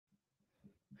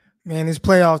Man, it's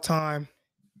playoff time.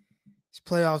 It's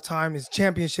playoff time. It's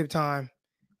championship time.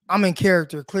 I'm in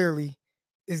character, clearly.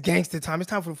 It's gangster time.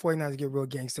 It's time for the 49ers to get real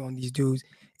gangster on these dudes.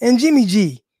 And Jimmy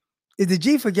G is the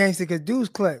G for gangster because dude's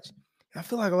clutch. And I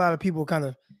feel like a lot of people kind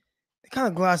of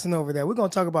glossing over that. We're going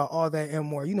to talk about all that and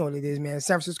more. You know what it is, man.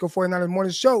 San Francisco 49ers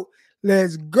Morning Show.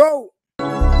 Let's go.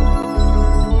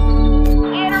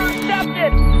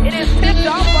 Intercepted. It is picked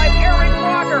off by Eric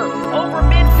Crocker. Over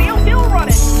midfield. He'll run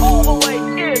it all the way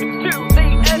into the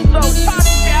end zone.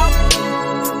 Touchdown.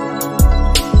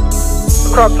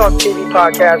 Cross Talk TV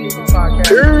podcast.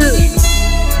 Peace.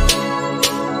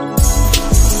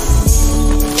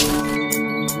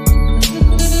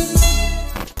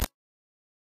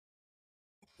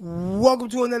 Welcome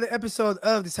to another episode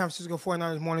of the San Francisco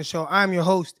 49ers Morning Show. I'm your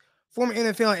host, former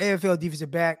NFL and AFL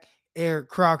defensive back, Eric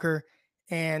Crocker.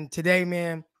 And today,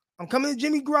 man, I'm coming to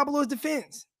Jimmy Garoppolo's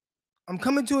defense. I'm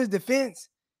coming to his defense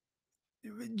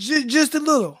just a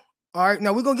little. All right.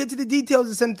 Now, we're going to get to the details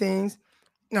of some things.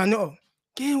 Now, no.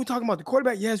 Again, we're talking about the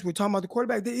quarterback. Yes, we're talking about the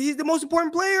quarterback. He's the most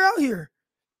important player out here.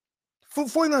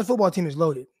 49ers football team is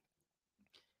loaded.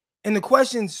 And the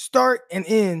questions start and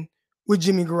end with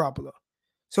Jimmy Garoppolo.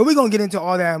 So we're going to get into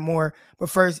all that and more. But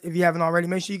first, if you haven't already,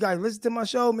 make sure you guys listen to my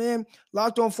show, man.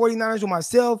 Locked On 49ers with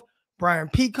myself, Brian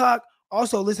Peacock.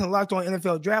 Also, listen to Locked On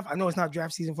NFL Draft. I know it's not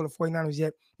draft season for the 49ers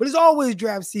yet, but it's always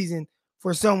draft season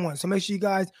for someone. So make sure you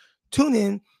guys tune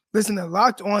in, listen to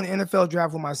Locked On NFL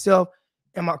Draft with myself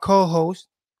and my co-host,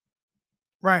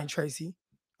 Ryan Tracy.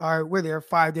 All right, we're there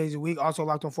 5 days a week. Also,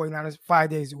 Locked On 49ers 5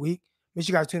 days a week. Make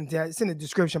sure you guys tune into that. It's in the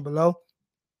description below.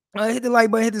 Hit the like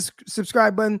button, hit the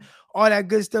subscribe button, all that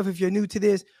good stuff if you're new to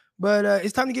this. But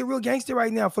it's time to get real gangster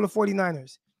right now for the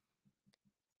 49ers.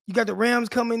 You got the Rams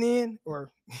coming in,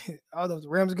 or all those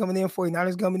Rams are coming in,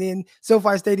 49ers coming in,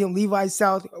 SoFi Stadium, Levi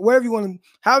South, wherever you want to,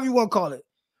 however you want to call it.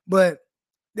 But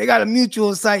they got a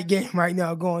mutual site game right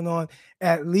now going on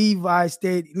at Levi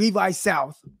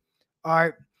South. All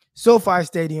right, SoFi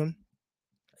Stadium,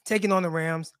 taking on the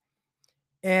Rams.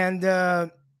 And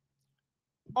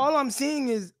all I'm seeing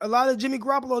is a lot of Jimmy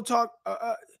Garoppolo talk.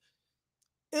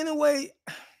 In a way,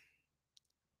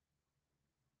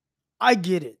 I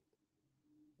get it.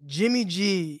 Jimmy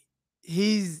G,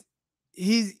 he's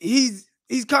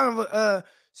kind of a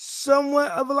somewhat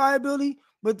of a liability,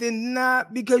 but then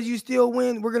not because you still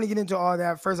win. We're gonna get into all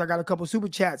that. First, I got a couple super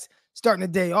chats starting the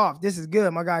day off. This is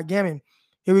good, my guy Gammon.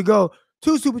 Here we go.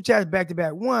 2 super chats back to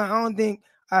back. One, I don't think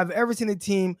I've ever seen a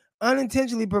team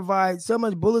unintentionally provide so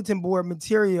much bulletin board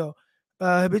material.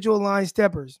 Habitual line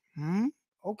steppers.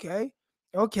 Okay.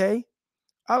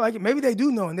 I like it. Maybe they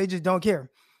do know and they just don't care.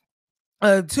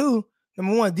 2,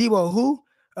 number 1, Debo, who?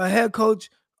 A head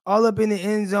coach all up in the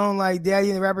end zone like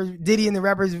Diddy and the rappers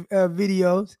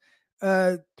videos.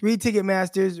 3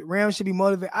 Ticketmasters. Rams should be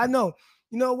motivated. I know.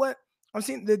 You know what? I'm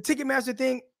seeing the Ticketmaster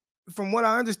thing. From what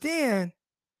I understand,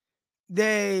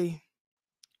 Ticketmasters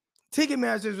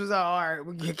was like, all right,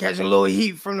 we're catching a little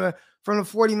heat from the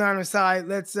 49er side.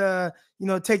 Let's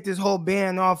take this whole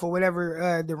ban off or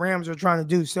whatever the Rams are trying to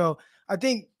do. So I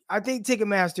think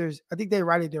Ticketmasters, I think they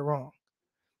righted it wrong.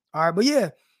 All right, but yeah,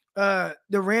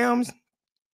 the Rams,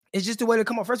 it's just the way to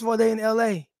come up. First of all, they're in LA. You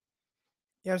know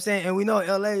what I'm saying? And we know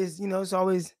LA is, it's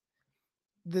always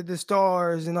the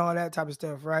stars and all that type of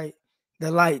stuff, right?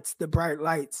 The lights, the bright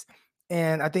lights.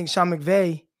 And I think Sean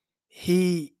McVay,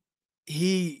 he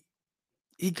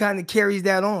kind of carries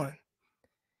that on.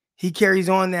 He carries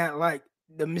on that, like,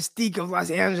 the mystique of Los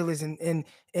Angeles and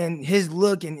his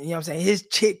look and, his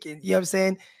chick and,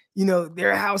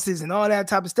 their houses and all that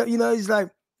type of stuff. He's like,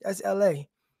 that's LA.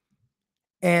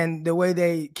 And the way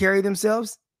they carry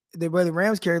themselves, the way the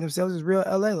Rams carry themselves is real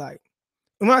LA-like.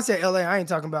 And when I say LA, I ain't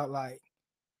talking about like,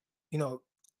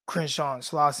 Crenshaw and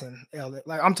Slauson, LA.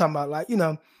 Like, I'm talking about like,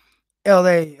 LA,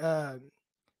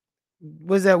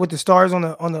 what's that with the stars on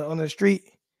the street?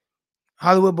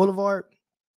 Hollywood Boulevard.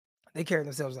 They carry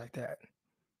themselves like that.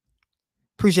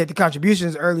 Appreciate the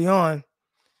contributions early on.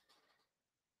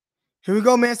 Here we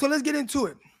go, man. So let's get into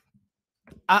it.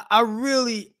 I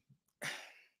really,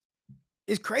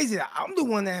 it's crazy that I'm the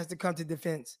one that has to come to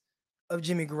defense of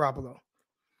Jimmy Garoppolo.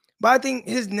 But I think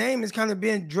his name has kind of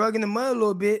been drug in the mud a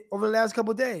little bit over the last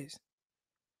couple of days.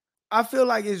 I feel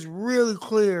like it's really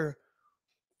clear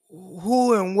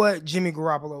who and what Jimmy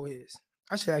Garoppolo is.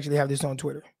 I should actually have this on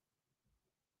Twitter.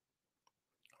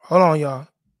 Hold on, y'all.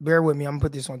 Bear with me. I'm going to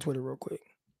put this on Twitter real quick.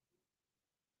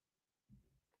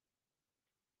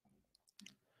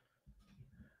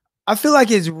 I feel like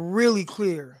it's really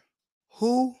clear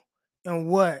who and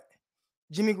what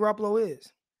Jimmy Garoppolo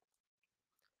is.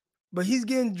 But he's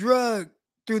getting drugged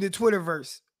through the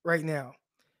Twitterverse right now.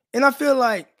 And I feel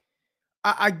like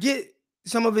I get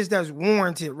some of it that's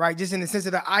warranted, right? Just in the sense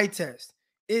of the eye test.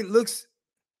 It looks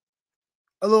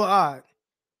a little odd.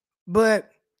 But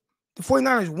the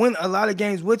 49ers win a lot of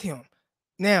games with him.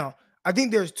 Now, I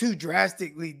think there's two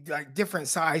drastically like different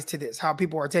sides to this, how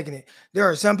people are taking it. There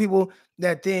are some people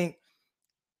that think,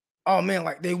 oh man,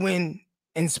 like they win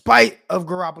in spite of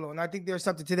Garoppolo. And I think there's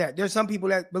something to that. There's some people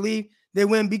that believe they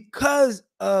win because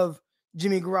of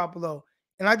Jimmy Garoppolo.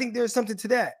 And I think there's something to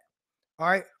that. All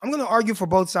right. I'm going to argue for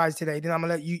both sides today. Then I'm going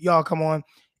to let y'all come on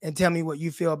and tell me what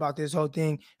you feel about this whole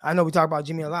thing. I know we talk about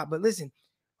Jimmy a lot, but listen,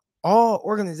 all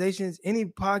organizations, any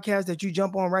podcast that you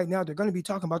jump on right now, they're going to be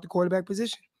talking about the quarterback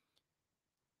position.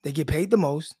 They get paid the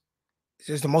most. It's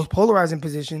just the most polarizing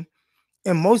position.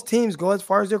 And most teams go as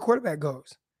far as their quarterback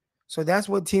goes. So that's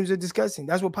what teams are discussing.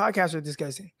 That's what podcasts are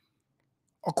discussing.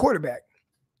 A quarterback.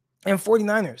 And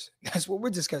 49ers. That's what we're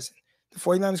discussing. The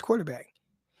 49ers quarterback.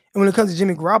 And when it comes to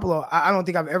Jimmy Garoppolo, I don't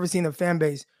think I've ever seen a fan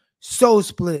base so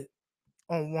split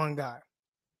on one guy.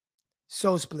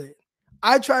 So split.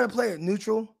 I try to play it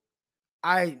neutral.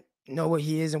 I know what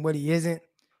he is and what he isn't.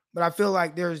 But I feel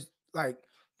like there's a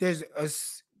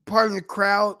part of the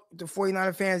crowd, the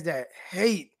 49er fans that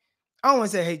hate. I don't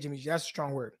want to say hate Jimmy G. That's a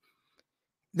strong word.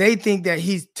 They think that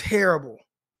he's terrible.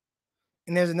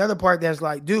 And there's another part that's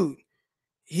like, dude,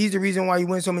 he's the reason why you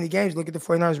win so many games. Look at the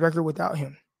 49ers record without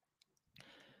him.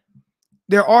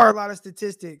 There are a lot of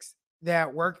statistics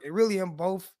that work really in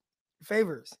both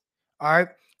favors. All right.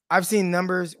 I've seen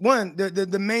numbers. One,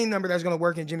 the main number that's going to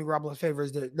work in Jimmy Garoppolo's favor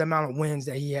is the amount of wins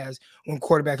that he has when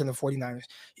quarterbacking the 49ers.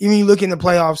 Even you look in the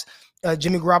playoffs,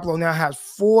 Jimmy Garoppolo now has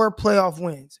 4 playoff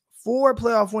wins. 4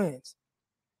 playoff wins.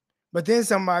 But then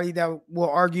somebody that will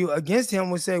argue against him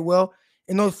would say, well,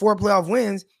 in those 4 playoff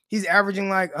wins, he's averaging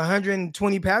like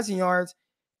 120 passing yards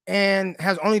and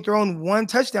has only thrown 1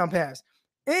 touchdown pass.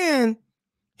 And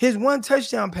his 1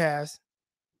 touchdown pass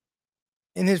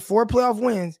in his 4 playoff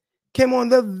wins came on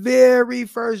the very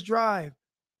first drive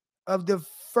of the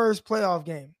first playoff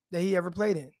game that he ever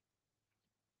played in.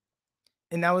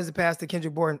 And that was the pass to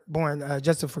Kendrick Bourne,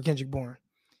 Justin for Kendrick Bourne.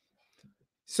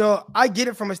 So I get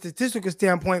it from a statistical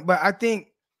standpoint, but I think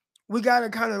we got to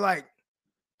kind of like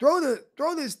throw the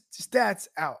stats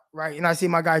out, right? And I see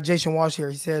my guy Jason Walsh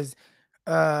here. He says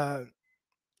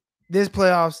this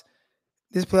playoffs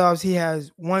he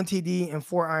has 1 TD and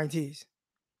 4 INTs.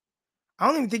 I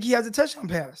don't even think he has a touchdown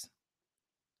pass.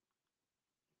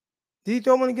 Did he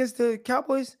throw one against the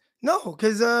Cowboys? No,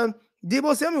 because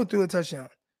Deebo Samuel threw a touchdown.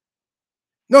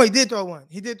 No, he did throw one.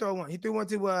 He threw one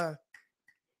to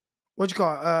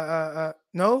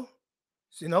no?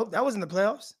 So, no, that wasn't the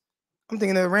playoffs. I'm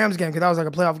thinking of the Rams game because that was like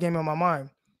a playoff game on my mind.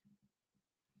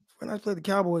 When I played the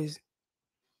Cowboys,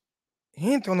 he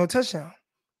didn't throw no touchdown.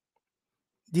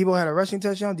 Deebo had a rushing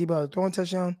touchdown. Deebo had a throwing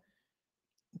touchdown.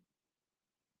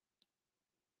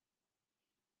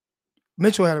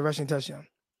 Mitchell had a rushing touchdown.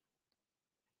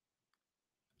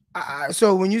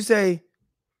 So when you say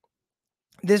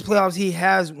this playoffs he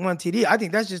has 1 TD, I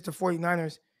think that's just the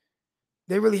 49ers.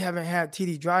 They really haven't had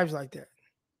TD drives like that.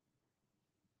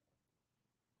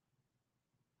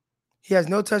 He has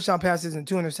no touchdown passes and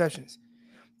 2 interceptions.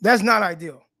 That's not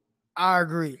ideal. I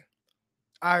agree.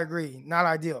 Not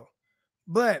ideal.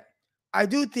 But I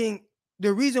do think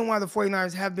the reason why the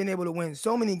 49ers have been able to win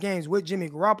so many games with Jimmy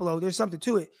Garoppolo, there's something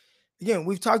to it. Again,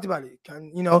 we've talked about it.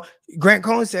 You know, Grant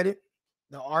Cohn said it,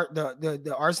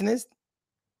 the arsonist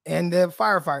and the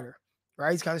firefighter,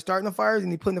 right? He's kind of starting the fires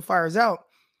and he's putting the fires out.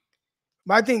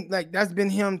 But I think like that's been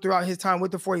him throughout his time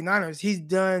with the 49ers. He's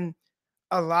done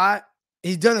a lot.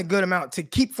 He's done a good amount to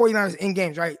keep 49ers in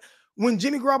games, right? When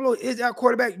Jimmy Garoppolo is at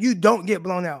quarterback, you don't get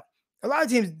blown out. A lot of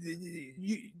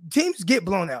teams get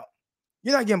blown out.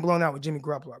 You're not getting blown out with Jimmy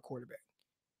Garoppolo at quarterback.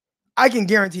 I can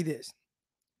guarantee this.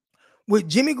 With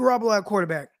Jimmy Garoppolo at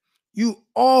quarterback, you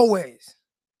always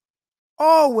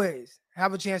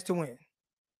have a chance to win.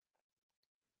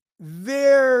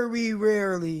 Very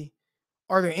rarely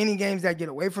are there any games that get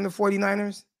away from the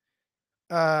 49ers.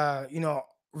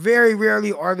 Very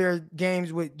rarely are there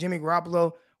games with Jimmy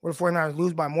Garoppolo where the 49ers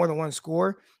lose by more than 1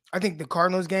 score. I think the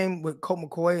Cardinals game with Colt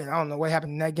McCoy, and I don't know what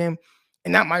happened in that game,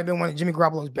 and that might have been one of Jimmy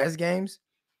Garoppolo's best games.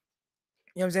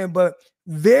 You know what I'm saying? But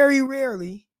very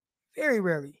rarely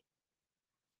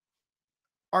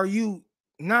are you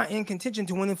not in contention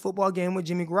to win a football game with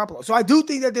Jimmy Garoppolo. So I do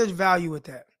think that there's value with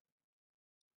that.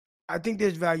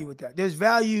 There's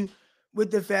value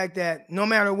with the fact that no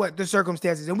matter what the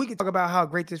circumstances, and we can talk about how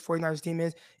great this 49ers team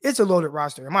is, it's a loaded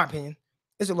roster, in my opinion.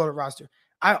 It's a loaded roster.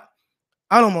 I'd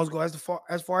almost go as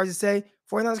far as to say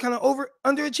 49ers kind of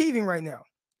underachieving right now.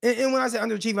 And when I say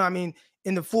underachieving, I mean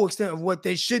in the full extent of what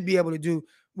they should be able to do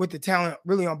with the talent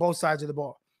really on both sides of the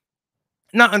ball.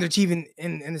 Not underachieving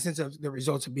in the sense of the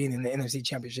results of being in the NFC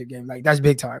Championship game. Like, that's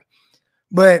big time.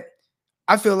 But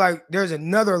I feel like there's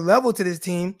another level to this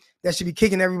team that should be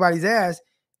kicking everybody's ass,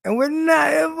 and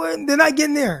they're not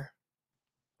getting there,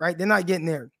 right? They're not getting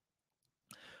there.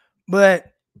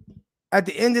 But at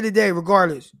the end of the day,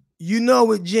 regardless,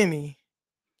 with Jimmy,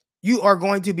 you are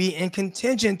going to be in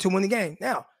contention to win the game.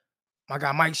 Now, my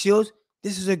guy Mike Shields,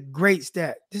 this is a great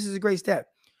stat.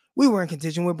 We were in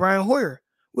contention with Brian Hoyer.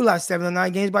 We lost 7 of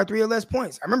 9 games by 3 or less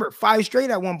points. I remember 5 straight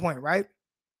at one point, right?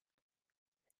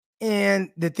 And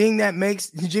the thing that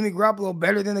makes Jimmy Garoppolo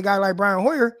better than a guy like Brian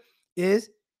Hoyer is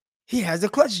he has a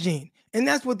clutch gene. And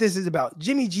that's what this is about.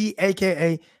 Jimmy G,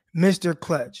 a.k.a. Mr.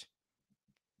 Clutch.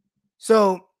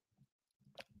 So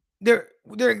there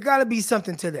got to be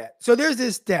something to that. So there's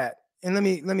this stat. And let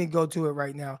me go to it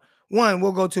right now. One,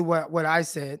 we'll go to what I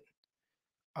said.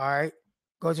 All right.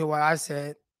 Go to what I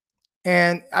said.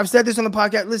 And I've said this on the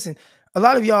podcast. Listen, a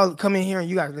lot of y'all come in here and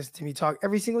you guys listen to me talk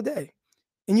every single day.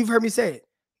 And you've heard me say it.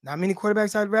 Not many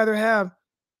quarterbacks I'd rather have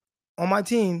on my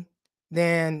team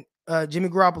than Jimmy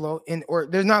Garoppolo. Or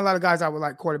there's not a lot of guys I would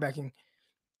like quarterbacking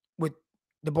with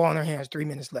the ball in their hands, 3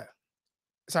 minutes left.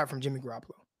 Aside from Jimmy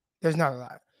Garoppolo. There's not a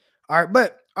lot. All right.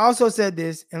 But I also said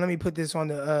this, and let me put this on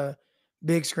the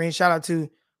big screen. Shout out to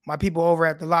my people over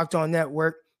at the Locked On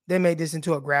Network. They made this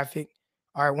into a graphic.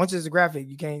 All right, once it's a graphic,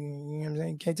 you can't, what I'm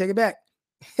saying? You can't take it back.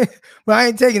 But I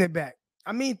ain't taking it back.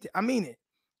 I mean it.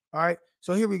 All right.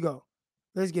 So here we go.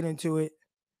 Let's get into it.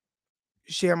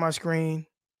 Share my screen.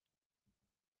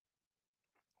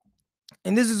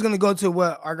 And this is going to go to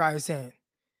what our guy is saying.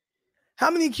 How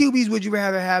many QBs would you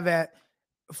rather have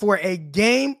for a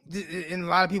game? And a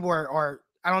lot of people are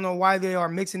I don't know why they are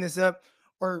mixing this up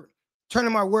or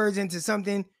turning my words into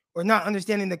something or not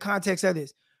understanding the context of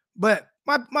this. But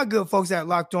my good folks at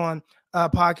Locked On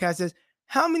podcast says,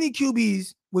 how many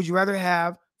QBs would you rather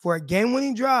have for a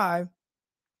game-winning drive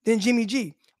than Jimmy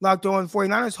G? Locked On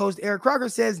 49ers host Eric Crocker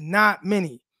says, not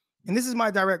many. And this is my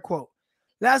direct quote.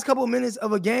 Last couple of minutes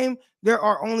of a game, there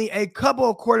are only a couple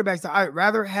of quarterbacks that I'd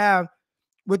rather have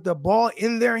with the ball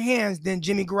in their hands than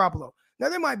Jimmy Garoppolo. Now,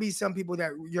 there might be some people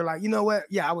that you're like, you know what?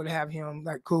 Yeah, I would have him,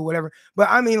 like, cool, whatever. But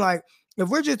I mean, like, if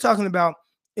we're just talking about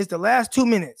it's the last 2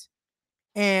 minutes,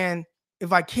 and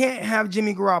if I can't have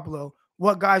Jimmy Garoppolo,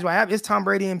 what guys do I have? It's Tom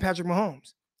Brady and Patrick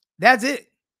Mahomes. That's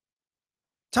it.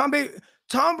 Tom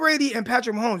Brady and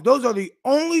Patrick Mahomes, those are the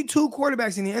only 2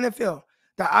 quarterbacks in the NFL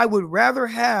that I would rather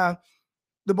have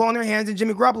the ball in their hands than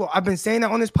Jimmy Garoppolo. I've been saying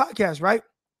that on this podcast, right?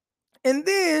 And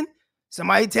then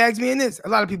somebody tags me in this. A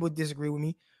lot of people disagree with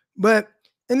me. And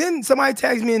then somebody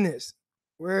tags me in this.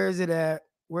 Where is it at?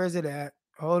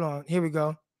 Hold on. Here we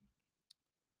go.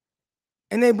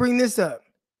 And they bring this up.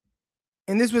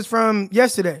 And this was from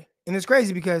yesterday. And it's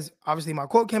crazy because obviously my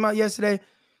quote came out yesterday.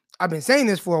 I've been saying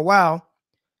this for a while.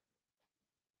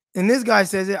 And this guy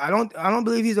says it. I don't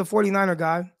believe he's a 49er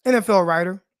guy, NFL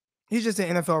writer. He's just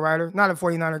an NFL writer, not a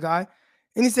 49er guy.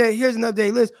 And he said, here's an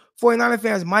update list. 49er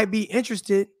fans might be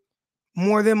interested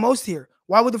more than most here.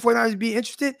 Why would the 49ers be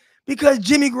interested? Because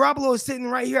Jimmy Garoppolo is sitting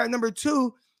right here at number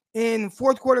 2 in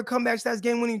fourth quarter comeback stats,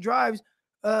 game-winning drive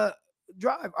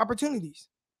opportunities.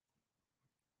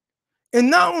 And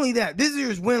not only that, this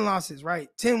year's win-losses, right?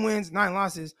 10 wins, 9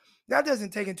 losses. That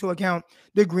doesn't take into account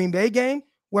the Green Bay game,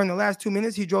 where in the last 2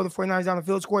 minutes, he drove the 49ers down the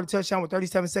field, scored a touchdown with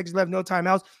 37 seconds left, no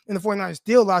timeouts, and the 49ers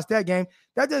still lost that game.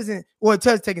 That doesn't, well, it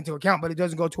does take into account, but it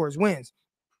doesn't go towards wins.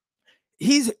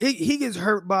 He gets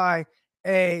hurt by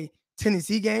a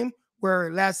Tennessee game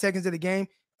where last seconds of the game,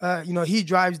 he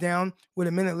drives down with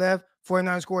a minute left,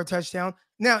 49ers score a touchdown.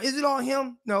 Now, is it all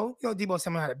him? No. Deebo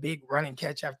Samuel had a big running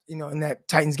catch after, in that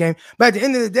Titans game. But at the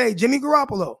end of the day, Jimmy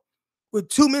Garoppolo, with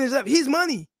 2 minutes left, he's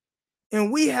money.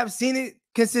 And we have seen it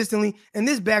consistently, and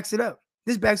this backs it up.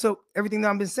 This backs up everything that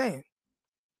I've been saying.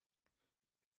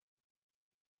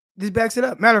 This backs it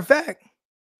up. Matter of fact,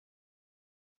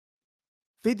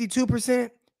 52%,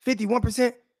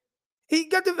 51%, he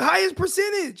got the highest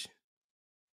percentage.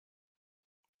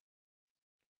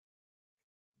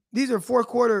 These are fourth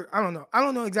quarter. I don't know. I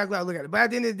don't know exactly how I look at it. But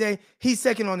at the end of the day, he's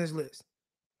second on this list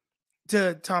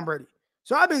to Tom Brady.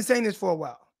 So I've been saying this for a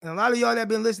while. And a lot of y'all that have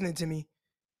been listening to me,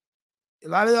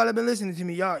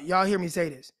 y'all hear me say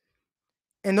this.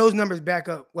 And those numbers back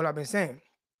up what I've been saying.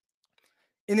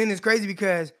 And then it's crazy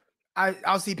because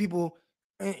I'll see people,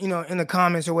 in the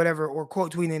comments or whatever, or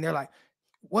quote tweeting, and they're like,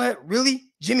 what,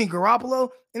 really? Jimmy Garoppolo?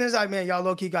 And it's like, man, y'all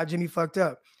low-key got Jimmy fucked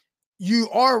up. You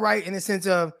are right in the sense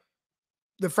of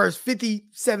the first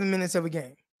 57 minutes of a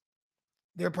game.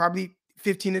 There are probably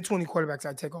 15 to 20 quarterbacks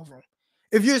I'd take over him.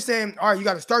 If you're saying, all right, you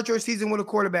got to start your season with a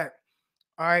quarterback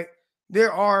All right.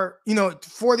 There are,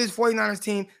 for this 49ers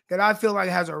team that I feel like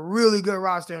has a really good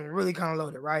roster and really kind of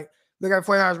loaded, right? Look at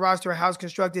 49ers roster, how it's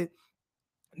constructed.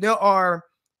 There are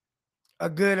a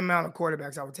good amount of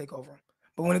quarterbacks I would take over them.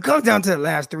 But when it comes down to the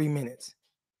last 3 minutes,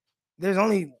 there's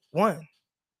only one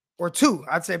or two.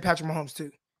 I'd say Patrick Mahomes,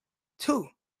 two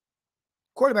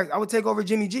quarterbacks I would take over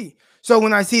Jimmy G. So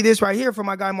when I see this right here from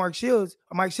my guy Mike Shields,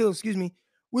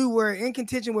 we were in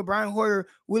contention with Brian Hoyer.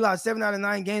 We lost 7 out of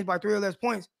 9 games by 3 or less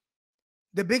points.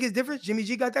 The biggest difference, Jimmy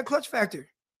G got that clutch factor.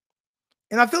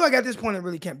 And I feel like at this point, it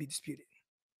really can't be disputed.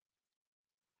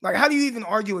 Like, how do you even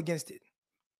argue against it?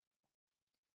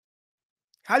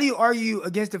 How do you argue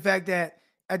against the fact that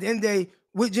at the end of the day,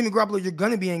 with Jimmy Garoppolo, you're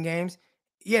going to be in games.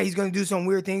 Yeah, he's going to do some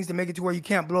weird things to make it to where you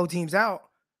can't blow teams out.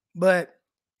 But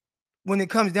when it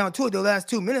comes down to it, the last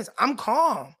 2 minutes, I'm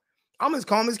calm. I'm as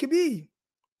calm as can be.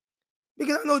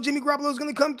 Because I know Jimmy Garoppolo is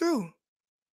going to come through.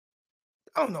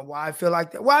 I don't know why I feel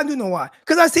like that. Well, I do know why.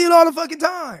 Because I see it all the fucking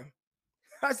time.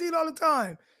 I see it all the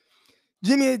time.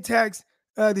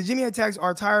 The Jimmy attacks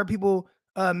are tired. People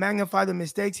magnify the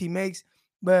mistakes he makes,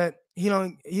 but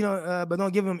don't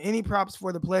give him any props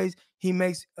for the plays he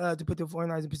makes to put the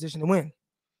 49ers in position to win.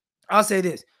 I'll say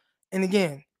this, and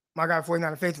again, my guy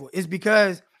 49er faithful, is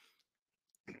because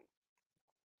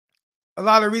a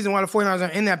lot of the reason why the 49ers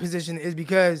are in that position is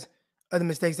because of the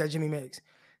mistakes that Jimmy makes.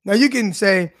 Now you can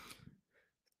say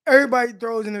everybody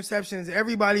throws interceptions,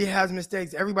 everybody has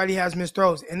mistakes, everybody has missed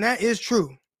throws, and that is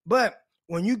true. But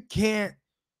when you can't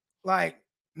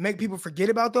make people forget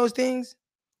about those things,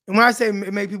 and when I say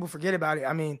make people forget about it,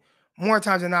 I mean more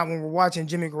times than not when we're watching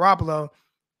Jimmy Garoppolo,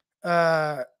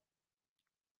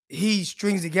 he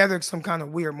strings together some kind of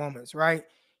weird moments, right?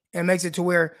 And makes it to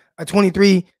where a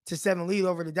 23-7 lead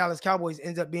over the Dallas Cowboys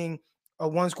ends up being a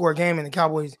one-score game and the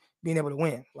Cowboys being able to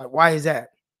win. Like, why is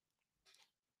that?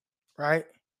 Right?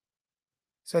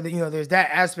 So that, there's that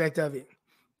aspect of it.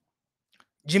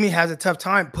 Jimmy has a tough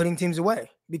time putting teams away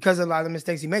because of a lot of the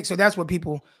mistakes he makes. So that's what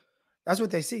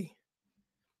they see.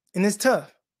 And it's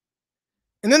tough.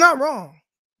 And they're not wrong.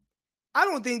 I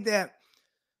don't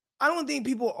think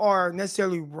people are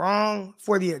necessarily wrong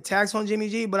for the attacks on Jimmy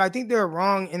G, but I think they're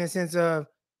wrong in a sense of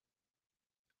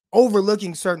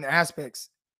overlooking certain aspects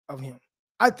of him.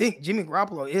 I think Jimmy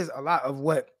Garoppolo is a lot of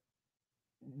what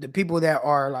the people that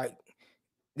are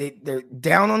they're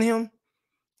down on him.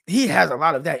 He has a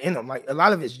lot of that in him. Like, a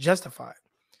lot of it's justified.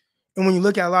 And when you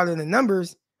look at a lot of the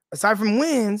numbers, aside from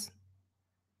wins,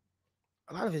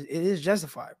 a lot of it is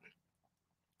justified.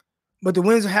 But the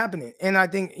wins are happening. And I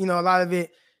think, a lot of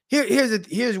it,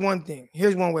 here's one thing.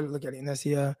 Here's one way to look at it. And that's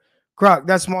the Croc,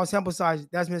 that small sample size,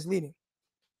 that's misleading.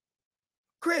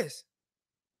 Chris,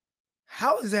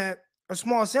 how is that a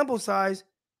small sample size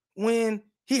when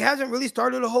he hasn't really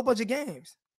started a whole bunch of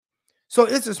games? So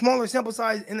it's a smaller sample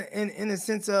size in a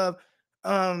sense of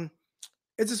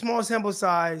it's a small sample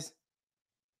size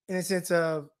in a sense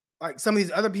of like some of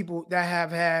these other people that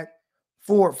have had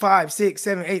 4, 5, 6,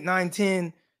 7, 8, 9,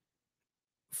 10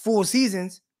 full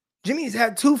seasons. Jimmy's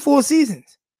had 2 full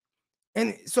seasons.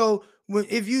 And so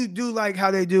if you do like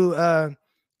how they do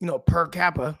per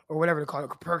capita or whatever they call it,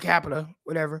 per capita,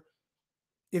 whatever.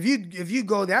 If you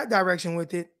go that direction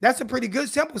with it, that's a pretty good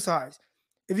sample size.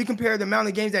 If you compare the amount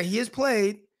of games that he has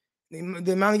played, the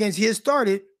amount of games he has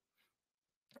started,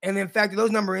 and then factor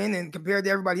those numbers in and compare it to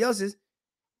everybody else's,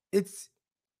 it's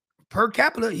per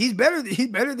capita, he's better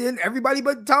than everybody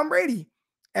but Tom Brady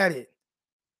at it.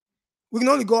 We can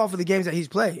only go off of the games that he's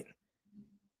played.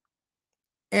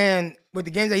 And with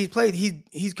the games that he's played,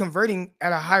 he's converting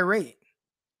at a high rate.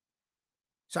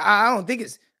 So I don't think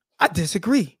I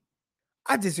disagree.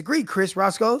 Chris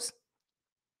Roscoe's.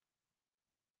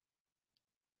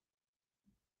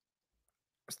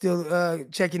 Still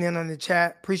checking in on the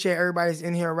chat. Appreciate everybody's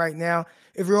in here right now.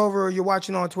 If you're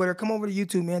watching on Twitter, come over to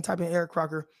YouTube, man. Type in Eric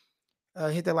Crocker.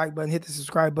 Hit the like button, hit the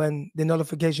subscribe button, the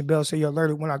notification bell so you're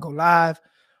alerted when I go live.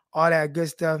 All that good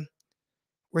stuff.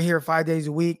 We're here 5 days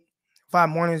a week, 5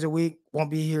 mornings a week.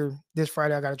 Won't be here this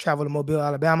Friday. I got to travel to Mobile,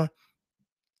 Alabama.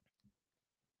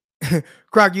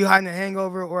 Croc, you hiding a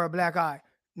hangover or a black eye?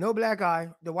 No black eye.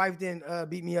 The wife didn't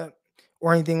beat me up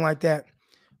or anything like that.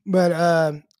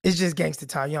 But it's just gangster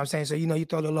time, you know what I'm saying? So, you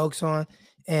throw the Lokes on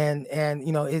and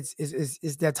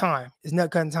it's that time. It's nut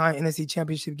cutting time, NFC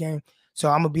Championship game. So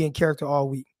I'm going to be in character all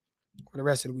week for the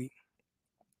rest of the week.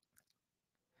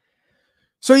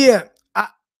 So, yeah,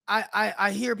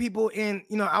 I hear people in,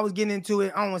 I was getting into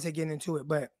it. I don't want to say getting into it,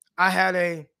 but I had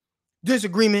a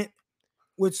disagreement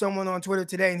with someone on Twitter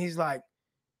today, and he's like,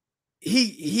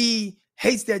 he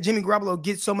hates that Jimmy Garoppolo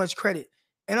gets so much credit.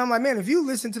 And I'm like, man, if you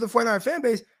listen to the 49er fan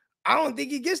base, I don't think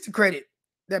he gets the credit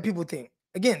that people think.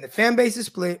 Again, the fan base is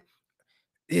split.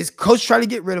 His coach tried to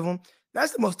get rid of him.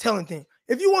 That's the most telling thing.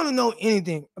 If you want to know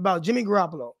anything about Jimmy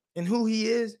Garoppolo and who he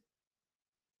is,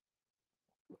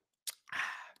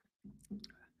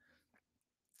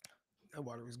 that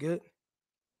water was good.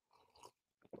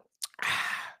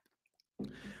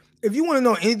 If you want to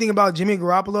know anything about Jimmy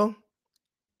Garoppolo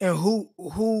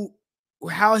and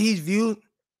how he's viewed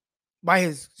by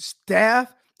his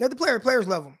staff, now the players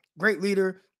love him. Great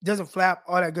leader, doesn't flap,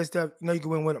 all that good stuff. You know you can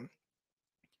win with him.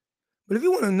 But if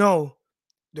you want to know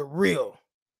the real,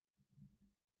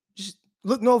 just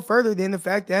look no further than the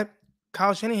fact that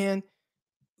Kyle Shanahan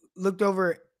looked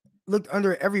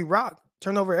under every rock,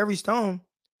 turned over every stone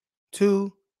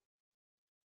to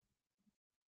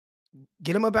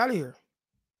get him up out of here.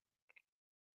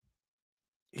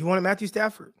 He wanted Matthew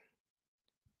Stafford.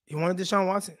 He wanted Deshaun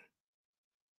Watson.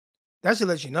 That should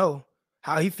let you know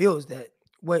how he feels that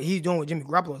what he's doing with Jimmy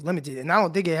Garoppolo is limited. And I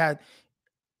don't think it had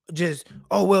just,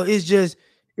 it's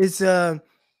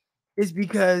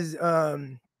because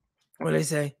what they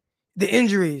say, the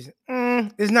injuries.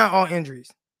 It's not all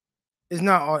injuries. It's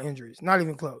not all injuries, not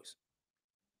even close.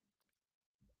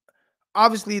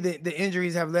 Obviously, the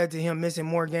injuries have led to him missing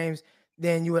more games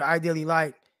than you would ideally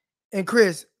like. And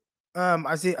Chris,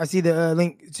 I see the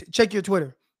link. Check your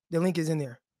Twitter. The link is in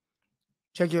there.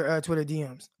 Check your Twitter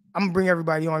DMs. I'm gonna bring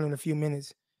everybody on in a few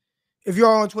minutes. If you're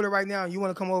on Twitter right now and you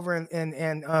want to come over and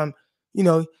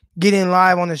get in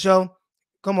live on the show,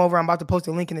 come over. I'm about to post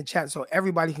a link in the chat so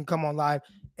everybody can come on live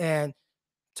and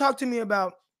talk to me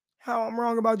about how I'm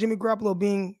wrong about Jimmy Garoppolo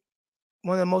being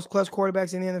one of the most clutch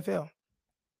quarterbacks in the NFL.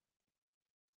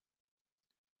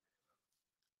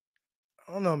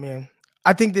 I don't know, man.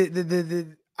 I think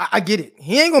I get it.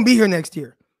 He ain't gonna be here next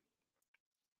year.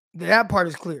 That part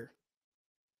is clear.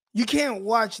 You can't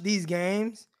watch these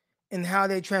games and how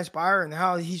they transpire and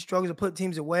how he struggles to put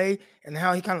teams away and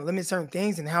how he kind of limits certain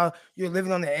things and how you're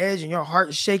living on the edge and your heart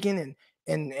is shaking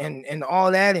and all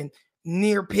that and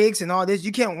near picks and all this.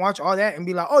 You can't watch all that and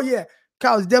be like, oh yeah,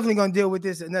 Kyle's definitely gonna deal with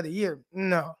this another year.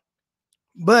 No,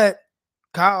 but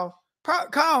Kyle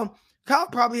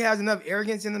probably has enough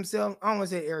arrogance in himself. I don't want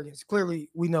to say arrogance. Clearly,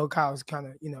 we know Kyle's kind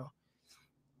of,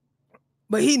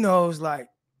 but he knows, like,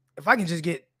 if I can just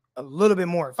get a little bit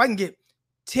more, if I can get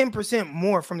 10%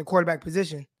 more from the quarterback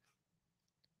position,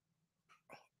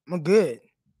 I'm good.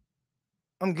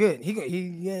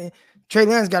 Trey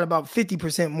Lance got about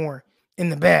 50% more in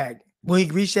the bag. Will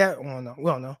he reach that? I don't know. We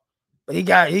don't know. But he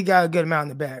got a good amount in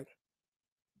the bag.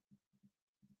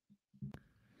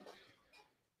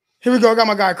 Here we go. I got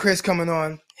my guy Chris coming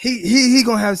on. He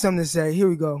gonna have something to say. Here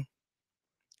we go.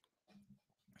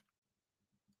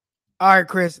 All right,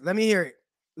 Chris. Let me hear it.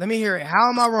 How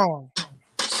am I wrong?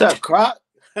 What's up, Croc?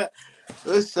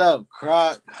 What's up,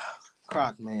 Croc?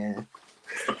 Croc, man.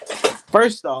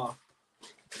 First off,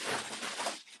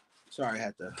 sorry, I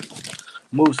had to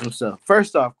move some stuff.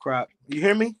 First off, Croc, you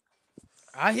hear me?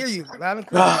 I hear you loud and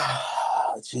clear.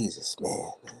 Jesus, man.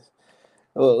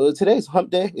 Well, today's hump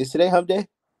day. Is today hump day?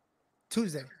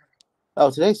 Tuesday.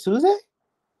 Oh, today's Tuesday?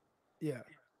 Yeah.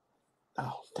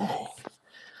 Oh, dang.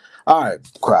 All right,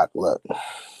 Croc, look.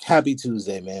 Happy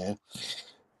Tuesday, man.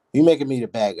 You making me the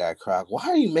bad guy, Croc. Why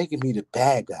are you making me the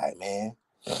bad guy, man?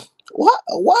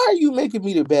 Why are you making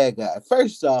me the bad guy?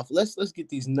 First off, let's get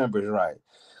these numbers right.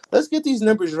 Let's get these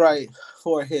numbers right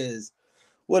for his,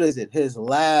 what is it? His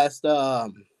last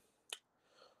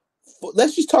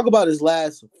let's just talk about his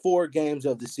last 4 games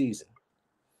of the season.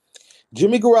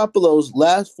 Jimmy Garoppolo's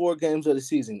last 4 games of the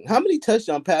season. How many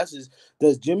touchdown passes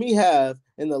does Jimmy have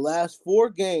in the last 4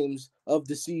 games of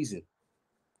the season?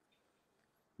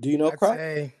 Do you know, Croc? I'd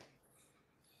say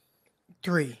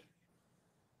 3.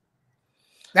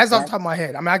 That's off the top of my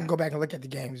head. I mean, I can go back and look at the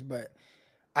games, but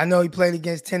I know he played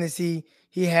against Tennessee.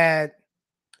 He had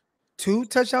 2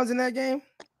 touchdowns in that game,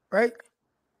 right?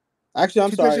 Actually,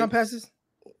 I'm 2 sorry. touchdown passes?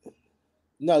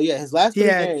 No, yeah, his last 3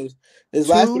 games. His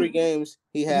last 3 games,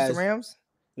 he has the Rams.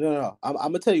 No. I'm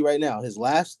gonna tell you right now. His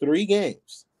last 3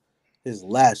 games. His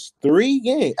last 3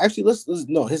 games. Actually, let's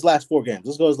his last 4 games.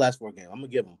 Let's go his last 4 games. I'm gonna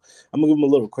give him a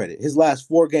little credit. His last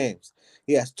 4 games,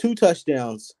 he has 2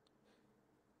 touchdowns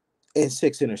and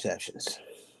 6 interceptions.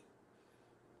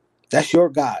 That's your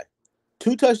guy.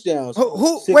 2 touchdowns.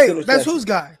 Wait, that's whose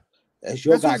guy? That's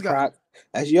your guy, Croc.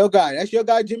 That's your guy. That's your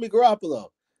guy, Jimmy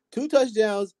Garoppolo. 2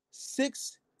 touchdowns,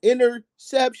 6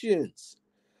 interceptions.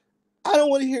 I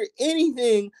don't want to hear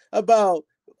anything about,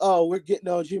 oh, we're getting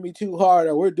on Jimmy too hard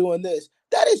or we're doing this.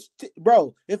 That is,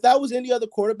 bro, if that was any other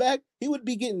quarterback, he would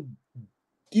be getting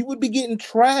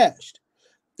trashed.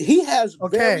 He has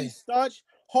very staunch,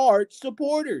 hard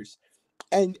supporters.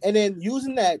 and then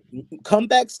using that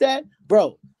comeback stat,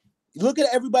 bro. Look at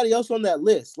everybody else on that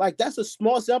list. Like, that's a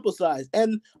small sample size.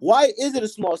 And why is it a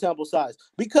small sample size?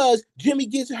 Because Jimmy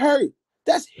gets hurt.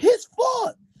 That's his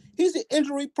fault. He's an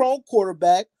injury-prone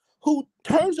quarterback who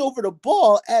turns over the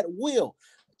ball at will.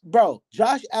 Bro,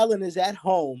 Josh Allen is at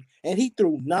home, and he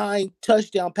threw 9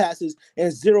 touchdown passes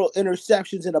and 0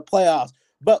 interceptions in the playoffs.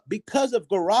 But because of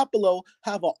Garoppolo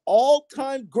have an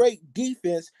all-time great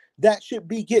defense that should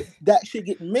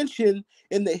get mentioned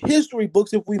in the history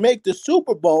books if we make the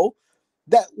Super Bowl,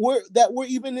 that we're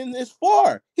even in this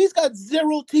far. He's got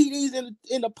 0 TDs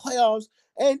in the playoffs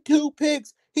and 2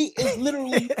 picks. He is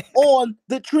literally on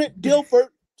the Trent Dilfer.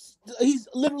 He's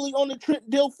literally on the Trent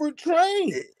Dilfer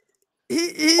train. He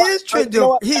is Trent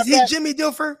Dilfer. He's Jimmy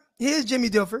Dilfer. He is Jimmy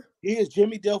Dilfer. He is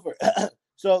Jimmy Dilfer.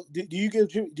 So do you give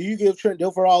Trent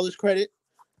Dilfer all this credit?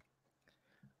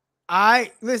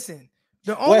 Listen.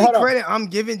 The only credit I'm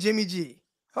giving Jimmy G.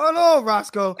 Hold on,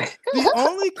 Roscoe. The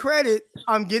only credit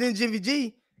I'm getting Jimmy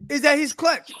G is that he's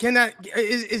clutch.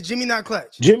 Is Jimmy not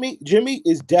clutch? Jimmy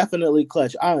is definitely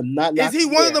clutch. I am not. Is he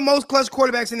one of the most clutch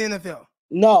quarterbacks in the NFL?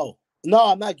 No,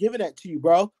 I'm not giving that to you,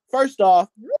 bro. First off,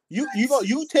 you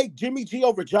take Jimmy G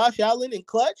over Josh Allen in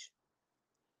clutch?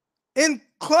 In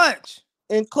clutch.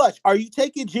 In clutch. Are you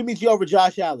taking Jimmy G over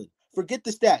Josh Allen? Forget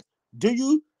the stats. Do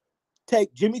you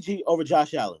take Jimmy G over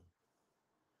Josh Allen?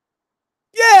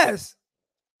 Yes.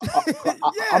 Yes.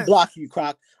 I'm blocking you,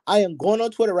 Croc. I am going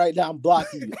on Twitter right now. I'm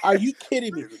blocking you. Are you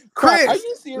kidding me? Croc, Chris, are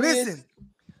you serious? Listen,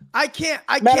 I can't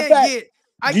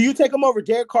do you take him over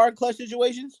Derek Carr in clutch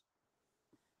situations?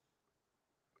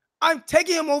 I'm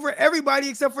taking him over everybody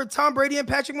except for Tom Brady and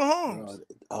Patrick Mahomes.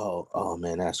 Oh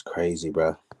man, that's crazy,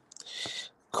 bro.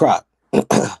 Croc.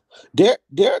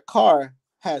 Derek Carr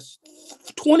has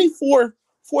 24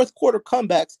 fourth quarter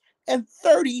comebacks and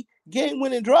 30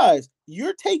 game-winning drives.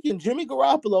 You're taking Jimmy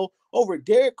Garoppolo over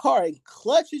Derek Carr in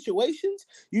clutch situations?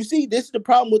 You see, this is the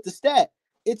problem with the stat.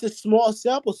 It's a small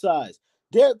sample size.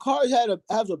 Derek Carr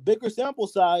has a bigger sample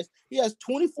size. He has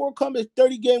 24 comebacks,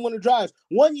 30 game-winning drives.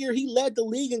 One year, he led the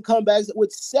league in comebacks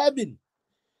with 7.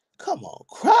 Come on,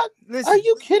 Croc. Are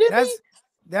you kidding me?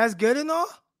 That's good and all.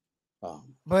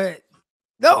 But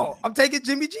no, I'm taking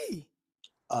Jimmy G.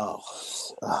 Oh,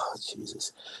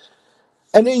 Jesus.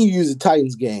 And then you use the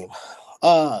Titans game.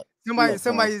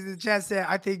 Somebody in the chat said,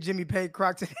 I think Jimmy paid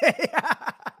Croc today.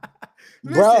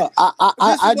 Bro,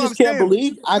 I just can't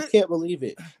believe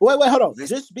it. Wait, hold on.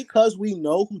 Just because we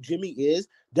know who Jimmy is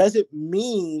doesn't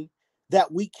mean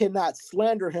that we cannot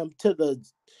slander him to the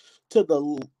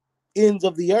ends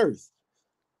of the earth.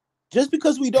 Just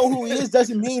because we know who he is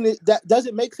doesn't mean that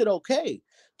doesn't make it okay.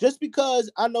 Just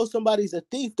because I know somebody's a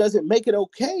thief doesn't make it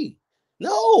okay.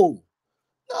 No,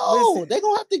 listen, they're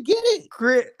gonna have to get it.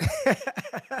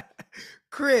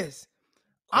 Chris,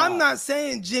 I'm not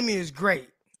saying Jimmy is great.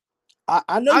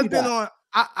 I know I've been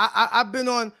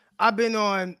on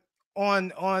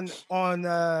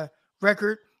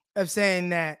record of saying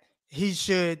that he's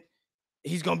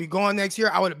gonna be gone next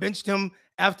year. I would have benched him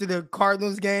after the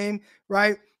Cardinals game,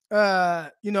 right?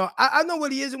 I know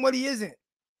what he is and what he isn't.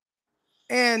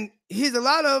 And he's a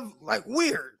lot of like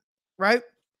weird, right?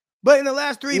 But in the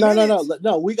last 3 minutes,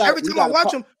 no. Every time I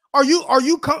watch him, are you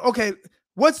okay?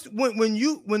 What's when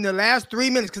the last 3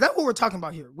 minutes? Because that's what we're talking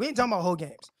about here. We ain't talking about whole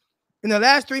games. In the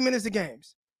last 3 minutes of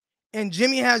games, and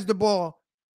Jimmy has the ball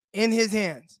in his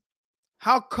hands.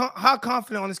 How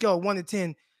confident on the scale of 1 to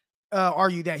 10 are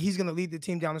you that he's going to lead the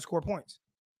team down and score points?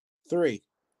 3.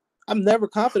 I'm never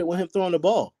confident with him throwing the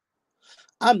ball.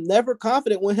 I'm never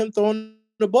confident with him throwing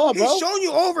the ball, bro. He's shown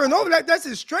you over and over that's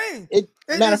his strength.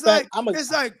 Matter of fact, everybody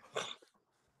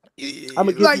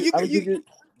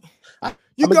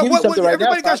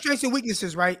got strengths and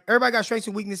weaknesses, right? Everybody got strengths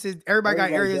and weaknesses. Everybody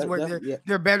got areas where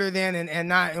they're better than and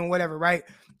not and whatever, right?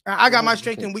 I got my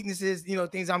strengths and weaknesses,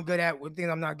 things I'm good at, things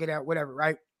I'm not good at, whatever,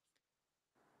 right?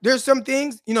 There's some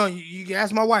things, you can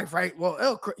ask my wife, right?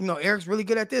 Well, Eric's really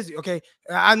good at this. Okay,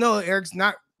 I know Eric's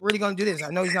not really going to do this. I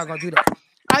know he's not going to do that.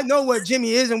 I know what Jimmy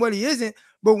is and what he isn't.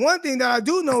 But one thing that I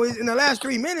do know is in the last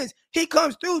 3 minutes, he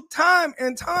comes through time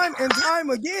and time and time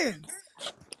again.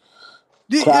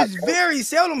 It's very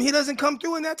seldom he doesn't come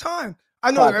through in that time.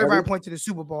 I know everybody points to the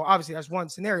Super Bowl. Obviously, that's one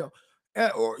scenario.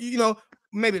 Or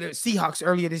maybe the Seahawks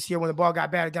earlier this year when the ball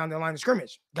got batted down the line of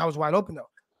scrimmage. That was wide open, though.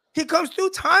 He comes through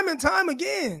time and time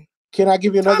again. Can I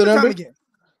give you another number?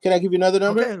 Can I give you another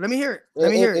number? Okay, let me hear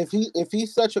it. If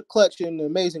he's such a clutch and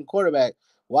amazing quarterback,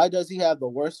 why does he have the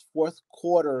worst fourth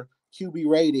quarter QB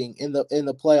rating in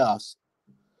the playoffs?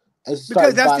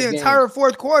 Because that's the entire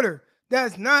fourth quarter.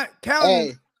 That's not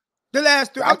counting the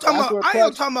last 3. I'm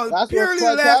talking about purely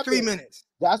the last 3 minutes.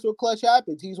 That's what clutch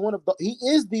happens. He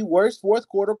is the worst fourth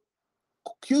quarter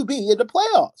QB in the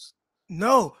playoffs.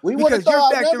 No, We want to because throw you're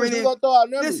out numbers. factoring We're in. gonna throw out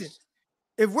numbers. Listen,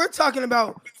 if we're talking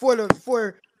about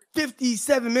for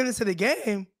 57 minutes of the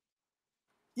game,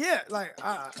 yeah, like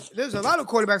there's a lot of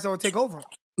quarterbacks that will take over.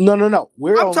 No. I'm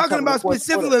only talking about fourth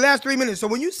specifically quarter. the last 3 minutes. So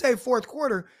when you say fourth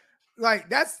quarter, like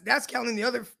that's counting the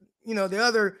other, the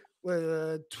other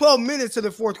 12 minutes of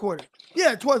the fourth quarter.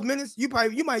 Yeah, 12 minutes. You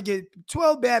might get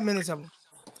 12 bad minutes of them.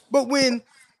 But when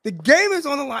the game is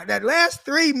on the line, that last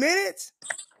 3 minutes,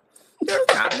 there's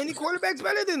not many quarterbacks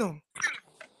better than them.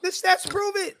 The stats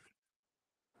prove it.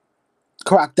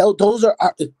 Correct. Those are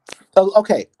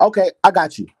okay. I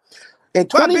got you. In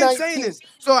 2019, I've been saying this,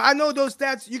 so I know those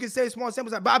stats. You can say small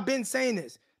sample size, but I've been saying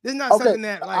this. This is not something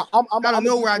that like out of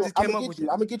nowhere I just came up with. I'm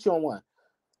gonna get you on one.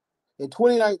 In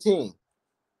 2019,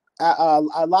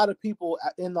 a lot of people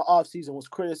in the offseason was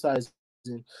criticizing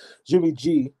Jimmy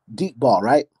G deep ball,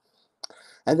 right?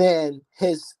 And then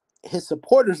his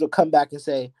supporters will come back and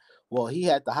say, "Well, he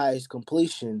had the highest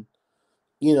completion,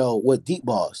 with deep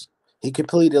balls. He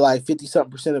completed like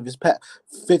 50-something% of his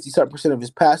 50-something% of his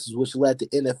passes, which led to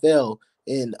NFL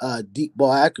in deep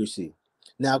ball accuracy."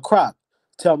 Now, Croc,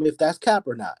 tell me if that's cap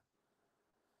or not.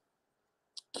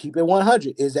 Keep it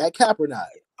 100. Is that cap or not?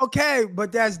 Okay,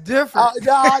 but that's different.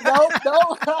 No.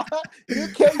 You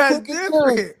can't that's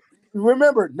different.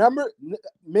 Remember,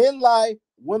 men lie,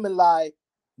 women lie,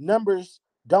 numbers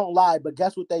don't lie, but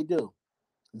guess what they do?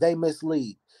 They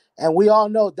mislead. And we all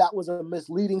know that was a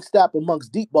misleading step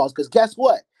amongst deep balls because guess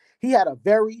what? He had a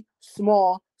very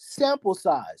small sample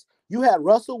size. You had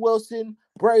Russell Wilson,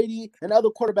 Brady, and other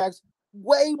quarterbacks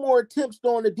way more attempts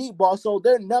throwing the deep ball, so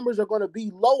their numbers are going to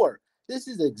be lower. This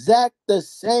is the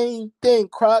same thing,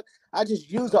 Croc. I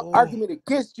just used an argument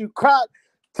against you, Croc.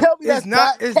 Tell me it's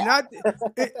not.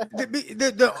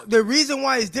 The reason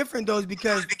why it's different though is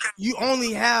because you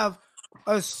only have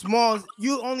there's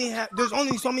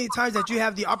only so many times that you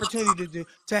have the opportunity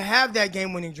to have that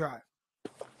game-winning drive.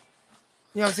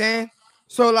 You know what I'm saying?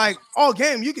 So like all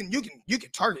game, you can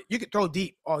target, you can throw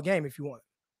deep all game if you want.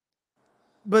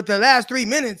 But the last 3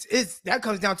 minutes, that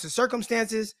comes down to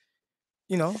circumstances.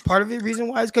 Part of the reason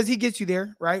why is because he gets you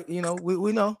there, right? We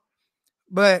know,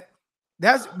 but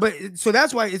that's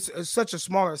why it's such a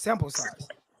smaller sample size.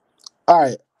 All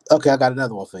right, okay, I got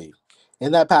another one for you.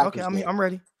 In that Packers game, I'm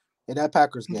ready. In that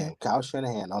Packers game, Kyle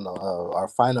Shanahan on our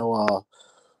final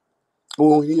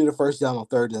when we needed a first down on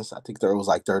third and I think there was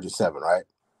like 3rd and 7, right?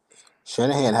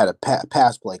 Shanahan had a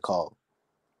pass play call,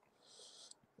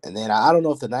 and then I don't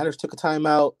know if the Niners took a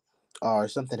timeout or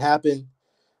something happened.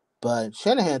 But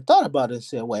Shanahan thought about it and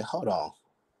said, wait, hold on.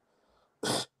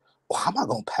 How am I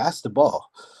going to pass the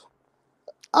ball?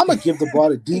 I'm going to give the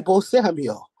ball to Deebo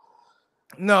Samuel.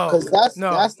 No. Because that's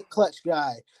the clutch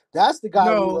guy. That's the guy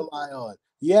we rely on.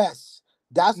 Yes.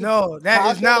 That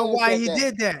is not why he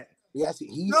did that. Yes,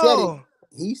 he said it.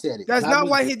 He said it. That's not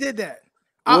why he did that.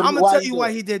 I'm going to tell you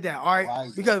why he did that, all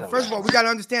right? Because, first of all, we got to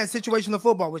understand situational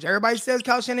football, which everybody says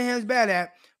Kyle Shanahan is bad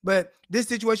at. But this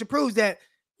situation proves that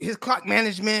his clock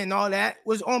management and all that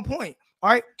was on point.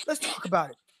 All right, let's talk about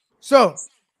it. So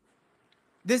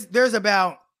there's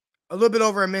about a little bit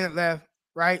over a minute left,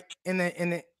 right, in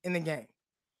the game.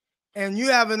 And you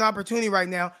have an opportunity right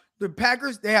now. The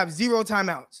Packers, they have 0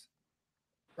 timeouts.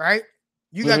 Right?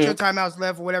 You got your timeouts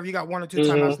left or whatever. You got 1 or 2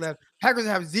 timeouts left. Packers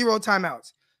have 0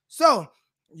 timeouts. So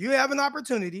you have an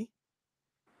opportunity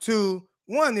to,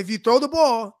 one, if you throw the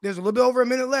ball, there's a little bit over a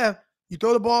minute left. You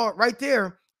throw the ball right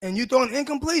there. And you throw an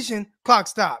incompletion, clock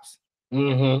stops.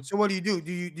 So what do?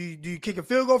 Do you kick a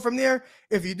field goal from there?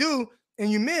 If you do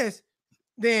and you miss,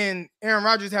 then Aaron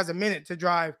Rodgers has a minute to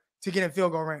drive to get in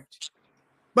field goal range.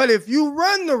 But if you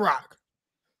run the rock,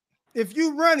 if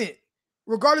you run it,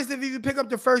 regardless if you pick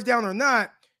up the first down or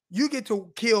not, you get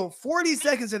to kill 40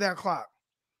 seconds of that clock.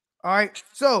 All right.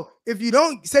 So if you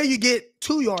don't say you get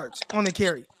 2 yards on the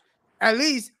carry, at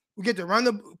least we get to run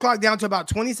the clock down to about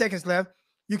 20 seconds left.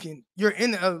 You're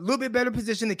in a little bit better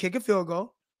position to kick a field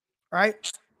goal, right?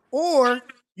 Or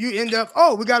you end up,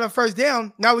 we got a first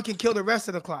down. Now we can kill the rest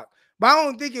of the clock. But I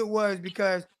don't think it was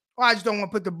because I just don't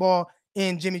want to put the ball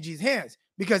in Jimmy G's hands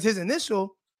because his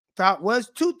initial thought was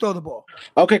to throw the ball.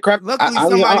 Okay, correct. Luckily,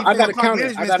 somebody from a clock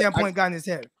management standpoint got in his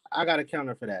head. I got a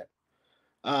counter for that.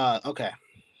 Okay.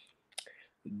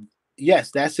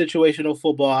 Yes, that's situational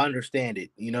football. I understand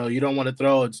it. You don't want to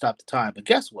throw and stop the time. But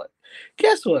guess what?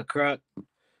 Croc?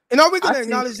 And are we going to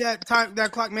acknowledge that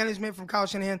clock management from Kyle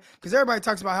Shanahan? Because everybody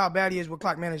talks about how bad he is with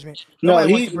clock management.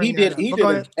 He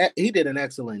did an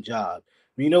excellent job.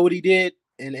 You know what he did?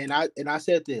 And I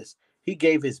said this. He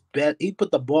gave his best. He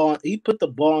put the ball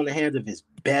in the hands of his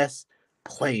best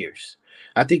players.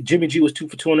 I think Jimmy G was 2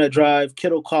 for 2 on that drive.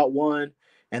 Kittle caught one,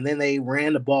 and then they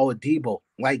ran the ball with Debo.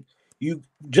 Like, you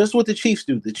just what the Chiefs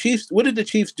do. The Chiefs, what did the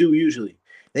Chiefs do usually?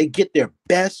 They get their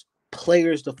best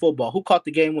players to football. Who caught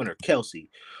the game winner? Kelsey.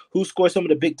 Who scored some of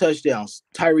the big touchdowns?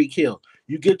 Tyreek Hill.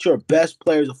 You get your best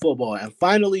players of football. And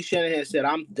finally, Shanahan said,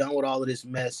 I'm done with all of this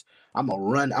mess. I'm going to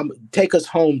run. Take us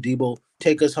home, Debo.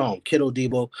 Take us home. Kittle,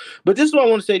 Debo. But this is what I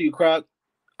want to say to you, Croc.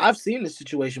 I've seen this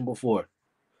situation before.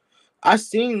 I've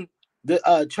seen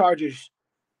the Chargers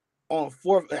on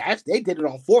fourth. Actually, they did it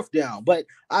on fourth down. But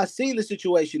I've seen the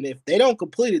situation. If they don't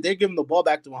complete it, they're giving the ball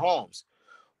back to Mahomes.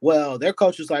 Well, their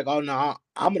coach was like, "Oh no,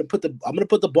 I'm gonna put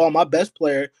the ball on my best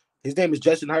player. His name is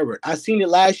Justin Herbert. I seen it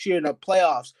last year in the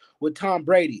playoffs with Tom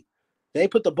Brady. They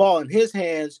put the ball in his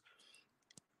hands,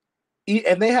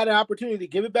 and they had an opportunity to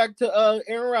give it back to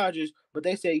Aaron Rodgers, but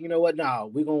they say, you know what? No,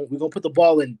 we're gonna put the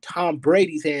ball in Tom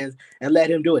Brady's hands and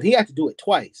let him do it. He had to do it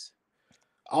twice.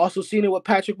 I also seen it with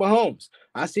Patrick Mahomes.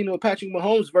 I seen it with Patrick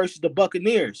Mahomes versus the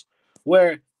Buccaneers,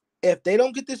 where if they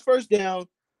don't get this first down,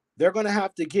 they're going to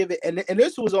have to give it. And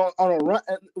this was on a run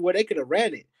where they could have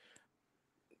ran it.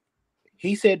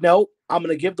 He said, no, I'm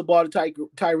going to give the ball to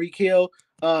Tyreek Hill.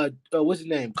 What's his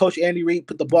name? Coach Andy Reid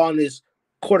put the ball in his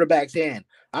quarterback's hand.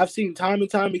 I've seen time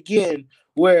and time again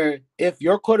where if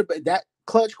your quarterback, that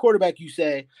clutch quarterback you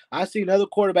say, I've seen other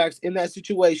quarterbacks in that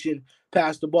situation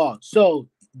pass the ball. So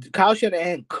Kyle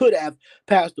Shanahan could have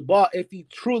passed the ball if he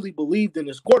truly believed in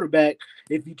his quarterback,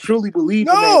 if he truly believed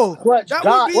in his clutch. That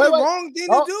would be the wrong thing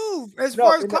to do as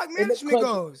far as clock management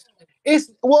goes.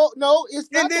 It's not.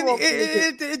 And then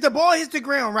if the ball hits the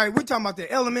ground, right? We're talking about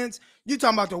the elements. You're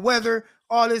talking about the weather,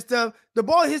 all this stuff. The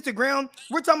ball hits the ground.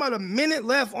 We're talking about a minute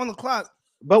left on the clock.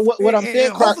 But what I'm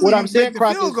saying, Croc, is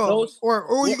those,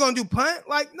 or you gonna do punt?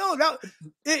 Like, no,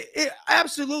 it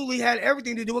absolutely had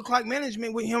everything to do with clock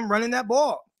management with him running that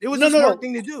ball. It was a smart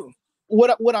thing to do.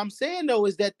 What I'm saying though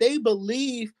is that they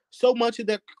believe so much of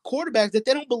their quarterbacks that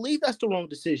they don't believe that's the wrong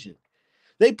decision.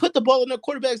 They put the ball in their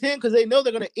quarterback's hand because they know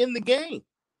they're gonna end the game.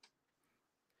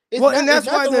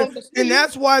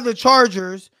 That's why the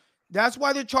Chargers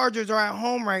are at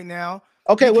home right now.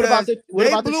 Okay, what about they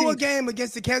blew a game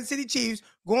against the Kansas City Chiefs,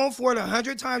 going for it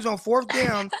 100 times on fourth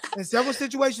down in several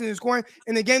situations and scoring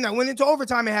in a game that went into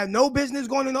overtime and had no business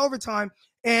going into overtime.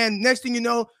 And next thing you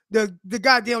know, the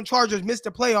goddamn Chargers missed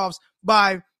the playoffs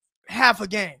by half a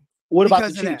game. What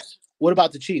about the Chiefs? What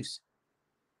about the Chiefs?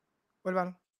 What about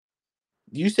them?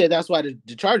 You said that's why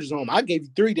the Chargers are home. I gave you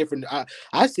three different.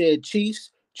 I said Chiefs,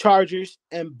 Chargers,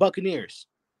 and Buccaneers.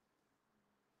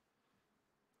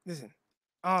 Listen.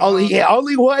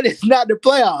 Only one is not the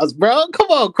playoffs, bro. Come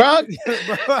on, Croc.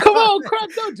 Come on, Croc.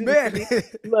 Don't do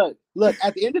that. Look.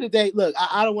 At the end of the day, look.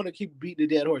 I don't want to keep beating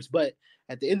the dead horse, but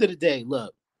at the end of the day,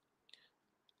 look.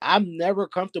 I'm never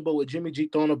comfortable with Jimmy G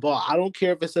throwing the ball. I don't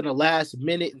care if it's in the last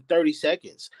minute and 30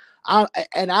 seconds. I'm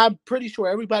pretty sure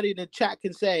everybody in the chat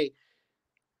can say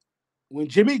when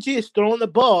Jimmy G is throwing the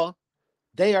ball,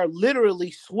 they are literally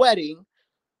sweating,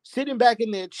 sitting back in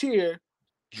their chair,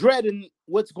 dreading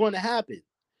what's going to happen.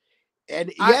 And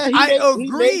he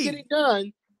may get it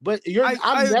done, but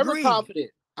I'm never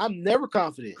confident. I'm never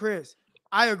confident. Chris,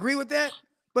 I agree with that,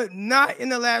 but not in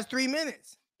the last 3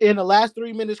 minutes. In the last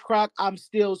 3 minutes, Croc, I'm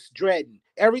still dreading.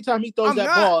 Every time he throws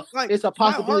ball, it's a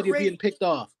possibility of being picked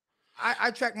off.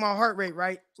 I track my heart rate,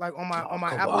 right? Like on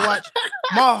my Apple Watch.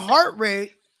 My heart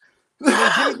rate when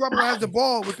Jimmy Garoppolo has the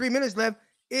ball with 3 minutes left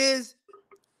is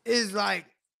like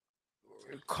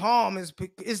calm.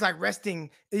 It's like resting.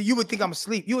 You would think I'm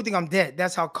asleep. You would think I'm dead.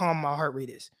 That's how calm my heart rate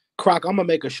is. Croc, I'm gonna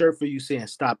make a shirt for you saying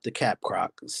 "Stop the cap,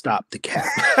 Croc. Stop the cap."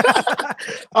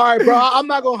 All right, bro. I'm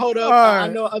not gonna hold up. I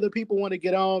know other people want to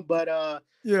get on, but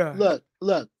yeah.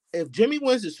 Look. If Jimmy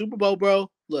wins the Super Bowl,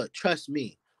 bro, look, trust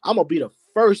me, I'm gonna be the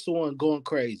first one going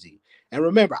crazy. And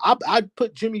remember, I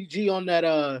put Jimmy G on that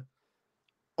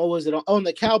on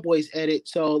the Cowboys edit.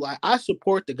 So like, I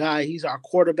support the guy. He's our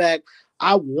quarterback.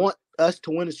 I want us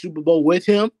to win the Super Bowl with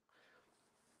him.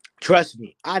 Trust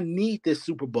me, I need this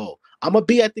Super Bowl. I'm gonna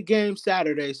be at the game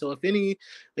Saturday, so if any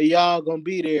of y'all gonna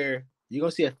be there, you're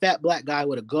gonna see a fat black guy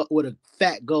with a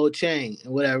fat gold chain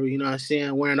and whatever, you know what I'm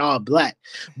saying, wearing all black.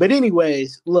 But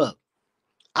anyways, look,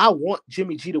 I want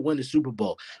Jimmy G to win the Super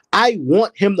Bowl. I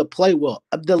want him to play well.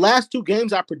 The last two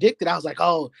games I predicted, I was like,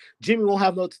 oh, Jimmy won't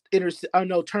have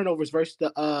no turnovers versus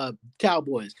the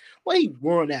Cowboys. Well, he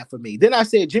ruined that for me. Then I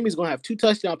said Jimmy's gonna have 2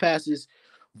 touchdown passes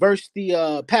versus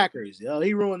the Packers.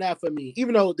 He ruined that for me,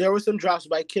 even though there were some drops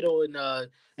by Kittle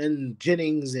and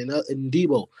Jennings and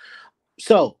Debo.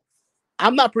 So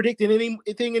I'm not predicting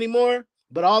anything anymore,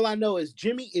 but all I know is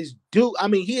Jimmy is due. I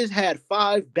mean, he has had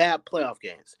 5 bad playoff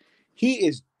games. He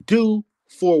is due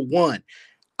for one.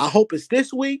 I hope it's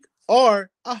this week, or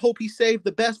I hope he saved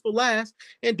the best for last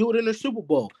and do it in the Super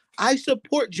Bowl. I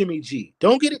support Jimmy G.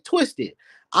 Don't get it twisted.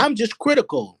 I'm just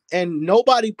critical. And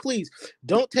nobody, please,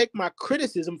 don't take my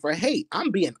criticism for hate.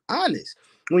 I'm being honest.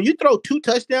 When you throw 2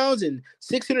 touchdowns and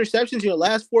 6 interceptions in your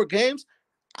last 4 games,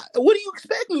 what do you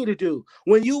expect me to do?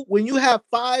 When you have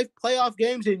 5 playoff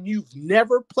games and you've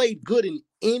never played good in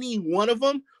any one of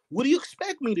them, what do you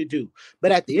expect me to do?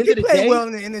 But at the end He of the played day, well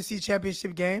in the NFC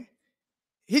Championship game.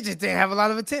 He just didn't have a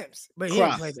lot of attempts, but he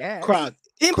didn't play bad.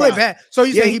 He didn't play bad. So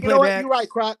you say he played bad? You're right,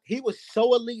 Croc. He was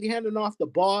so elite handing off the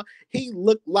ball. He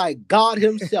looked like God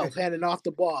himself handing off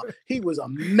the ball. He was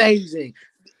amazing.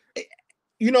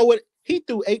 You know what? He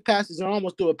threw 8 passes and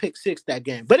almost threw a pick 6 that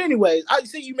game. But anyways, I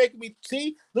see you making me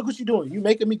look what you're doing. You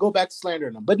making me go back to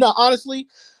slandering him. But no, honestly,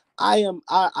 I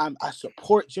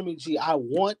support Jimmy G. I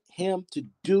want him to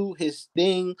do his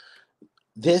thing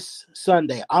this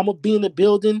Sunday. I'm gonna be in the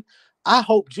building. I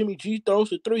hope Jimmy G throws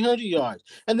for 300 yards.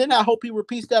 And then I hope he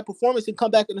repeats that performance and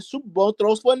come back in the Super Bowl and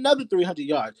throws for another 300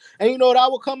 yards. And you know what I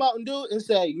will come out and do? And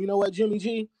say, you know what, Jimmy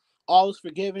G? All is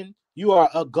forgiven. You are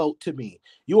a GOAT to me.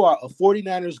 You are a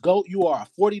 49ers GOAT. You are a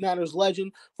 49ers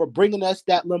legend for bringing us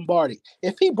that Lombardi.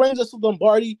 If he brings us a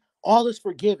Lombardi, all is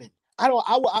forgiven. I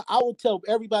will tell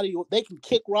everybody they can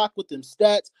kick rock with them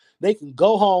stats. They can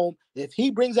go home. If he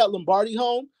brings that Lombardi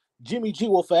home, Jimmy G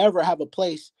will forever have a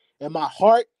place in my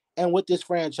heart and with this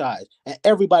franchise, and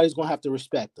everybody's gonna have to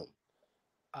respect them.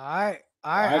 All right,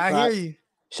 I hear you.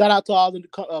 Shout out to all the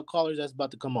callers that's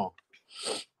about to come on.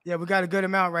 Yeah, we got a good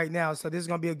amount right now, so this is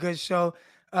gonna be a good show.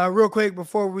 Real quick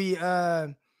before we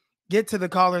get to the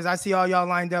callers, I see all y'all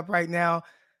lined up right now.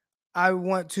 I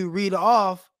want to read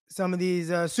off some of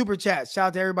these super chats. Shout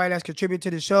out to everybody that's contributed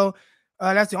to the show.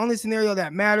 That's the only scenario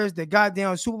that matters. The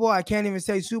goddamn Super Bowl. I can't even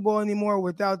say Super Bowl anymore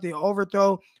without the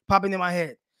overthrow popping in my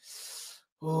head.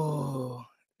 Oh,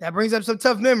 that brings up some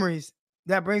tough memories.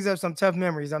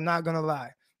 I'm not gonna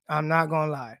lie.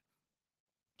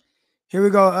 Here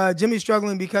we go. Jimmy's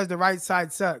struggling because the right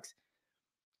side sucks.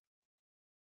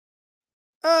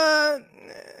 I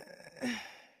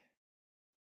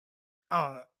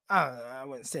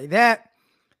wouldn't say that.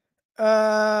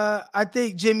 I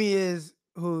think Jimmy is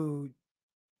who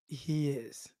he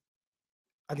is.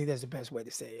 I think that's the best way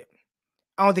to say it.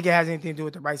 I don't think it has anything to do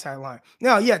with the right side line.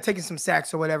 No, yeah, taking some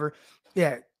sacks or whatever.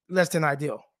 Yeah, less than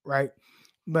ideal, right?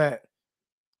 But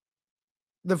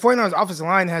the 49ers offensive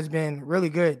line has been really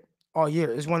good all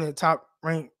year. It's one of the top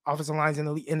ranked offensive lines in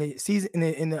the season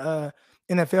in the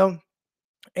NFL,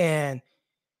 and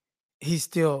he's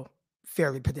still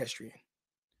fairly pedestrian.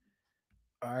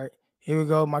 All right, here we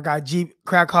go. My guy Jeep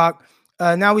Crackhawk.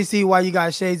 Now we see why you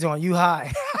got shades on. You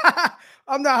high?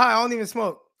 I'm not high. I don't even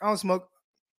smoke. I don't smoke.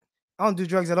 I don't do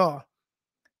drugs at all.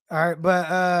 All right,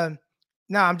 but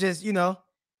I'm just,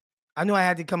 I knew I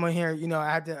had to come on here.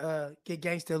 I had to get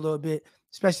gangster a little bit,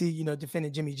 especially,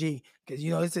 defending Jimmy G,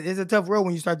 because, it's a tough road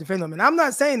when you start defending him. And I'm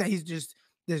not saying that he's just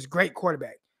this great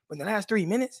quarterback, but in the last 3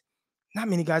 minutes, not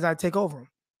many guys I'd take over him.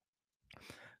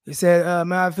 He said,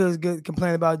 man, I feel good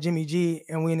complaining about Jimmy G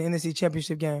and we in the NFC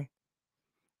Championship game.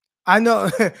 I know.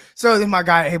 So this my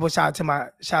guy Abel. Shout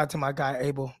out to my guy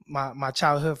Abel, my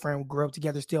childhood friend. We grew up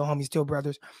together, still homies, still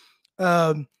brothers.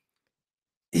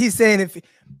 He's saying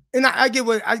I get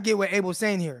what Abel's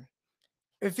saying here.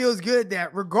 It feels good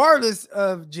that regardless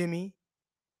of Jimmy,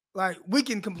 like we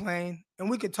can complain and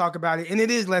we can talk about it, and it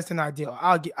is less than ideal.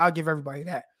 I'll give everybody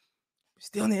that.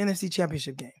 Still in the NFC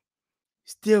Championship game,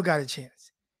 still got a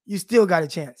chance. You still got a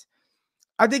chance.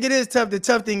 I think it is tough. The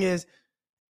tough thing is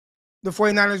the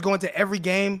 49ers go into every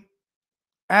game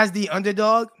as the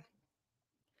underdog.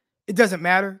 It doesn't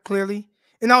matter, clearly.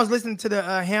 And I was listening to the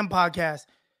Ham podcast.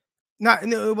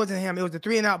 It wasn't Ham. It was the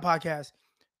 3 and Out podcast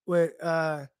with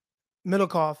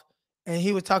Middlecoff. And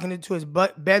he was talking to his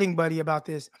betting buddy about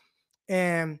this.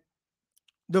 And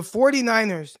the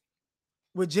 49ers,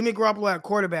 with Jimmy Garoppolo at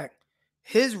quarterback,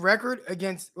 his record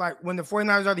against, like, when the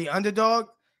 49ers are the underdog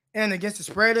and against the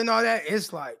spread and all that,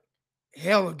 it's like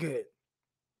hella good.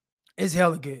 It's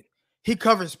hella good. He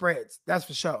covers spreads, that's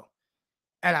for sure,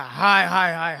 at a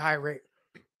high rate,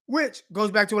 which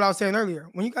goes back to what I was saying earlier.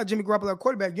 When you got Jimmy Garoppolo at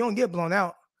quarterback, you don't get blown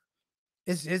out.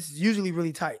 It's usually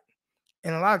really tight.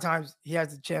 And a lot of times he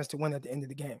has the chance to win at the end of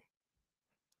the game.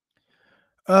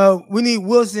 We need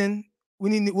Wilson. We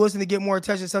need Wilson to get more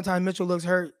attention. Sometimes Mitchell looks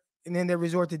hurt, and then they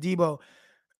resort to Debo.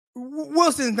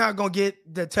 Wilson's not going to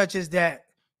get the touches that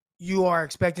you are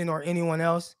expecting or anyone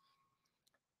else.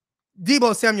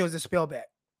 Debo Samuel is a spellback.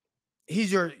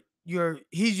 He's your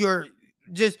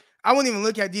just, I wouldn't even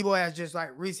look at Debo as just like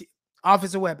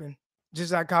offensive weapon,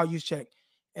 just like Kyle Juszczyk.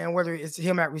 And whether it's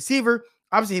him at receiver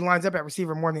Obviously, he lines up at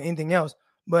receiver more than anything else.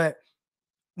 But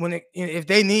if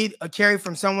they need a carry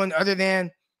from someone other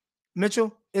than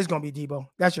Mitchell, it's going to be Debo.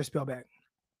 That's your spellback.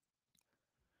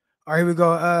 All right, here we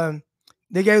go.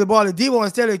 They gave the ball to Debo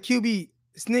instead of QB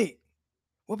sneak.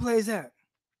 What play is that?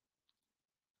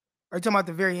 Are you talking about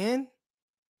the very end?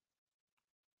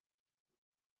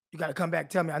 You got to come back and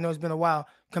tell me. I know it's been a while.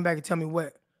 Come back and tell me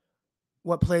what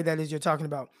play that is you're talking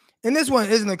about. And this one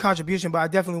isn't a contribution, but I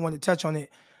definitely want to touch on it.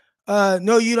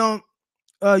 No, you don't.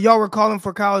 Y'all were calling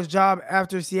for Kyle's job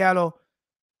after Seattle.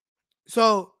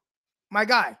 So, my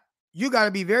guy, you got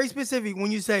to be very specific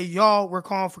when you say y'all were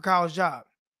calling for Kyle's job.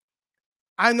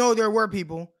 I know there were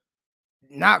people,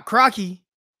 not Crocky.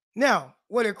 Now,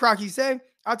 what did Crocky say?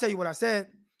 I'll tell you what I said.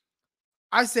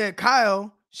 I said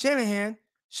Kyle Shanahan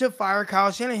should fire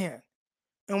Kyle Shanahan.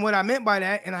 And what I meant by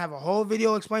that, and I have a whole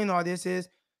video explaining all this, is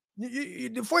the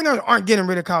 49ers aren't getting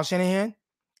rid of Kyle Shanahan.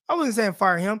 I wasn't saying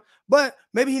fire him, but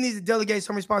maybe he needs to delegate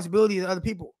some responsibility to other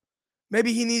people.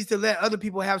 Maybe he needs to let other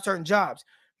people have certain jobs.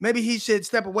 Maybe he should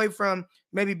step away from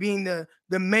maybe being the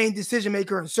main decision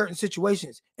maker in certain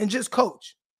situations and just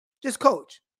coach. Just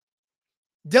coach.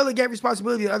 Delegate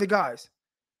responsibility to other guys.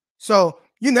 So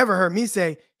you never heard me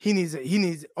say we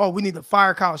need to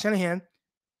fire Kyle Shanahan.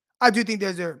 I do think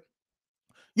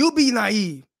you'll be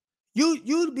naive.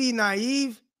 You'd be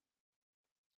naive.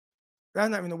 That's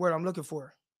not even the word I'm looking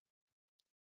for.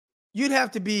 You'd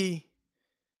have to be,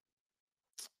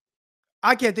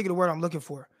 I can't think of the word I'm looking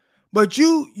for. But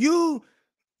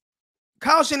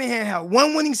Kyle Shanahan had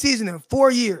one winning season in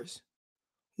 4 years.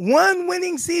 One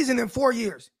winning season in 4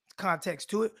 years. Context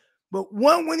to it. But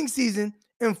one winning season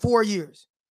in 4 years.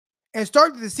 And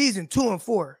started the season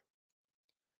 2-4.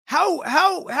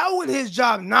 How would his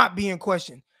job not be in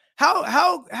question?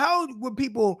 How would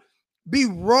people be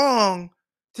wrong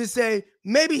to say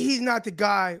maybe he's not the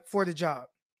guy for the job?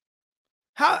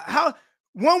 How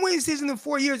one winning season in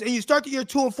 4 years and you start the year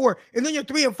 2-4 and then you're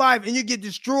 3-5 and you get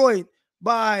destroyed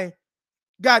by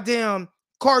goddamn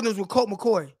Cardinals with Colt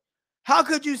McCoy? How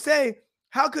could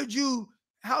you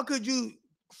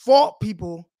fault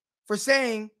people for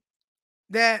saying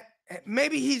that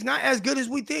maybe he's not as good as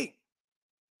we think?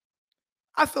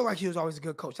 I feel like he was always a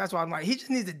good coach. That's why I'm like, he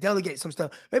just needs to delegate some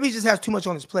stuff. Maybe he just has too much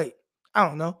on his plate. I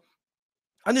don't know.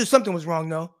 I knew something was wrong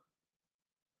though.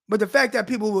 But the fact that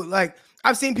people would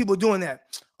I've seen people doing that.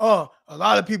 Oh, a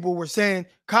lot of people were saying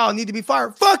Kyle need to be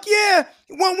fired. Fuck yeah.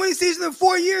 One winning season in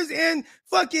 4 years and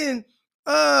fucking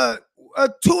a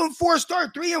 2-4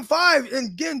 start, 3-5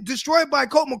 and getting destroyed by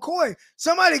Colt McCoy.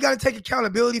 Somebody got to take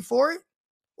accountability for it.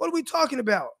 What are we talking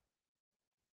about?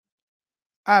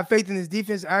 I have faith in this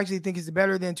defense. I actually think it's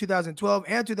better than 2012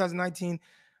 and 2019.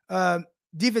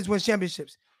 Defense wins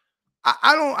championships.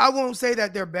 I won't say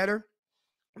that they're better,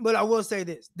 but I will say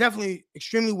this: definitely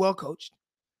extremely well coached.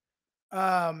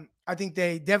 I think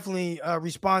they definitely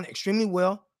respond extremely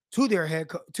well to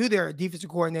their defensive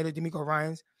coordinator, DeMeco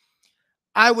Ryans.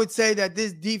 I would say that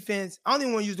this defense, I don't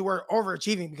even want to use the word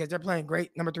overachieving because they're playing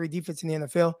great number 3 defense in the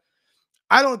NFL.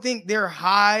 I don't think their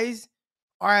highs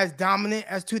are as dominant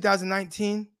as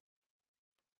 2019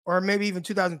 or maybe even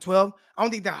 2012. I don't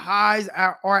think the highs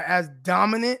are as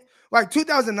dominant. Like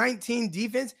 2019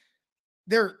 defense,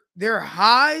 their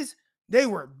highs, they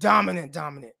were dominant.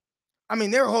 I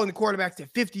mean, they were holding the quarterbacks to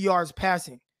 50 yards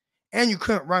passing, and you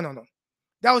couldn't run on them.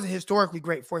 That was a historically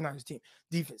great 49ers team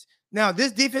defense. Now,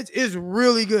 this defense is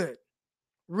really good.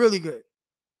 Really good.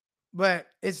 But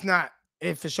it's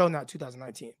for sure not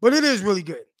 2019. But it is really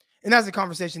good. And that's a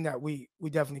conversation that we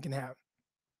definitely can have.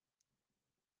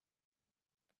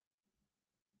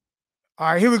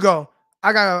 All right, here we go.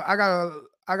 I got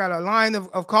a line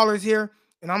of callers here,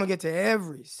 and I'm gonna get to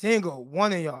every single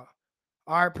one of y'all.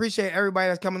 All right, appreciate everybody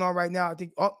that's coming on right now. I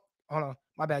think, hold on,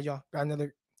 my bad, y'all. Got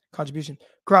another contribution.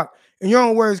 Croc, in your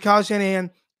own words, Kyle Shanahan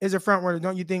is a front runner.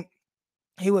 Don't you think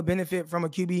he would benefit from a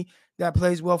QB that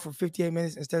plays well for 58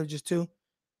 minutes instead of just 2?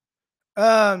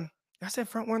 I said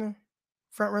front runner.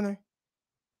 I'm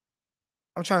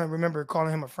trying to remember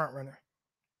calling him a front runner.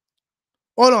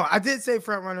 Hold on, I did say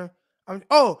front runner.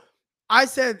 I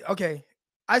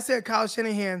said Kyle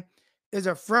Shanahan is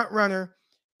a front runner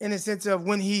in the sense of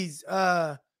when he's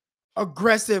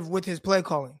aggressive with his play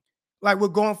calling. Like we're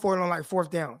going for it on like 4th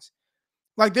downs.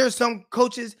 Like there's some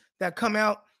coaches that come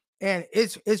out and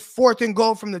it's 4th and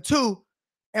goal from the 2,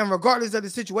 and regardless of the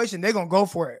situation, they're gonna go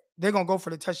for it. They're gonna go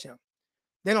for the touchdown.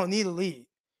 They don't need a lead.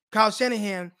 Kyle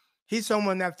Shanahan, he's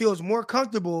someone that feels more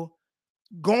comfortable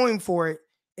going for it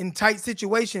in tight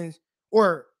situations,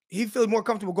 or he feels more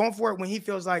comfortable going for it when he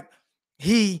feels like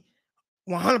he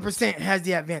 100% has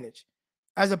the advantage,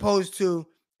 as opposed to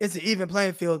it's an even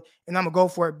playing field, and I'm gonna go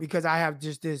for it because I have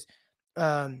just this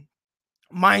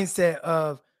mindset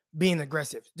of being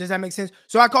aggressive. Does that make sense?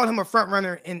 So I call him a front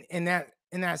runner in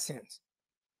that sense.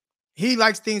 He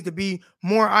likes things to be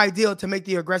more ideal to make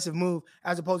the aggressive move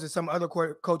as opposed to some other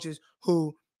coaches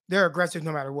who they're aggressive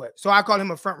no matter what. So I call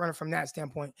him a front runner from that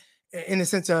standpoint, in the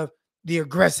sense of the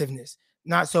aggressiveness,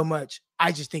 not so much.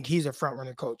 I just think he's a front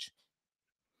runner coach.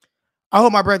 I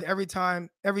hold my breath every time,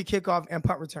 every kickoff and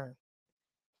punt return.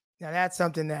 Now that's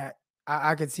something that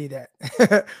I could see that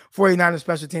 49ers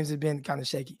special teams have been kind of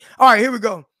shaky. All right, here we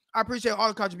go. I appreciate all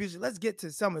the contributions. Let's get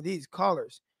to some of these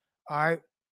callers. All right.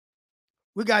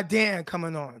 We got Dan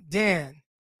coming on. Dan,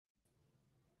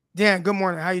 good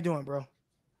morning. How you doing, bro?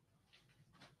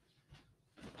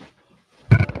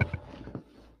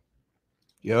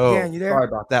 Yo, Dan, you there? sorry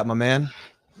about that, my man.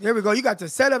 There we go. You got the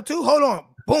setup too? Hold on.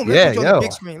 Boom. Yeah, Let's put you on the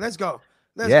big screen. Let's go.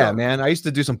 Let's go. Man. I used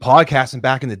to do some podcasting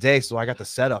back in the day, so I got the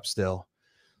setup still.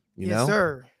 You know?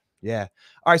 Sir. Yeah.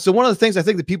 All right. So one of the things I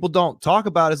think that people don't talk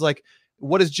about is like,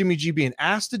 what is Jimmy G being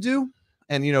asked to do?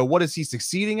 And, you know, what is he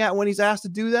succeeding at when he's asked to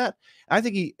do that? I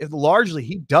think he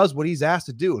does what he's asked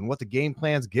to do and what the game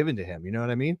plan's given to him. You know what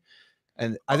I mean?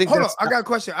 And I think hold on. I got a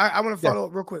question. I want to follow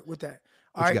up real quick with that.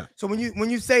 All right. So when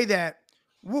you say that,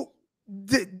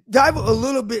 dive a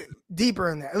little bit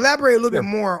deeper in that. Elaborate a little bit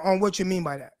more on what you mean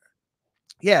by that.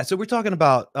 Yeah. So we're talking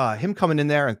about him coming in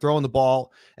there and throwing the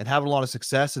ball and having a lot of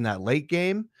success in that late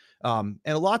game. And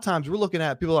a lot of times we're looking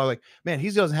at people are like, man, he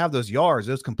doesn't have those yards,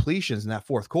 those completions in that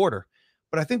fourth quarter.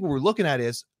 But I think what we're looking at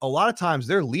is a lot of times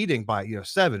they're leading by,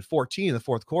 7-14 in the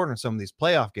fourth quarter in some of these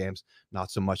playoff games.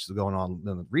 Not so much going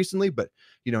on recently, but,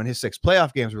 in his 6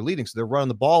 playoff games, we're leading. So they're running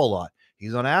the ball a lot.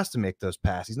 He's not asked to make those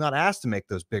passes. He's not asked to make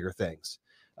those bigger things.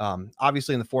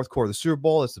 Obviously, in the fourth quarter of the Super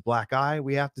Bowl, it's the black eye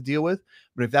we have to deal with.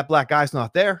 But if that black eye's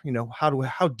not there,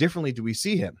 how differently do we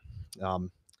see him?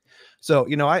 So,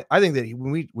 I think that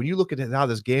when you look at how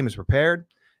this game is prepared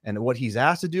and what he's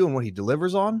asked to do and what he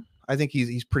delivers on, I think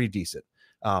he's pretty decent.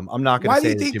 I'm not going to say.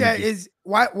 Why do you think that is?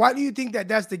 Why do you think that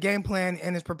that's the game plan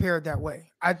and is prepared that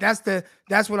way?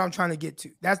 That's what I'm trying to get to.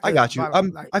 I got you.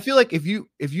 I feel like if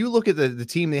you look at the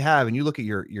team they have and you look at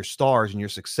your stars and your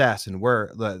success and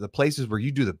where the places where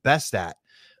you do the best at,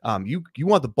 you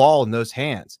want the ball in those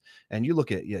hands. And you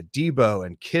look at Debo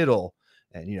and Kittle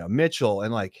and Mitchell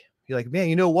and you're like, man,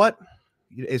 you know what?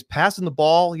 Is passing the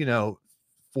ball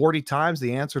 40 times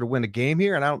the answer to win a game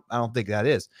here? And I don't think that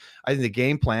is. I think the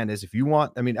game plan is if you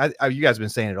want, you guys have been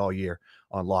saying it all year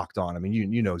on Locked On.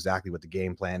 You know exactly what the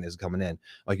game plan is coming in.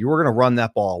 Like we're going to run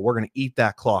that ball. We're going to eat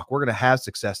that clock. We're going to have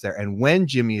success there. And when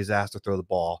Jimmy is asked to throw the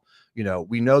ball,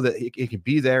 we know that it can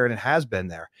be there and it has been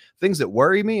there. Things that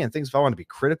worry me and things if I want to be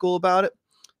critical about it,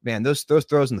 man, those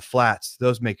throws in the flats,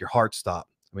 those make your heart stop.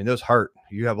 Those hurt.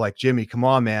 You have Jimmy, come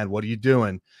on, man. What are you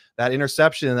doing? That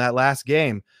interception in that last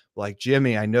game,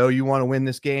 Jimmy, I know you want to win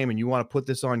this game and you want to put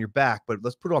this on your back, but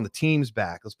let's put it on the team's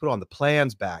back. Let's put it on the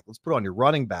plan's back. Let's put it on your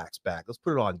running back's back. Let's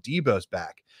put it on Debo's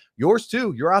back. Yours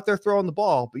too. You're out there throwing the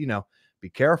ball, but be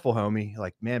careful, homie.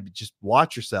 Man, just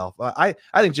watch yourself. I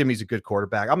think Jimmy's a good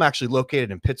quarterback. I'm actually located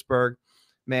in Pittsburgh.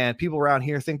 Man, people around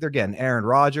here think they're getting Aaron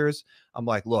Rodgers. I'm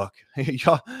like, look,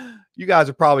 you guys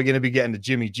are probably going to be getting the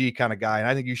Jimmy G kind of guy, and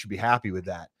I think you should be happy with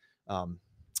that. But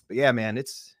yeah, man,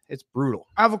 it's brutal.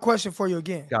 I have a question for you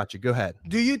again. Gotcha. Go ahead.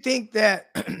 Do you think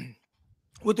that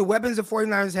with the weapons the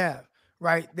 49ers have,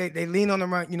 right? They lean on the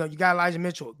run. You got Elijah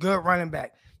Mitchell, good running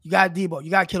back. You got Debo, you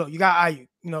got Kittle, you got Ayuk,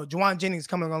 Juwan Jennings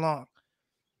coming along.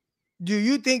 Do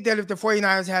you think that if the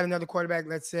 49ers had another quarterback,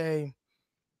 let's say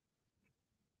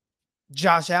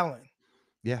Josh Allen,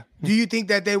 yeah, do you think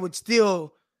that they would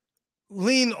still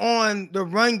lean on the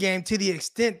run game to the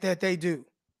extent that they do?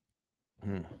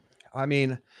 I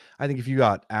think if you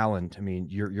got Allen,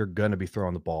 you're going to be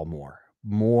throwing the ball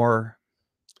more.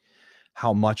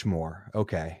 How much more?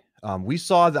 Okay. We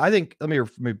saw that. I think, let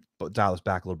me dial this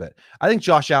back a little bit. I think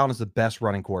Josh Allen is the best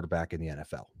running quarterback in the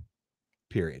NFL,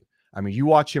 period. You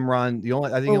watch him run.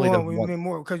 I think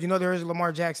more because there is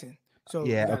Lamar Jackson. So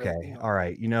yeah, okay. All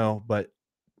right. But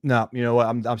no, you know what?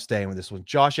 I'm staying with this one.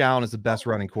 Josh Allen is the best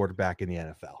running quarterback in the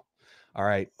NFL. All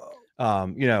right.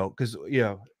 Because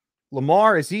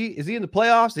Lamar, is he in the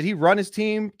playoffs? Did he run his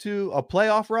team to a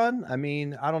playoff run?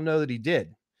 I don't know that he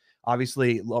did.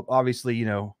 Obviously,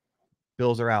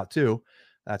 Bills are out too.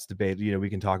 That's debate. We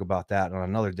can talk about that on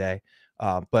another day.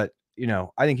 But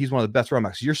I think he's one of the best running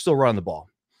backs. You're still running the ball.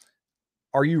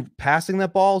 Are you passing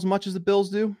that ball as much as the Bills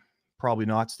do? Probably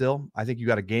not still. I think you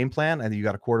got a game plan. I think you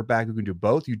got a quarterback who can do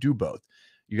both. You do both.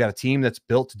 You got a team that's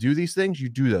built to do these things. You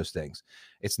do those things.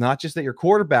 It's not just that your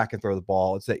quarterback can throw the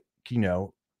ball. It's that,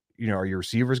 are your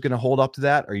receivers going to hold up to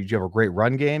that? Do you have a great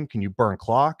run game? Can you burn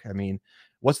clock? I mean,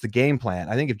 what's the game plan?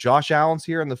 I think if Josh Allen's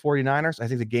here in the 49ers, I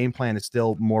think the game plan is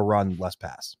still more run, less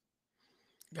pass.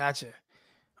 Gotcha.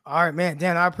 All right, man.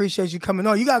 Dan, I appreciate you coming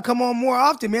on. You got to come on more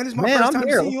often, man. This is my first time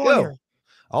seeing you on here.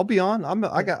 I'll be on.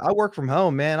 I work from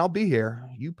home, man. I'll be here.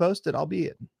 You post it, I'll be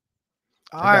it.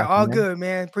 All right, all good,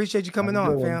 man. Appreciate you coming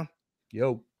on, fam.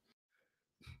 Yo.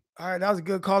 All right, that was a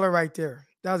good caller right there.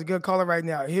 That was a good caller right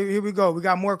now. Here we go. We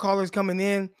got more callers coming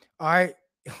in. All right.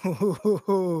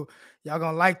 Y'all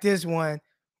gonna like this one.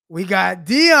 We got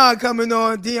Dion coming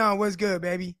on. Dion, what's good,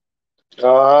 baby?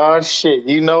 Oh, shit.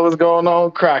 You know what's going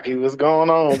on, Crocky. What's going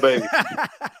on, baby?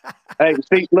 Hey,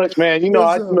 see, look, man.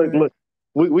 Look.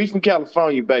 We from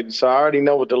California, baby. So I already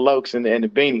know what the lokes and the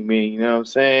beanie mean. You know what I'm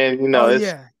saying?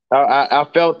 I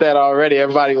felt that already.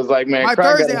 Everybody was like, man, my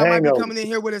Thursday I might be coming in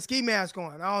here with a ski mask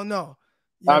on. I don't know.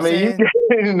 That's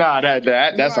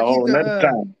a whole nother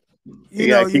time. We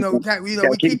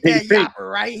keep that yapper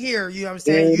right here. You know what I'm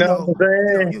saying?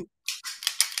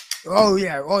 Oh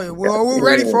yeah. We're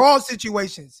ready for all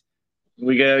situations.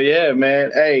 We go, yeah,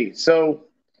 man. Hey, so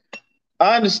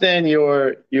I understand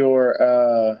your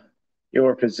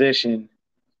position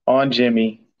on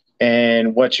Jimmy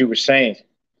and what you were saying,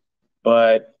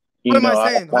 but what am I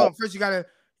saying? Hold on. First, you gotta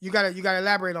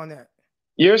elaborate on that.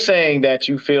 You're saying that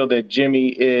you feel that Jimmy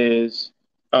is,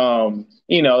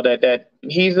 that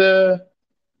he's a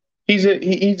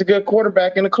good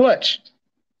quarterback in the clutch,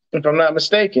 if I'm not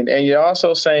mistaken. And you're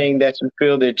also saying that you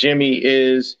feel that Jimmy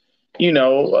is, a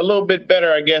little bit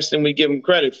better, I guess, than we give him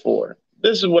credit for.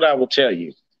 This is what I will tell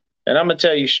you, and I'm gonna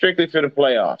tell you strictly for the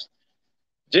playoffs.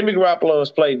 Jimmy Garoppolo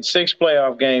has played in 6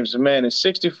 playoff games. The man is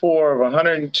 64 of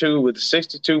 102 with a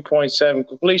 62.7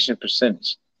 completion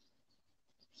percentage,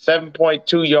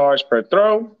 7.2 yards per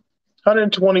throw,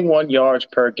 121 yards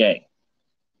per game,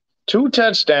 2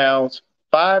 touchdowns,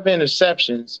 5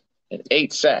 interceptions, and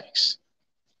 8 sacks.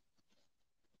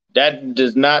 That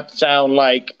does not sound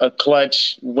like a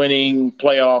clutch winning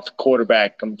playoff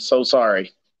quarterback. I'm so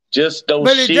sorry. Just those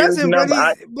numbers.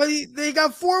 They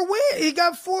got 4 wins. He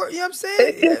got 4. You know what I'm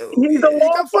saying? He's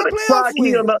along for the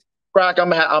playoff. Croc, I'm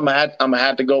gonna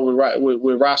have to go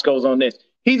with Roscoe's on this.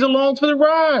 He's along for the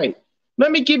ride.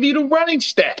 Let me give you the running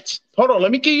stats. Hold on.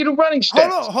 Let me give you the running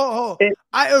stats. Hold on.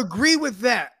 I agree with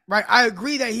that, right? I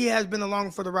agree that he has been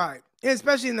along for the ride,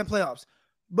 especially in the playoffs.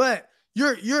 But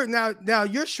you're now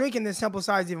you're shrinking the sample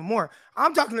size even more.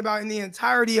 I'm talking about in the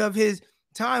entirety of his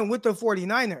time with the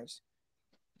 49ers.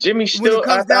 Jimmy still, when it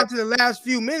comes down to the last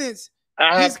few minutes,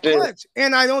 he's clutch.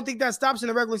 And I don't think that stops in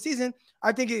the regular season.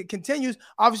 I think it continues.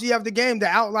 Obviously, you have the game, the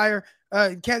outlier,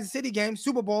 Kansas City game,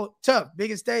 Super Bowl, tough,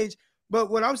 biggest stage. But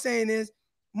what I'm saying is,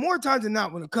 more times than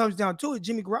not, when it comes down to it,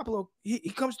 Jimmy Garoppolo, he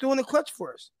comes through in the clutch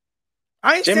for us.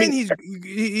 I ain't saying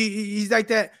he's like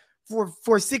that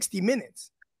for 60 minutes.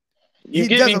 He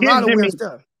does a lot of weird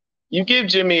stuff. You give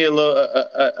Jimmy a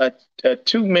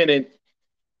 2-minute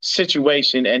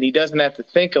situation, and he doesn't have to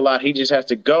think a lot. He just has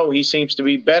to go. He seems to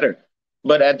be better.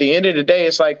 But at the end of the day,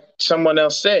 it's like someone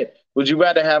else said, would you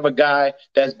rather have a guy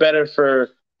that's better for,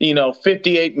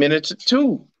 58 minutes or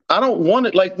 2? I don't want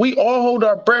it. Like, we all hold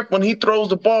our breath when he throws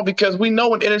the ball because we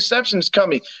know an interception is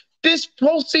coming. This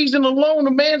postseason alone,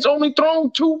 the man's only thrown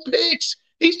 2 picks.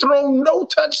 He's thrown no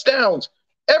touchdowns.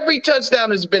 Every touchdown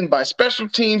has been by special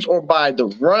teams or by the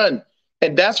run.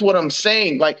 And that's what I'm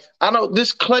saying. Like, I know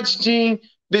this clutch gene,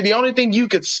 the only thing you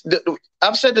could –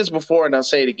 I've said this before and I'll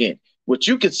say it again. What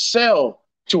you could sell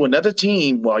to another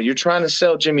team while you're trying to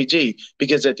sell Jimmy G,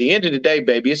 because at the end of the day,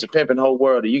 baby, it's a pimping whole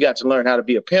world, and you got to learn how to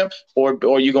be a pimp or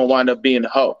you're going to wind up being a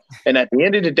hoe. And at the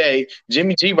end of the day,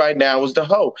 Jimmy G right now is the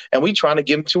hoe, and we trying to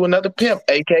give him to another pimp,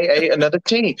 a.k.a. another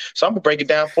team. So I'm going to break it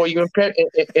down for you in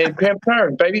pimp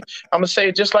terms, baby. I'm going to say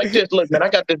it just like this. Look, man, I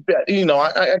got this,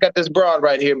 I got this broad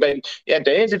right here, baby. At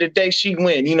the end of the day, she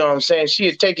win. You know what I'm saying?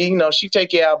 She'd take you, she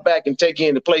take you out back and take you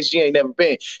in the place you ain't never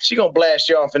been. She going to blast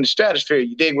you off in the stratosphere.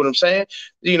 You dig what I'm saying?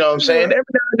 You know what I'm saying? Every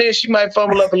now and then she might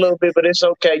fumble up a little bit, but it's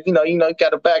okay. You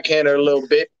got to backhand her a little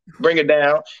bit, bring her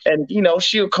down, and,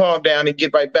 she'll calm down and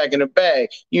get right back in the bag.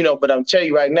 But I'm telling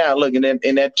you right now, look, in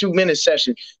that 2-minute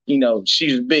session,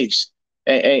 she's a beast.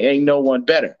 Ain't no one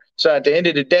better. So at the end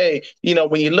of the day,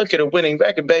 when you look at a winning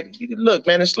record, baby, look,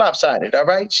 man, it's lopsided, all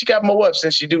right? She got more ups than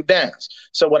she do downs.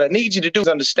 So what I need you to do is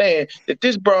understand that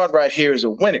this broad right here is a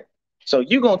winner. So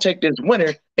you're going to take this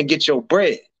winner and get your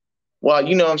bread. Well,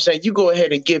 you know what I'm saying? You go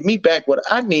ahead and give me back what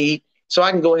I need so I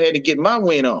can go ahead and get my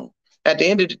win on. At the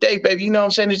end of the day, baby, you know what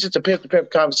I'm saying? It's just a pimp-to-pimp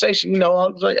conversation.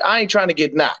 I ain't trying to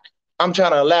get knocked. I'm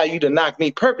trying to allow you to knock me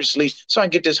purposely so I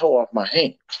can get this hoe off my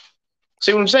hand.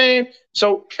 See what I'm saying?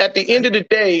 So at the end of the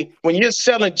day, when you're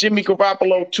selling Jimmy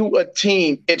Garoppolo to a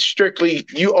team, it's strictly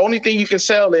only thing you can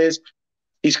sell is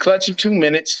he's clutching 2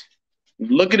 minutes.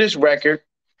 Look at his record.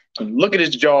 Look at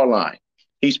his jawline.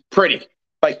 He's pretty.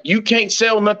 Like, you can't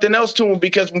sell nothing else to him,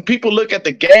 because when people look at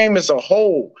the game as a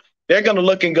whole, they're going to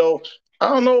look and go, I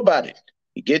don't know about it.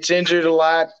 He gets injured a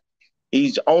lot.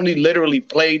 He's only literally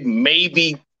played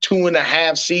maybe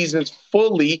 2.5 seasons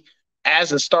fully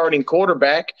as a starting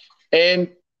quarterback. And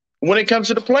when it comes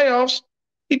to the playoffs,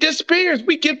 he disappears.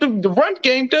 We get the run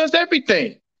game does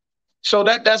everything. So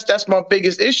that's my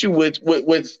biggest issue with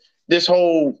this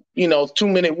whole,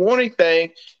 2-minute warning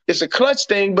thing. It's a clutch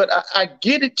thing, but I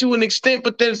get it to an extent.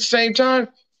 But then at the same time,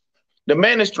 the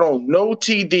man has thrown no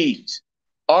TDs.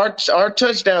 Our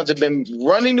touchdowns have been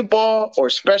running the ball or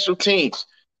special teams.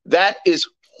 That is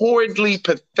horridly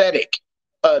pathetic.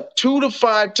 A 2 to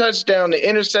 5 touchdown to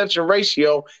interception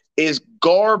ratio is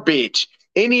garbage.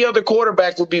 Any other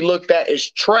quarterback would be looked at as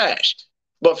trash.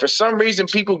 But for some reason,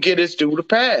 people get his due to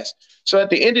pass. So at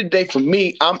the end of the day, for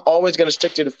me, I'm always going to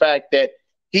stick to the fact that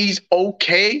he's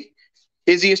okay.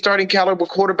 Is he a starting caliber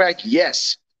quarterback?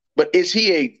 Yes. But is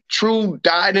he a true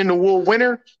dyed-in-the-wool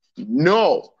winner?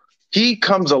 No. He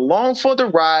comes along for the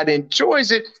ride,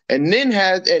 enjoys it, and then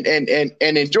has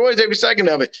and enjoys every second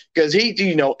of it, because he,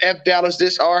 F Dallas,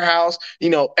 this our house,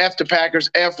 F the Packers,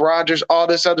 F Rodgers, all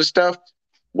this other stuff.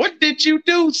 What did you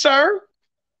do, sir?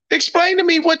 Explain to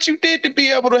me what you did to be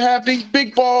able to have these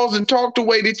big balls and talk the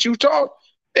way that you talk.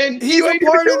 And he's a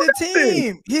part of the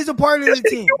team. He's a part of the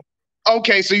team.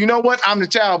 Okay, so you know what? I'm the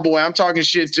child boy. I'm talking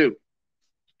shit too.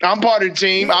 I'm part of the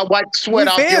team. I wipe the sweat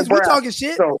out your brow. We talking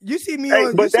shit. So, you see me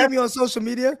on social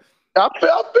media. I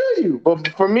feel you. But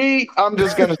for me, I'm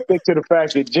just gonna stick to the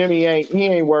fact that Jimmy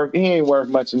ain't worth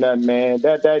much of nothing, man.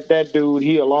 That dude,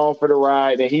 he along for the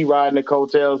ride, and he riding the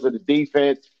coattails of the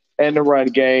defense and the run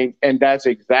game, and that's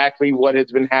exactly what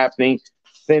has been happening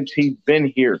since he's been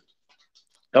here.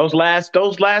 Those last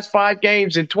 5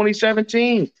 games in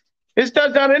 2017, his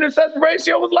touchdown interception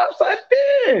ratio was last side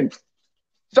 10.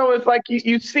 So it's like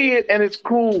you see it and it's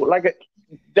cool.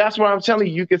 That's what I'm telling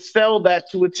you. You can sell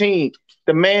that to a team.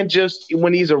 The man just,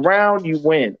 when he's around, you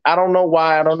win. I don't know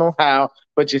why, I don't know how,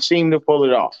 but you seem to pull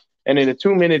it off. And in a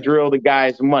 2-minute drill, the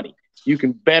guy's money. You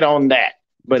can bet on that.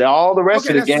 But all the rest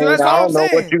of the game, I don't know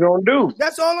what you're gonna do.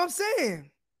 That's all I'm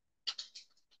saying.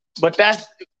 But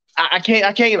I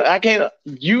can't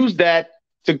use that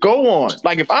to go on.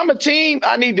 Like, if I'm a team,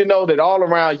 I need to know that all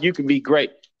around you can be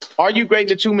great. Are you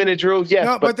great in the 2-minute drills? Yes,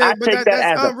 no, but that's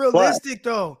unrealistic,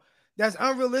 though. That's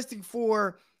unrealistic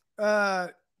for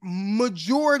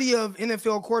majority of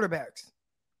NFL quarterbacks.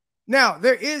 Now,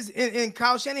 there is, and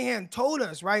Kyle Shanahan told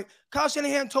us, right? Kyle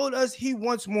Shanahan told us he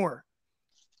wants more.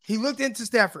 He looked into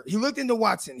Stafford. He looked into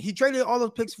Watson. He traded all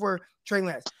those picks for Trey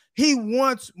Lance. He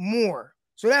wants more.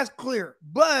 So that's clear.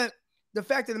 But the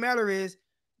fact of the matter is,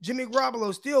 Jimmy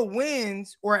Garoppolo still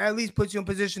wins, or at least puts you in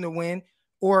position to win,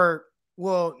 or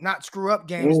will not screw up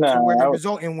games to where they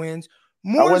result in wins.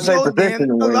 More so than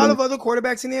a lot of other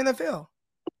quarterbacks in the NFL.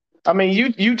 I mean,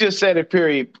 you just said it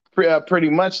pretty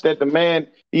much, that the man,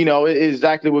 is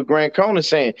exactly what Grant Cohn is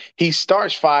saying. He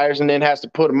starts fires and then has to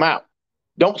put them out.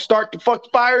 Don't start the fuck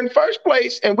fire in the first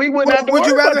place, and we wouldn't have to. Would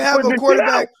you rather have a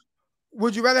quarterback?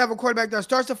 Would you rather have a quarterback that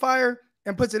starts the fire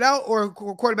and puts it out, or a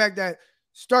quarterback that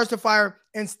starts the fire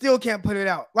and still can't put it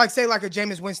out? Like a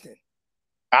Jameis Winston.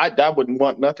 I wouldn't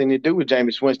want nothing to do with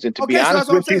Jameis Winston, to be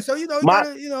honest with you.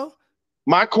 So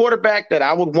my quarterback that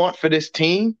I would want for this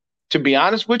team, to be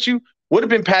honest with you, would have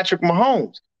been Patrick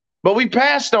Mahomes, but we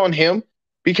passed on him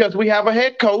because we have a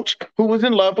head coach who was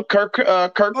in love with Kirk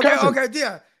Cousins. Okay,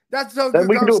 yeah. That's so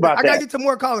we can do about I gotta get to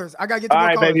more callers. But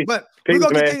we're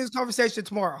gonna continue this conversation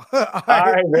tomorrow. All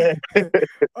right, man.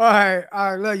 All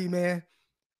right, love you, man.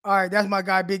 All right, that's my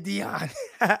guy, Big Dion.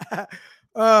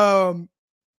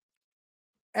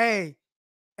 Hey,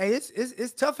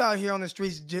 it's tough out here on the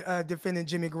streets defending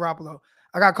Jimmy Garoppolo.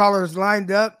 I got callers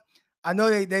lined up. I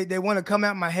know they want to come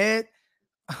at my head.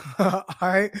 All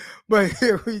right, but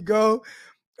here we go.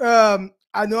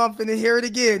 I know I'm finna hear it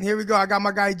again. Here we go. I got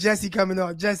my guy Jesse coming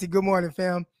on. Jesse, good morning,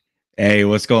 fam. Hey,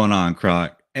 what's going on,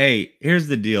 Croc? Hey, here's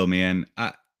the deal, man.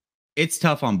 It's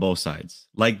tough on both sides.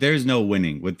 Like, there's no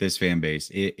winning with this fan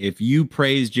base. If you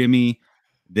praise Jimmy,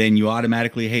 then you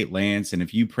automatically hate Lance. And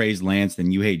if you praise Lance,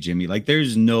 then you hate Jimmy. Like,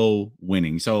 there's no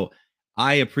winning. So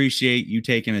I appreciate you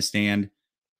taking a stand.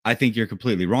 I think you're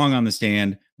completely wrong on the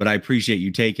stand, but I appreciate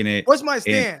you taking it. What's my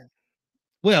stand?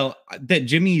 Well, that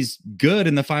Jimmy's good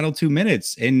in the final 2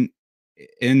 minutes, and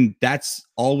that's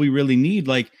all we really need.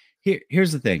 Like,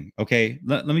 here's the thing, okay?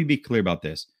 Let me be clear about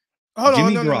this. Hold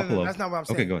on, Jimmy no. Garoppolo. That's not what I'm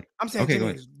saying. Okay, go ahead. I'm saying Okay, go Jimmy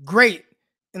ahead. is great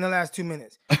in the last 2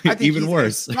 minutes. I think Even he's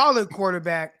worse. a solid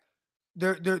quarterback.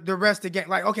 The rest of the game,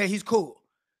 like, okay, he's cool.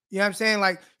 You know what I'm saying?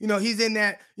 Like, he's in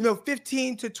that,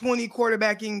 15 to 20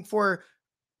 quarterbacking for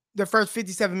the first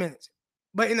 57 minutes.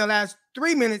 But in the last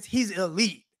 3 minutes, he's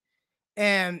elite.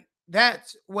 And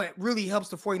that's what really helps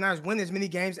the 49ers win as many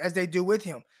games as they do with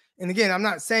him. And again, I'm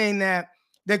not saying that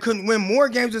they couldn't win more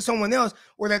games with someone else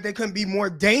or that they couldn't be more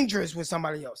dangerous with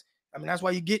somebody else. I mean, that's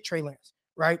why you get Trey Lance,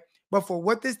 right? But for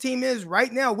what this team is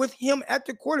right now with him at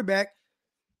the quarterback,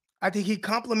 I think he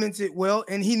complements it well,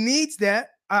 and he needs that.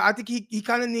 I think he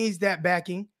kind of needs that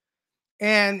backing,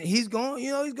 and he's going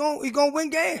to win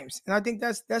games, and I think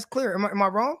that's clear. Am I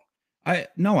wrong? I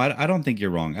don't think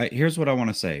you're wrong. Here's what I want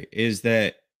to say is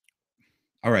that,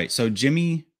 all right, so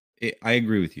Jimmy, I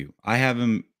agree with you. I have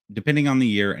him, depending on the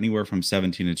year, anywhere from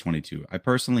 17 to 22. I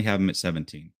personally have him at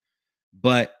 17.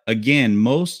 But again,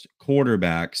 most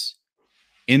quarterbacks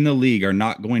in the league are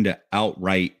not going to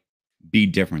outright be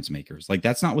difference makers. Like,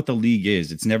 that's not what the league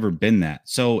is. It's never been that.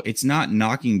 So it's not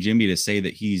knocking Jimmy to say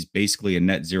that he's basically a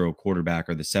net zero quarterback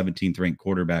or the 17th ranked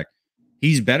quarterback.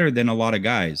 He's better than a lot of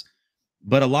guys.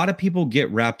 But a lot of people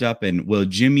get wrapped up in, well,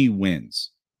 Jimmy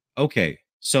wins. Okay,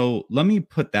 so let me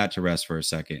put that to rest for a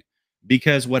second.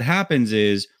 Because what happens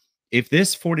is, if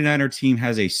this 49er team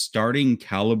has a starting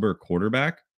caliber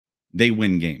quarterback, they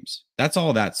win games. That's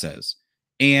all that says.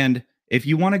 And if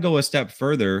you want to go a step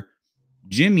further,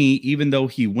 Jimmy, even though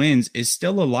he wins, is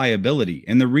still a liability.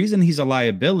 And the reason he's a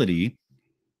liability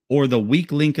or the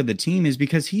weak link of the team is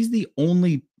because he's the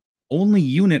only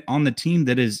unit on the team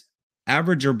that is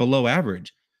average or below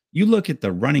average. You look at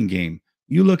the running game,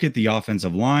 you look at the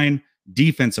offensive line,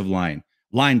 defensive line,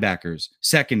 linebackers,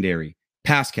 secondary,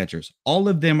 pass catchers, all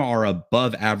of them are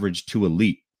above average to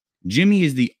elite. Jimmy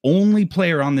is the only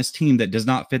player on this team that does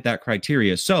not fit that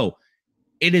criteria. So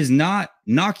it is not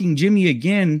knocking Jimmy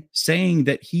again, saying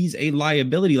that he's a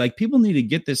liability. Like, people need to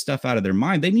get this stuff out of their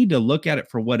mind. They need to look at it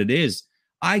for what it is.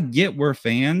 I get we're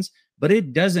fans, but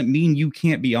it doesn't mean you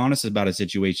can't be honest about a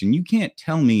situation. You can't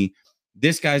tell me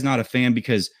this guy's not a fan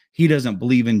because he doesn't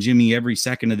believe in Jimmy every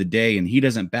second of the day and he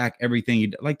doesn't back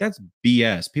everything. Like, that's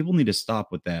BS. People need to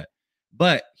stop with that.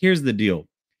 But here's the deal.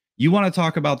 You want to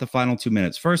talk about the final 2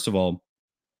 minutes. First of all,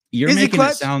 you're making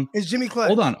it sound. Is Jimmy clutch?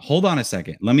 Hold on a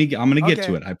second. I'm going to get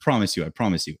to it. I promise you.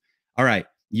 All right.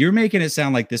 You're making it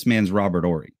sound like this man's Robert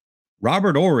Horry.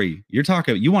 Robert Horry,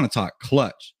 you want to talk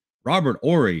clutch. Robert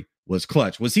Horry was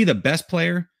clutch. Was he the best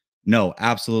player? No,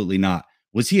 absolutely not.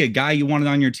 Was he a guy you wanted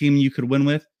on your team you could win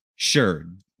with? Sure.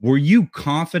 Were you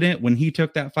confident when he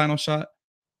took that final shot?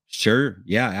 Sure.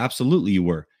 Yeah, absolutely you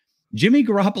were. Jimmy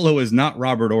Garoppolo is not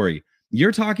Robert Horry.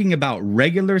 You're talking about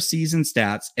regular season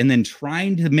stats and then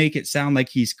trying to make it sound like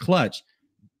he's clutch.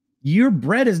 Your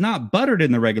bread is not buttered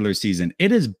in the regular season.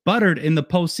 It is buttered in the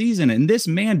postseason. And this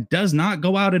man does not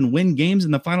go out and win games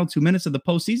in the final 2 minutes of the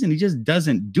postseason. He just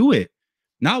doesn't do it.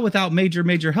 Not without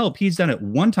major help. He's done it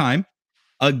one time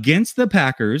against the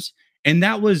Packers. And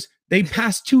that was, they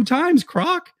passed 2 times,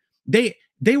 Croc. They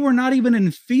were not even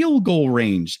in field goal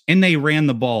range and they ran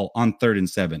the ball on 3rd and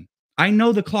 7. I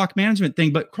know the clock management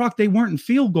thing, but Croc, they weren't in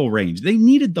field goal range. They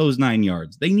needed those 9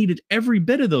 yards. They needed every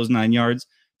bit of those 9 yards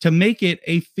to make it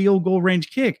a field goal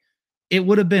range kick. It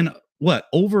would have been,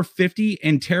 over 50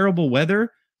 in terrible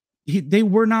weather. They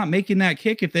were not making that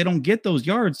kick if they don't get those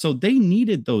yards. So they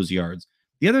needed those yards.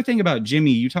 The other thing about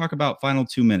Jimmy, you talk about final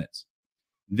 2 minutes.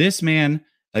 This man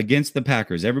against the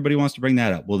Packers, everybody wants to bring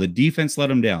that up. Well, the defense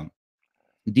let him down.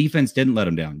 The defense didn't let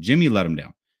him down. Jimmy let him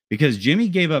down. Because Jimmy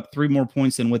gave up 3 more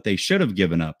points than what they should have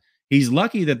given up. He's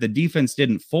lucky that the defense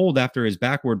didn't fold after his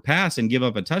backward pass and give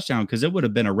up a touchdown, because it would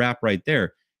have been a wrap right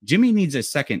there. Jimmy needs a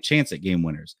second chance at game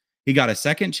winners. He got a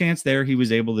second chance there. He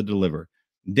was able to deliver.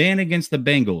 Then against the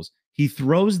Bengals, he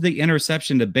throws the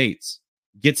interception to Bates,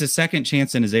 gets a second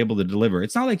chance and is able to deliver.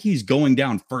 It's not like he's going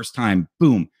down first time,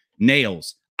 boom,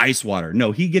 nails, ice water.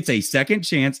 No, he gets a second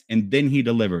chance and then he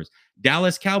delivers.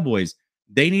 Dallas Cowboys,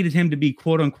 they needed him to be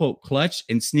quote unquote clutch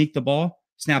and sneak the ball,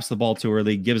 snaps the ball too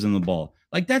early, gives him the ball.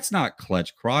 Like, that's not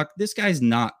clutch, Croc. This guy's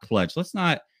not clutch.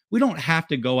 We don't have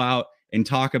to go out and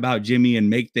talk about Jimmy and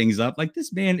make things up. Like,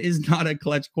 this man is not a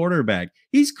clutch quarterback.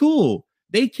 He's cool.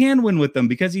 They can win with him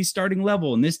because he's starting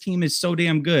level and this team is so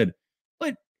damn good.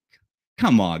 But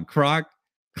come on, Croc.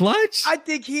 Clutch? I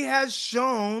think he has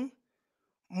shown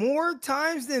more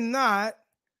times than not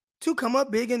to come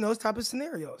up big in those type of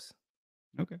scenarios.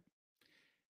 Okay.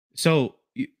 So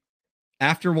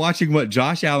after watching what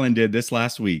Josh Allen did this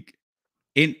last week,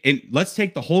 and let's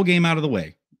take the whole game out of the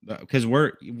way, because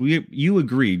you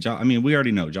agree. I mean, we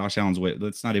already know Josh Allen's way.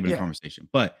 That's not even a conversation.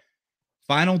 But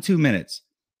Final 2 minutes.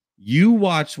 You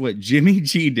watch what Jimmy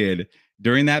G did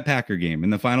during that Packer game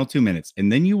in the final 2 minutes,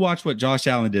 and then you watch what Josh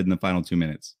Allen did in the final 2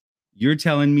 minutes. You're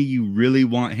telling me you really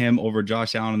want him over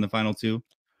Josh Allen in the final two?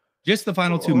 Just the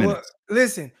final 2 minutes.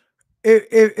 Listen,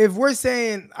 if we're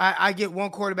saying I get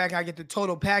one quarterback, I get the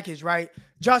total package, right?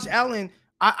 Josh Allen,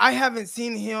 I haven't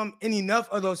seen him in enough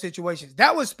of those situations.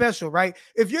 That was special, right?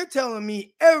 If you're telling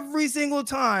me every single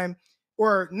time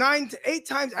or 9 to 8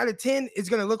 times out of 10 it's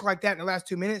going to look like that in the last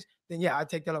 2 minutes, then yeah, I'd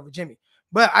take that over Jimmy.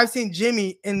 But I've seen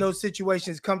Jimmy in those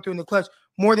situations come through in the clutch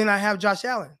more than I have Josh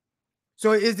Allen.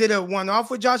 So is it a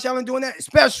one-off with Josh Allen doing that?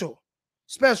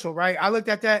 Special, right? I looked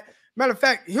at that. Matter of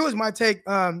fact, here was my take.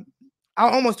 I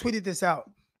almost tweeted this out.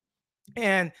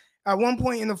 And at one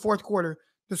point in the fourth quarter,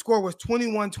 the score was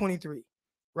 21-23,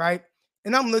 right?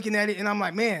 And I'm looking at it, and I'm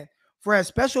like, man, for as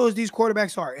special as these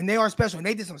quarterbacks are, and they are special, and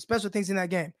they did some special things in that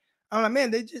game. I'm like, man,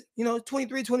 they just,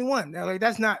 23-21. Like,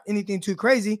 that's not anything too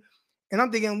crazy. And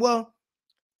I'm thinking, well,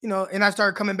 and I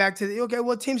started coming back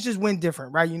to teams just win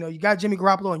different, right? You got Jimmy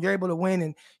Garoppolo and you're able to win.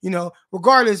 And,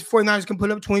 regardless, 49ers can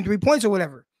put up 23 points or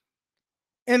whatever.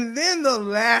 And then the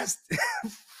last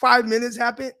 5 minutes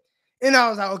happened. And I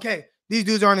was like, okay, these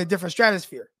dudes are in a different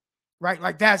stratosphere, right?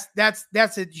 Like that's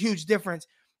a huge difference.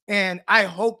 And I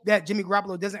hope that Jimmy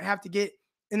Garoppolo doesn't have to get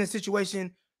in a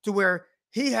situation to where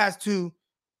he has to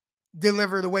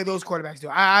deliver the way those quarterbacks do.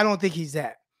 I don't think he's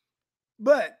that.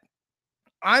 But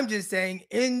I'm just saying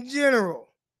in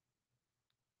general,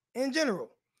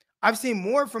 I've seen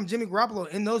more from Jimmy Garoppolo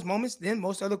in those moments than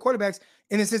most other quarterbacks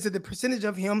in the sense of the percentage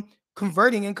of him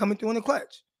converting and coming through in the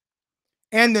clutch.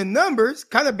 And the numbers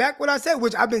kind of back what I said,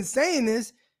 which I've been saying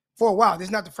this for a while. This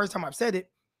is not the first time I've said it.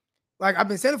 Like, I've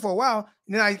been saying it for a while.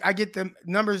 And then I get the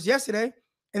numbers yesterday,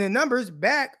 and the numbers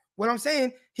back what I'm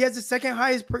saying. He has the second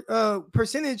highest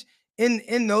percentage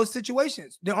in those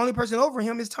situations. The only person over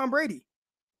him is Tom Brady.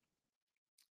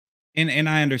 And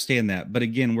I understand that, but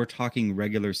again, we're talking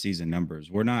regular season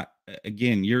numbers. We're not.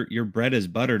 Again, your bread is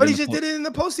buttered. But he just did it in the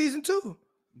postseason too.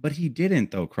 But he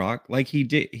didn't, though, Croc. Like he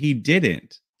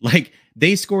didn't. Like,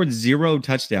 they scored 0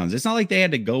 touchdowns. It's not like they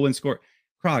had to go and score.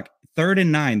 Croc, 3rd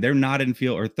and 9, they're not in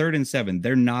field, or 3rd and 7,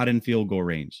 they're not in field goal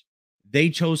range. They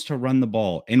chose to run the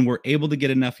ball and were able to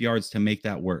get enough yards to make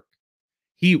that work.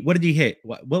 What did he hit?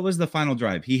 What was the final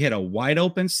drive? He hit a wide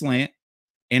open slant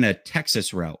and a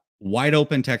Texas route. Wide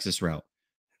open Texas route.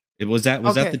 Was that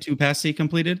the 2 passes he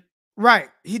completed? Right,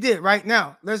 he did. Right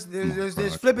now, let's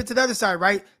flip it to the other side.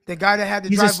 Right, the guy that had the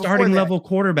drive. He's a starting level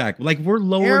quarterback. Like, we're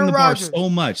lowering the bar so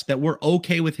much that we're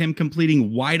okay with him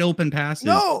completing wide open passes.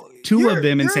 No, 2 of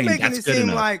them, and saying that's good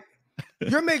enough. Like,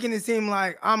 you're making it seem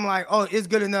like I'm like, oh, it's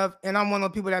good enough, and I'm one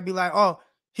of the people that be like, oh,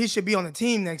 he should be on the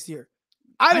team next year.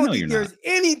 I don't think there's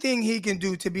anything he can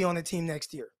do to be on the team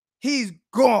next year. He's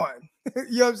gone.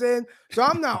 You know what I'm saying? So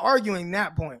I'm not arguing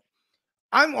that point.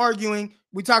 I'm arguing,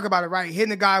 we talk about it, right? Hitting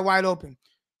the guy wide open.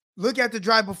 Look at the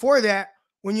drive before that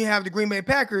when you have the Green Bay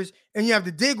Packers and you have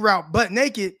the dig route butt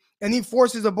naked and he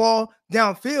forces a ball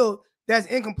downfield that's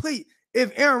incomplete.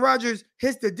 If Aaron Rodgers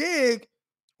hits the dig,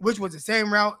 which was the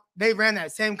same route, they ran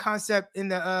that same concept in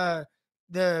the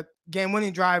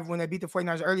game-winning drive when they beat the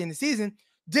 49ers early in the season,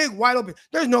 dig wide open.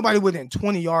 There's nobody within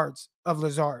 20 yards of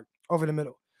Lazard over the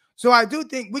middle. So I do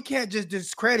think we can't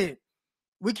discredit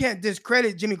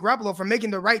Jimmy Garoppolo for making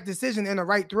the right decision and the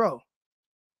right throw. You know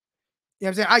what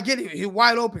I'm saying? I get it. He's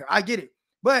wide open. I get it.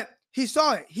 But he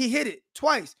saw it. He hit it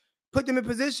twice, put them in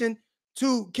position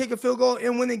to kick a field goal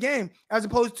and win the game, as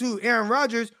opposed to Aaron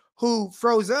Rodgers, who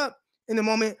froze up in the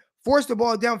moment, forced the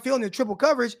ball downfield in triple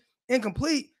coverage,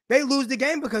 incomplete. They lose the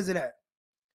game because of that.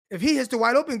 If he hits the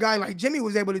wide open guy like Jimmy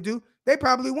was able to do, they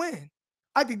probably win.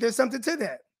 I think there's something to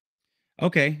that.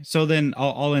 Okay, so then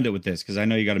I'll end it with this because I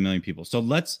know you got a million people. So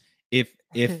let's, if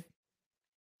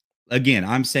again,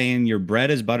 I'm saying your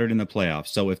bread is buttered in the playoffs.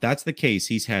 So if that's the case,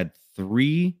 he's had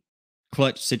 3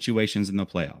 clutch situations in the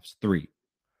playoffs. 3.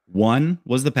 1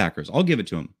 was the Packers. I'll give it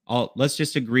to him. Let's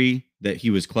just agree that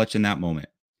he was clutch in that moment.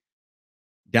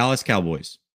 Dallas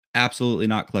Cowboys, absolutely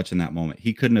not clutch in that moment.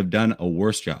 He couldn't have done a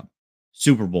worse job.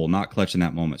 Super Bowl, not clutch in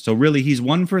that moment. So really, he's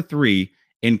 1 for 3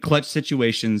 in clutch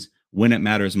situations when it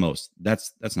matters most.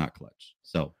 That's not clutch.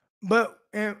 So, but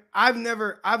I've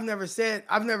never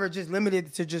just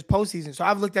limited to just postseason. So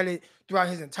I've looked at it throughout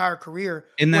his entire career,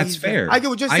 and that's fair. I get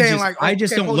what you're saying. I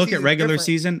just don't look at regular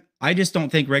season. I just don't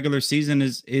think regular season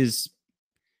is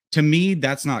to me.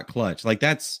 That's not clutch. Like,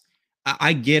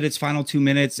 I get it's final 2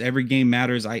 minutes. Every game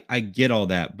matters. I get all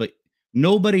that, but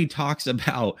nobody talks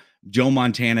about Joe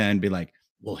Montana and be like,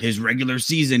 well, his regular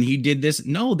season, he did this.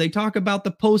 No, they talk about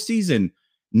the postseason.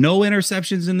 No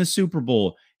interceptions in the Super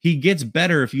Bowl. He gets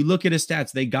better. If you look at his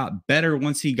stats, they got better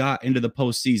once he got into the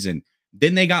postseason.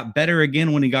 Then they got better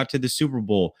again when he got to the Super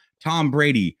Bowl. Tom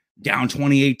Brady down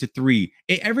 28-3.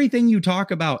 Everything you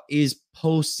talk about is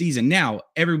postseason. Now,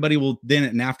 everybody will then,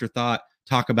 an afterthought,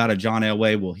 talk about a John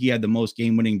Elway. Well, he had the most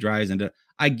game-winning drives, and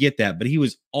I get that, but he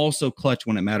was also clutch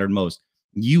when it mattered most.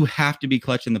 You have to be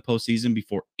clutch in the postseason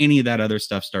before any of that other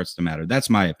stuff starts to matter. That's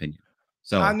my opinion.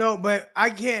 So I know, but I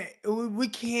can't. We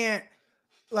can't.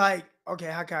 Like, okay,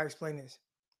 how can I explain this?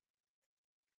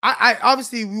 I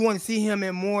obviously we want to see him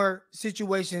in more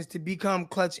situations to become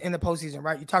clutch in the postseason,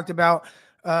 right? You talked about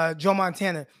Joe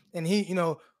Montana, and he, you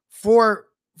know, four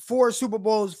Super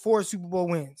Bowls, 4 Super Bowl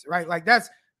wins, right? Like that's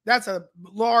a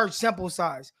large sample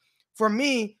size. For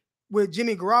me, with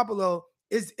Jimmy Garoppolo,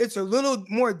 it's a little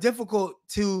more difficult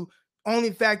to only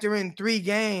factor in 3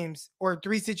 games or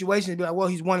 3 situations. Be like, well,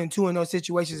 he's 1 and 2 in those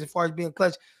situations as far as being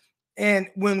clutch. And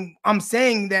when I'm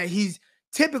saying that he's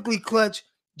typically clutch,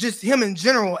 just him in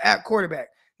general at quarterback.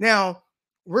 Now,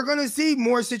 we're going to see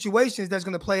more situations that's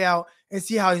going to play out and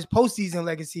see how his postseason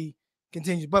legacy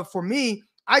continues. But for me,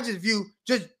 I just view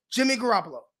just Jimmy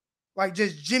Garoppolo, like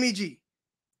just Jimmy G.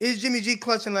 Is Jimmy G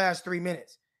clutch in the last 3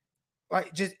 minutes?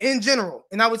 Like just in general.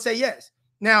 And I would say yes.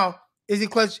 Now, is he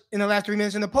clutch in the last 3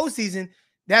 minutes in the postseason?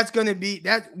 That's going to be,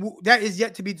 that is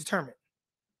yet to be determined.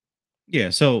 Yeah,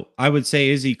 so I would say,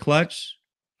 is he clutch?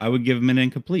 I would give him an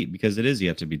incomplete because it is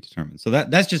yet to be determined. So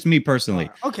that's just me personally.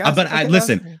 Okay. But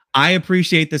listen, I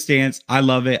appreciate the stance. I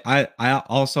love it. I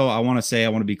also, I want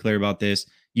to be clear about this.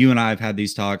 You and I have had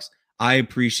these talks. I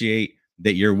appreciate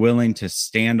that you're willing to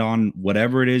stand on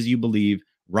whatever it is you believe,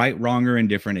 right, wrong, or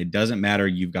indifferent. It doesn't matter.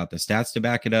 You've got the stats to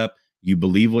back it up. You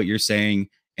believe what you're saying,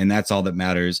 and that's all that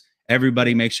matters.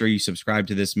 Everybody, make sure you subscribe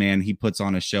to this man. He puts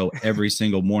on a show every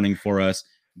single morning for us,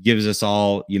 gives us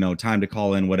all, you know, time to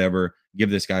call in, whatever. Give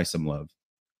this guy some love.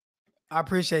 I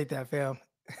appreciate that, fam.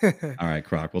 All right,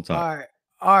 Croc, we'll talk.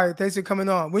 All right. Thanks for coming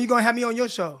on. When you gonna have me on your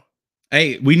show?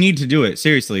 Hey, we need to do it.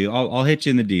 Seriously, I'll hit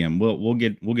you in the DM. We'll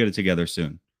get it together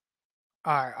soon.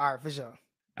 All right, for sure.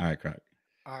 All right, Croc.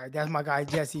 All right, that's my guy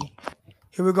Jesse.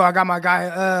 Here we go. I got my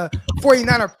guy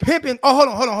 49er pimping. Oh, hold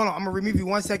on. I'm gonna remove you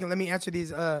 1 second. Let me answer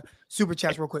these super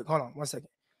chats real quick. Hold on 1 second.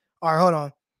 All right, hold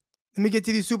on. Let me get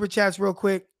to these super chats real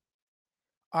quick.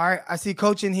 All right, I see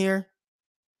Coach in here.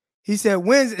 He said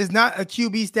wins is not a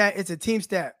QB stat, it's a team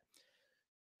stat.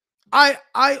 I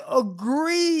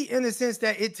agree in the sense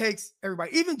that it takes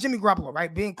everybody, even Jimmy Garoppolo,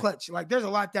 right? Being clutch. Like there's a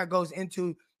lot that goes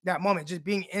into that moment, just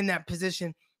being in that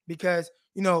position because,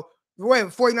 you know, the way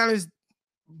 49ers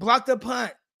blocked a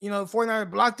punt, you know,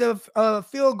 49ers blocked a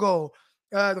field goal.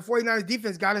 The 49ers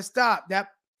defense got to stop. That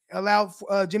allowed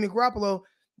Jimmy Garoppolo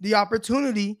the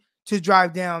opportunity to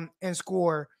drive down and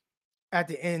score at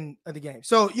the end of the game.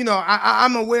 So, you know,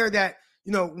 I'm aware that,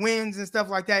 you know, wins and stuff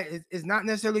like that is not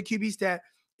necessarily a QB stat.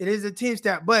 It is a team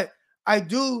stat. But I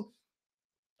do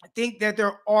think that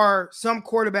there are some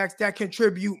quarterbacks that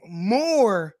contribute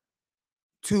more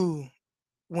to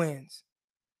wins.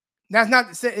 That's not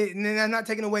to say, and I'm not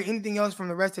taking away anything else from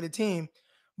the rest of the team.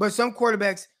 But some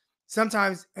quarterbacks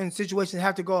sometimes in situations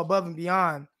have to go above and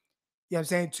beyond, you know what I'm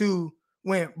saying, to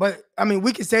win. But, I mean,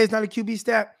 we can say it's not a QB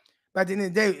stat. But at the end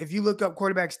of the day, if you look up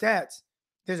quarterback stats,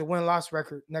 there's a win-loss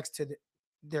record next to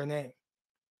their name.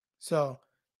 So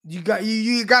you got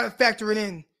to factor it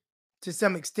in to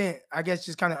some extent. I guess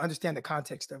just kind of understand the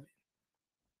context of it.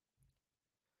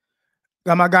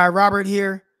 Got my guy Robert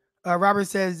here. Robert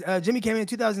says Jimmy came in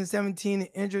 2017,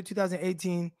 injured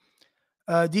 2018.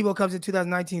 Debo comes in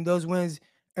 2019. Those wins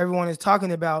everyone is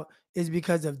talking about is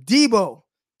because of Debo.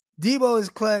 Debo is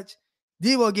clutch.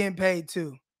 Debo getting paid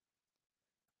too.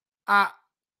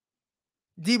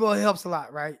 Debo helps a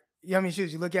lot, right? You know what I mean?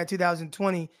 Shoot, you look at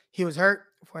 2020, he was hurt.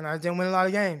 49ers didn't win a lot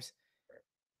of games.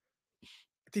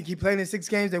 I think he played in 6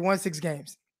 games. They won 6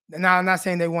 games. Now, I'm not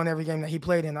saying they won every game that he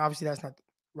played in. Obviously, that's not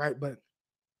right. But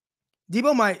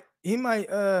Debo might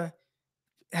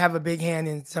have a big hand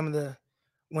in some of the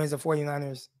wins the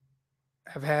 49ers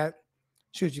have had.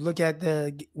 Shoot, you look at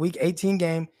the Week 18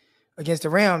 game against the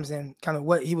Rams and kind of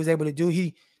what he was able to do.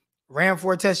 He ran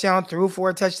for a touchdown, threw for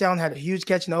a touchdown, had a huge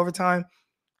catch in overtime.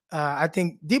 I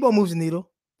think Debo moves the needle.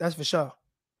 That's for sure.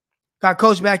 Got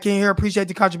Coach back in here. Appreciate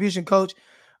the contribution, Coach.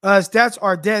 Stats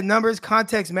are dead numbers.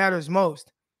 Context matters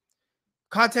most.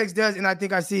 Context does, and I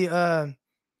think I see our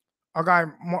guy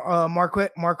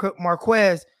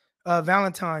Marquez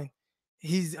Valentine.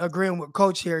 He's agreeing with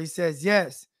Coach here. He says,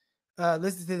 yes,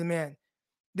 listen to the man.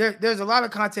 There's a lot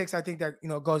of context, I think, that, you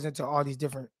know, goes into all these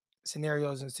different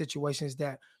scenarios and situations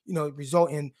that, you know, result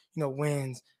in, you know,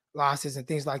 wins, losses, and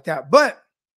things like that. But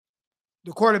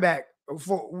the quarterback,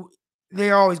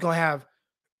 they're always going to have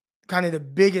kind of the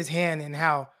biggest hand in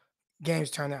how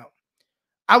games turn out.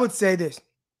 I would say this.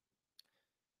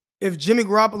 If Jimmy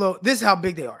Garoppolo, this is how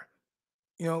big they are.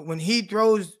 You know, when he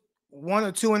throws 1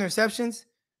 or 2 interceptions,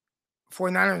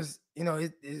 49ers, you know,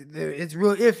 it's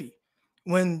real iffy.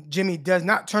 When Jimmy does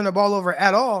not turn the ball over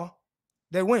at all,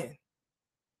 they win.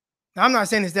 Now, I'm not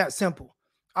saying it's that simple.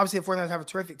 Obviously, the 49ers have a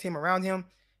terrific team around him,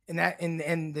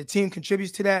 and the team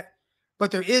contributes to that.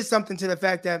 But there is something to the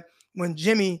fact that when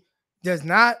Jimmy does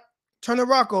not turn the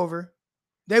rock over,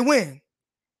 they win.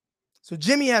 So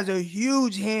Jimmy has a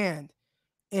huge hand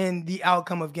in the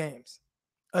outcome of games,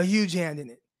 a huge hand in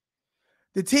it.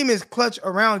 The team is clutch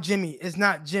around Jimmy. It's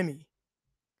not Jimmy.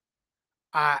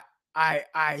 I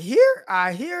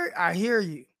hear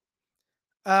you.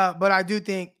 But I do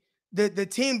think the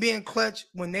team being clutch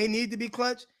when they need to be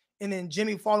clutch, and then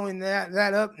Jimmy following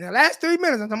that up in the last 3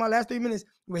 minutes. I'm talking about last 3 minutes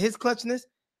with his clutchness.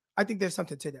 I think there's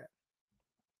something to that.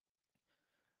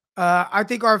 I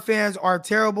think our fans are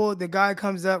terrible. The guy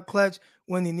comes up clutch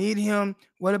when they need him.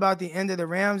 What about the end of the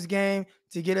Rams game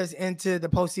to get us into the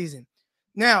postseason?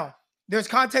 Now, there's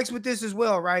context with this as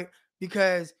well, right?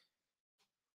 Because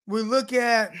we look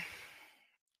at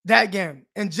that game,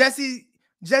 and Jesse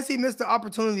missed the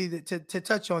opportunity to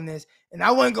touch on this, and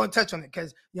I wasn't going to touch on it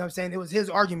because, you know what I'm saying, it was his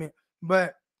argument.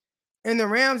 But in the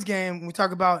Rams game, we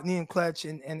talk about needing clutch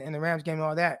and the Rams game and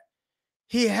all that.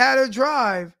 He had a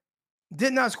drive,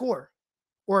 did not score,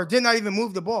 or did not even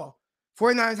move the ball.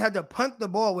 49ers had to punt the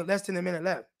ball with less than a minute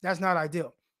left. That's not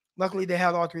ideal. Luckily, they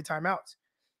had all 3 timeouts.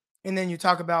 And then you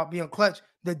talk about being clutch.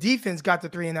 The defense got the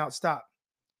 3-and-out stop,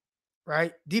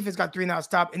 right? Defense got 3-and-out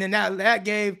stop. And then that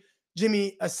gave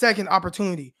Jimmy a second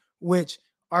opportunity, which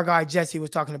our guy Jesse was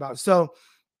talking about. So,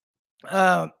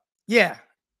 yeah,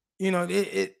 you know,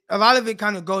 a lot of it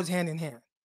kind of goes hand in hand.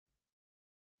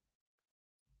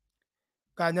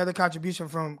 Got another contribution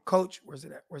from Coach. Where's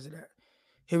it at?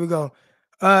 Here we go.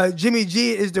 Jimmy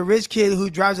G is the rich kid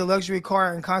who drives a luxury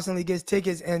car and constantly gets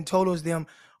tickets and totals them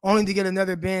only to get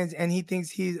another Benz, and he thinks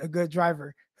he's a good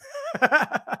driver.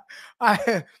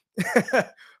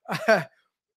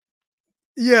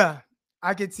 Yeah,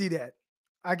 I could see that.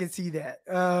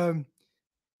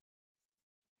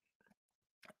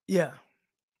 Yeah.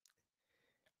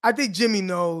 I think Jimmy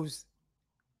knows.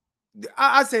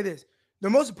 I say this. The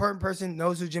most important person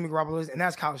knows who Jimmy Garoppolo is, and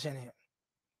that's Kyle Shanahan.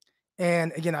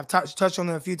 And again, I've touched on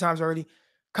it a few times already.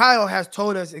 Kyle has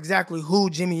told us exactly who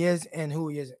Jimmy is and who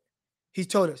he isn't. He's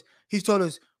told us. He's told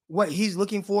us what he's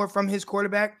looking for from his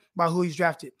quarterback by who he's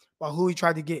drafted, by who he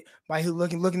tried to get, by who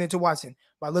looking into Watson,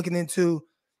 by looking into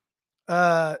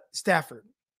Stafford.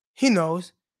 He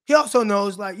knows. He also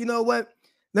knows, like, you know what?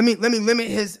 Let me limit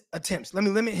his attempts. Let me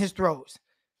limit his throws.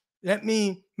 Let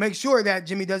me make sure that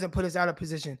Jimmy doesn't put us out of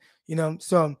position. You know,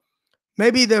 so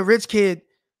maybe the rich kid,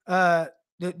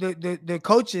 the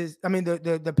coaches, I mean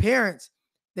the parents,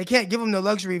 they can't give him the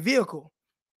luxury vehicle.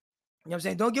 You know what I'm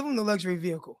saying? Don't give him the luxury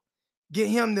vehicle. Get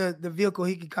him the vehicle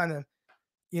he can kind of,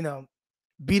 you know,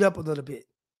 beat up a little bit.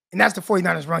 And that's the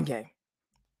 49ers run game.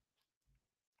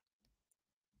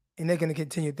 And they're going to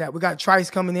continue that. We got Trice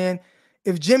coming in.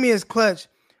 If Jimmy is clutch,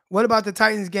 what about the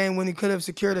Titans game when he could have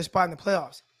secured a spot in the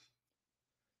playoffs?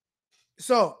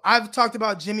 So I've talked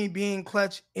about Jimmy being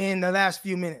clutch in the last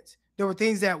few minutes. There were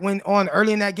things that went on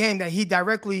early in that game that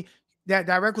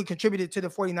directly contributed to the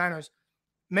 49ers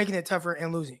making it tougher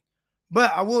and losing.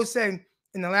 But I will say,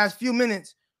 in the last few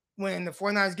minutes, when the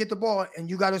 49ers get the ball and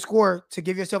you got to score to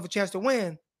give yourself a chance to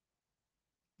win,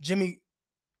 Jimmy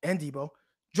and Debo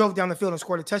drove down the field and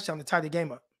scored a touchdown to tie the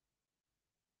game up.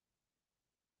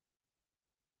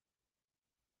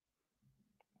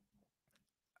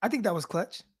 I think that was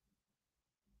clutch.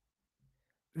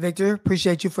 Victor,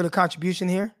 appreciate you for the contribution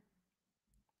here.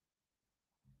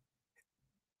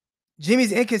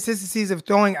 Jimmy's inconsistencies of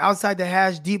throwing outside the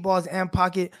hash, deep balls, and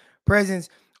pocket presence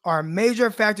are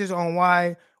major factors on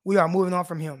why we are moving on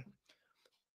from him.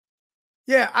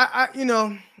 Yeah, I you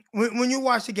know, when you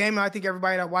watch the game, and I think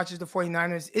everybody that watches the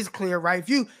 49ers is clear, right? If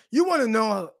you want to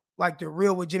know like the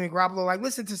real with Jimmy Garoppolo, like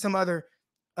listen to some other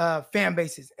fan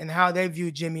bases and how they view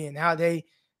Jimmy and how they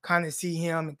kind of see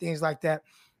him and things like that.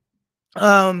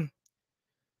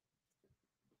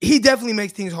 He definitely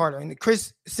makes things harder. And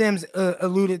Chris Sims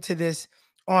alluded to this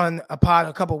on a pod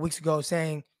a couple of weeks ago,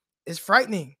 saying it's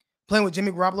frightening playing with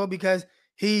Jimmy Garoppolo because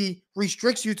he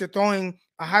restricts you to throwing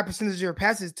a high percentage of your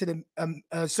passes to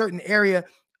a certain area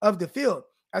of the field,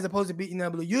 as opposed to being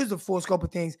able to use the full scope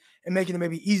of things and making it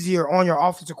maybe easier on your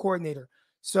offensive coordinator.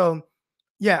 So,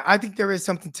 yeah, I think there is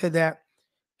something to that.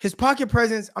 His pocket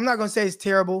presence, I'm not going to say it's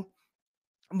terrible,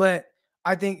 but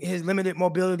I think his limited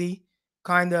mobility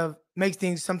kind of makes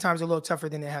things sometimes a little tougher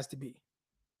than it has to be.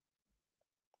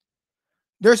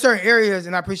 there are certain areas,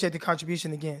 and I appreciate the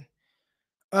contribution again.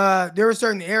 There are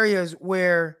certain areas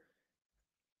where,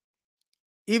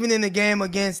 even in the game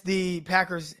against the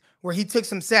Packers, where he took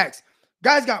some sacks,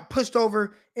 guys got pushed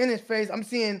over in his face. I'm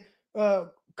seeing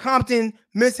Compton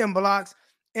missing blocks,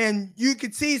 and you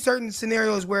could see certain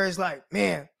scenarios where it's like,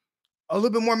 man, a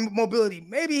little bit more mobility.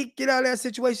 Maybe he get out of that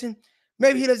situation.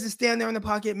 Maybe he doesn't stand there in the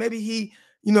pocket. Maybe he,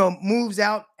 moves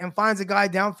out and finds a guy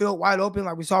downfield wide open,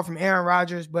 like we saw from Aaron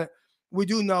Rodgers. But we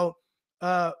do know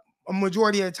a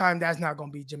majority of the time that's not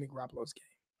going to be Jimmy Garoppolo's game.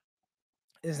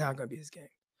 It's not going to be his game.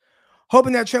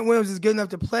 Hoping that Trent Williams is good enough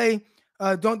to play.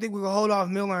 Don't think we will hold off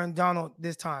Miller and Donald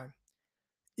this time.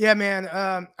 Yeah, man.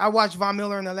 I watched Von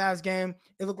Miller in the last game.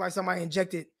 It looked like somebody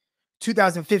injected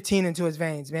 2015 into his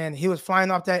veins, man. He was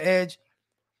flying off that edge.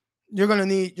 You're gonna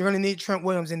need Trent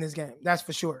Williams in this game. That's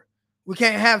for sure. We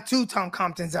can't have two Tom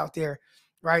Comptons out there,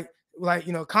 right? Like,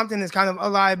 Compton is kind of a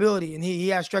liability, and he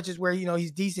has stretches where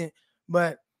he's decent,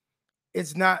 but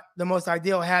it's not the most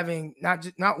ideal having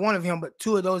not one of him, but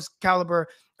two of those caliber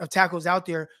of tackles out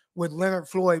there with Leonard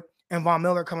Floyd and Von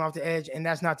Miller coming off the edge, and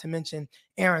that's not to mention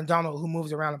Aaron Donald, who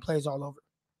moves around and plays all over.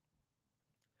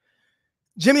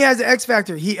 Jimmy has the X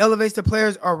factor. He elevates the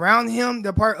players around him.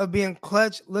 The part of being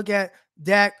clutch. Look at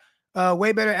Dak,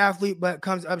 way better athlete, but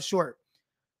comes up short.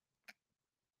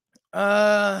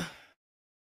 I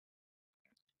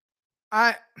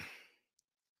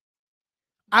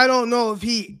don't know if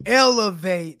he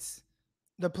elevates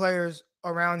the players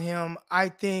around him. I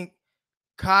think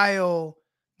Kyle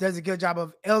does a good job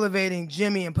of elevating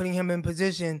Jimmy and putting him in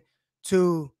position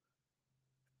to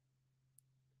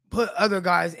put other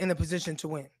guys in a position to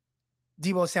win.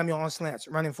 Deebo Samuel on slants,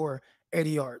 running for 80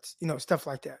 yards, stuff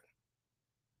like that.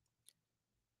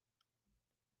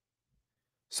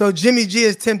 So Jimmy G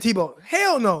is Tim Tebow.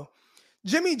 Hell no.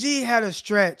 Jimmy G had a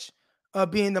stretch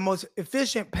of being the most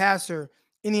efficient passer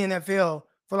in the NFL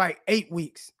for like 8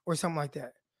 weeks or something like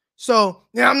that. So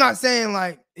now I'm not saying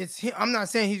like it's him. I'm not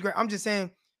saying he's great. I'm just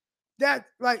saying that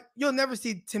like you'll never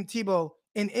see Tim Tebow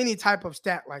in any type of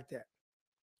stat like that.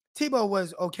 Tebow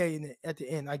was okay at the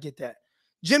end. I get that.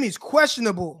 Jimmy's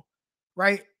questionable,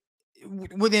 right?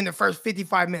 Within the first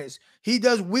 55 minutes. He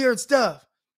does weird stuff,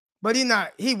 but he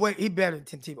better than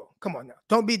Tim Tebow. Come on now.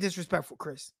 Don't be disrespectful,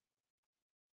 Chris.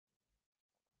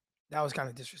 That was kind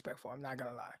of disrespectful. I'm not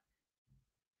going to lie.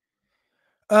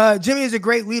 Jimmy is a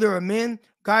great leader of men.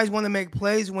 Guys want to make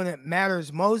plays when it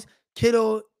matters most.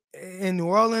 Kittle in New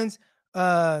Orleans.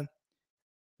 Debo,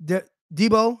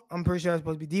 I'm pretty sure it's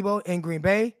supposed to be Debo in Green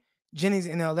Bay. Jennings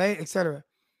in LA, etc.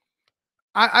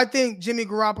 I think Jimmy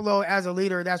Garoppolo as a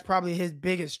leader, that's probably his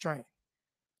biggest strength.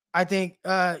 I think,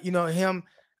 him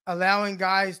allowing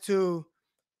guys to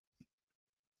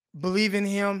believe in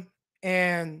him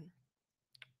and,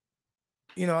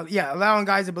 allowing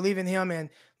guys to believe in him and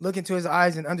look into his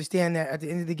eyes and understand that at the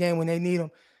end of the game when they need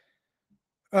him,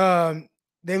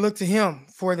 they look to him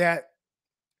for that,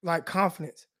 like,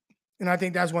 confidence. And I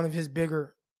think that's one of his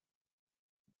bigger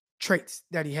traits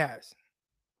that he has.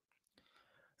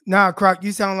 Nah, Croc,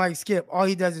 you sound like Skip. All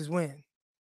he does is win.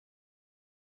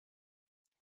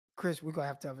 Chris, we're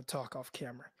going to have a talk off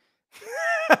camera.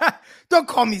 Don't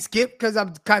call me Skip because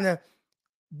I'm kind of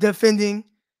defending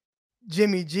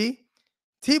Jimmy G.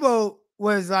 Tebow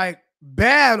was like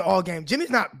bad all game.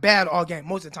 Jimmy's not bad all game.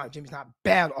 Most of the time, Jimmy's not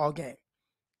bad all game.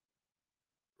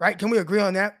 Right? Can we agree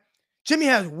on that? Jimmy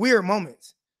has weird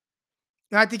moments.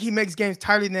 And I think he makes games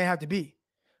tighter than they have to be.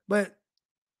 But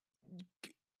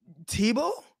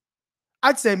Tebow,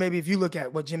 I'd say maybe if you look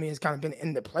at what Jimmy has kind of been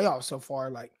in the playoffs so far,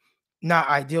 like not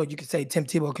ideal. You could say Tim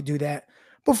Tebow could do that.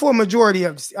 But for a majority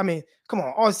of, come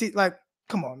on,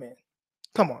 come on, man.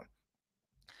 Come on.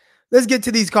 Let's get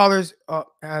to these callers. Oh,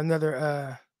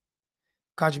 another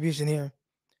contribution here.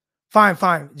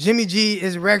 Fine. Jimmy G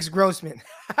is Rex Grossman.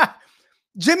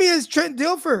 Jimmy is Trent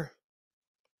Dilfer.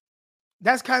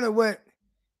 That's kind of what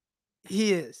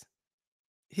he is.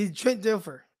 He's Trent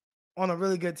Dilfer on a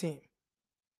really good team.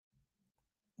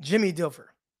 Jimmy Dilfer.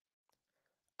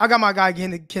 I got my guy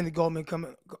Kenneth Goldman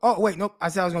coming. Oh, wait, nope. I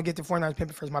said I was going to get to 49ers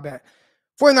Pimpin' first. My bad.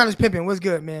 49ers Pimpin', what's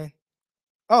good, man?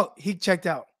 Oh, he checked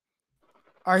out.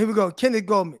 All right, here we go. Kenneth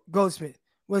Goldsmith.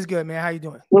 What's good, man? How you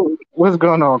doing? What's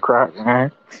going on, Croc,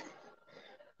 man?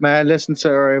 Man, listen to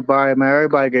everybody, man.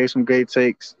 Everybody gave some great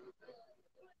takes.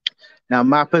 Now,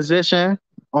 my position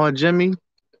on Jimmy,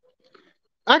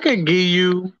 I could give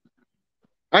you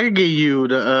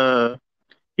the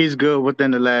he's good within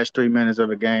the last 3 minutes of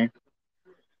the game.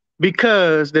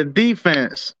 Because the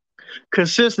defense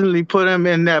consistently put him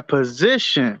in that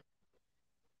position,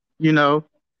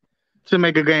 to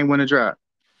make a game-winning drive.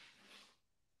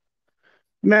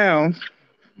 Now,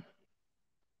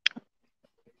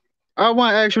 I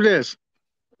want to ask you this: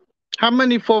 how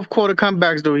many fourth quarter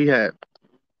comebacks do he have?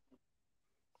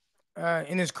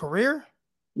 In his career,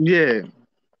 Yeah,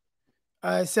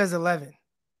 it says 11.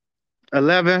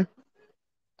 11.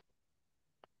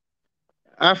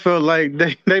 I feel like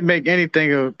they make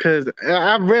anything of, because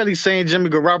I've rarely seen Jimmy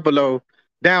Garoppolo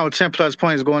down 10 plus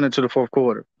points going into the fourth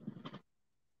quarter.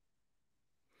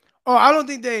 Oh, I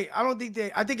think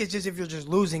it's just if you're just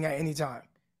losing at any time.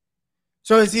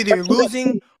 So it's either you're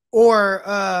losing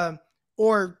or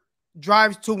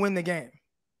drives to win the game.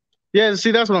 Yeah,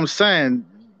 see, that's what I'm saying.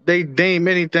 They deem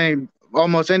anything,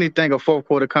 almost anything, a fourth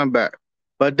quarter comeback.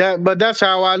 But that's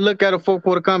how I look at a fourth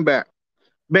quarter comeback.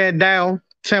 Being down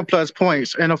 10 plus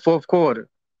points in a fourth quarter,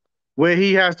 where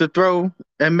he has to throw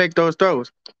and make those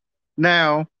throws.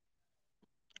 Now,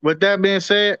 with that being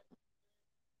said,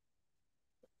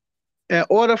 in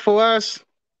order for us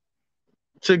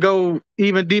to go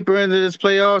even deeper into this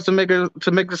playoffs to make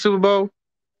the Super Bowl,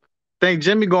 I think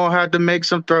Jimmy gonna have to make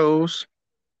some throws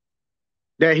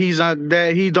that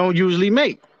he don't usually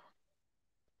make.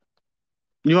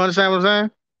 You understand what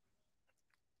I'm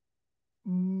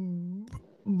saying?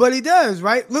 But he does,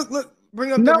 right? Look,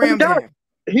 bring up the Rams game.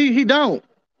 He don't.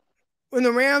 In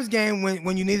the Rams game,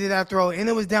 when you needed that throw, and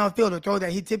it was downfield, a throw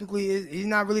that he typically is, he's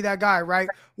not really that guy, right?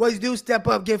 What he do, step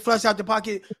up, get flushed out the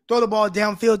pocket, throw the ball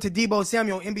downfield to Deebo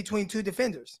Samuel in between two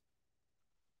defenders.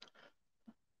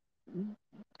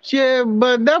 Yeah,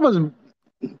 but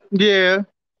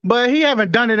but he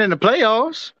haven't done it in the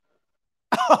playoffs.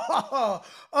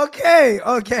 Okay.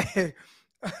 Okay.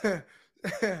 No,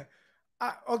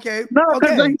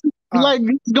 okay. Like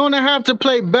he's gonna have to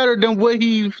play better than what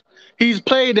he's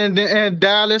played in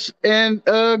Dallas and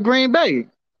Green Bay.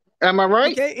 Am I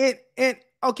right? Okay, and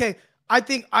okay. I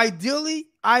think ideally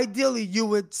you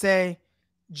would say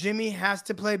Jimmy has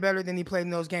to play better than he played in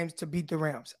those games to beat the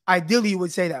Rams. Ideally, you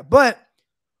would say that, but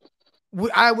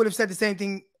I would have said the same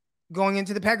thing going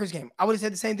into the Packers game. I would have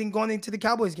said the same thing going into the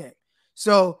Cowboys game.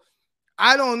 So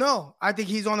I don't know. I think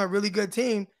he's on a really good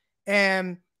team,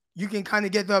 and you can kind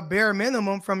of get the bare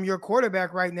minimum from your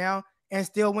quarterback right now and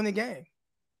still win the game.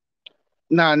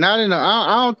 Nah, not in the.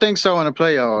 I don't think so in the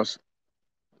playoffs.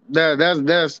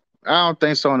 That's. I don't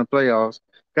think so in the playoffs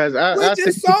because I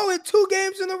just saw it 2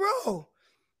 games in a row.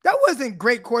 That wasn't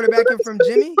great quarterbacking from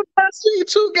Jimmy. I see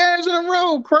 2 games in a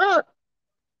row, crap.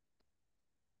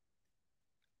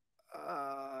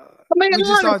 I mean, we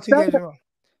just saw 2 games in a row.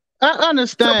 I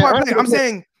understand.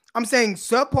 I'm saying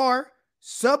subpar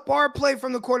play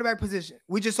from the quarterback position.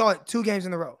 We just saw it 2 games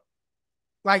in a row.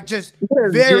 Like just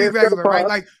very regular, right?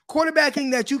 Like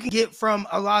quarterbacking that you can get from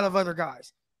a lot of other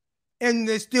guys. And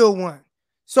they still won.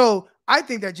 So I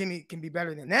think that Jimmy can be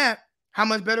better than that. How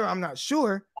much better? I'm not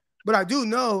sure. But I do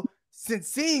know, since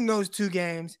seeing those 2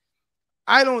 games,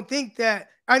 I think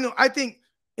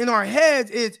in our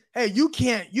heads it's, hey, you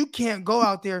can't go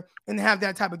out there and have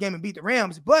that type of game and beat the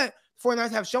Rams. But 49ers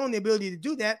have shown the ability to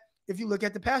do that if you look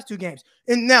at the past 2 games.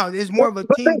 And now there's more of a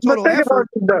team total effort.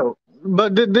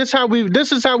 But this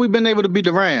is how we've been able to beat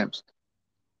the Rams.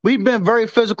 We've been very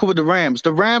physical with the Rams.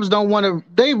 The Rams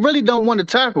they really don't want to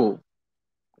tackle.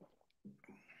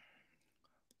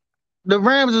 The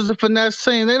Rams is a finesse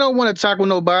team. They don't want to tackle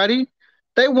nobody.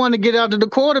 They want to get out to the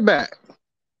quarterback.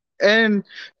 And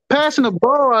passing the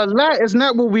ball a lot is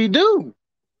not what we do.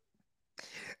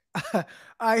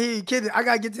 I hear you, kid. I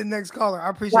gotta get to the next caller. I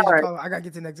appreciate you, caller. I gotta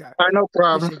get to the next guy. All right, no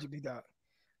problem. Appreciate you, big dog.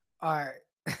 All right.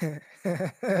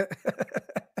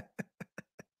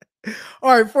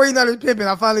 All right, 49ers Pimpin'.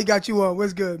 I finally got you on.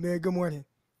 What's good, man? Good morning.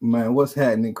 Man, what's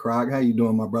happening, Croc? How you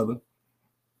doing, my brother?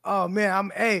 Oh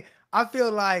man, I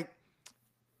feel like,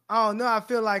 I don't know, I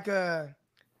feel like a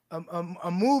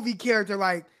movie character,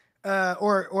 like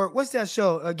or what's that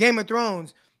show? Game of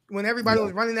Thrones, when everybody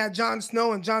was running at Jon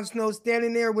Snow and Jon Snow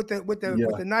standing there with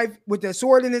the knife, with the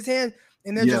sword in his hand,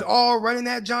 and they're just all running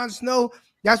at Jon Snow.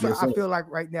 That's what I feel like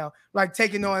right now, like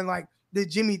taking on like the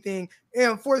Jimmy thing.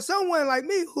 And for someone like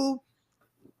me, who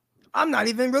I'm not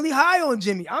even really high on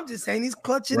Jimmy, I'm just saying he's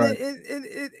clutching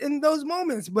it in those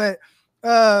moments. But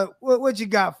what you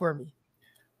got for me?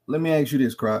 Let me ask you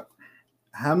this, Croc.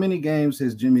 How many games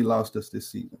has Jimmy lost us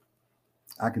this season?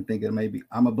 I can think of maybe.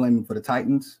 I'm gonna blame him for the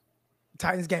Titans.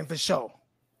 Titans game for sure.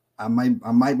 I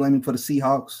might blame him for the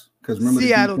Seahawks because remember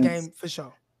Seattle game for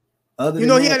sure. Other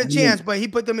he had a chance, but he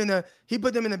put them in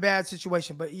a bad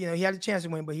situation. But he had a chance to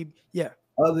win. But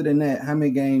Other than that, how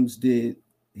many games did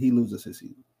he lose us this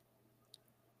season?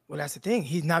 Well, that's the thing.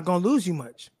 He's not gonna lose you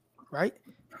much, right?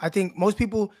 I think most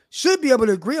people should be able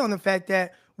to agree on the fact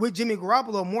that with Jimmy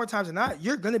Garoppolo, more times than not,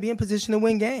 you're going to be in position to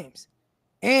win games.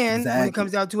 And when it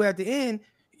comes down to it at the end,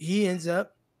 he ends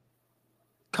up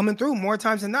coming through more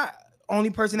times than not. Only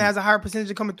person that has a higher percentage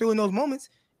of coming through in those moments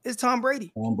is Tom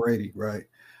Brady. Tom Brady, right.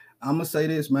 I'm going to say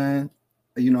this, man.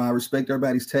 You know, I respect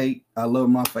everybody's take. I love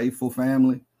my faithful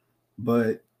family.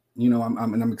 But, you know,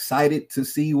 I'm excited to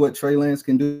see what Trey Lance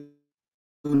can do.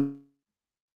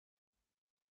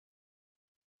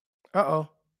 Uh-oh,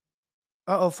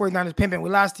 49ers pimping. We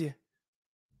lost you.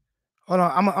 Hold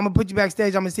on. I'm going to put you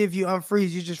backstage. I'm going to see if you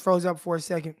unfreeze. You just froze up for a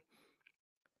second.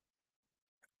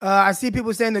 I see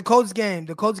people saying the Colts game.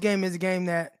 The Colts game is a game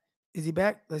that – is he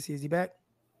back? Let's see. Is he back?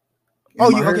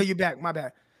 You're back. My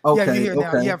bad. Okay, yeah, you're here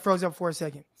okay. now. Yeah, froze up for a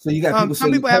second. So you got people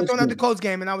some people have thrown out the game. Colts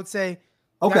game, and I would say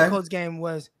Okay. that Colts game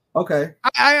was – Okay.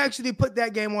 I actually put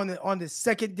that game on the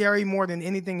secondary more than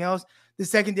anything else. The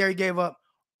secondary gave up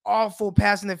awful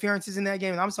pass interferences in that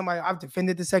game, and I've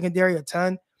defended the secondary a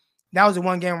ton. That was the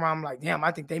one game where I'm like, damn,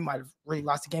 I think they might have really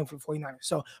lost the game for the 49ers.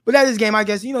 So, but that is game, I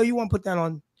guess, you know, you want to put that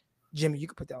on Jimmy. You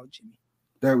can put that on Jimmy.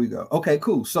 There we go. Okay,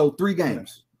 cool. So 3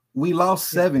 games. We lost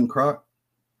 7, Croc.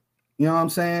 You know what I'm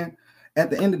saying? At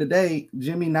the end of the day,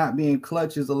 Jimmy not being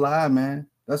clutch is a lie, man.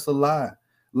 That's a lie.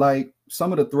 Like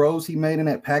some of the throws he made in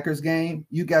that Packers game,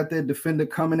 you got that defender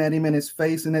coming at him in his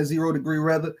face in that 0-degree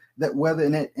weather,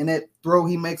 and that throw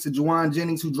he makes to Juwan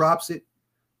Jennings who drops it.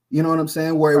 You know what I'm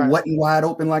saying? Where it wasn't wide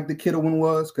open like the Kittle one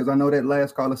was, because I know that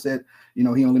last caller said, you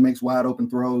know, he only makes wide open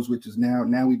throws, which is now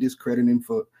we discredit him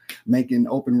for making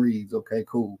open reads. Okay,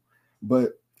 cool.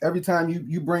 But every time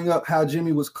you bring up how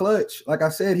Jimmy was clutch, like I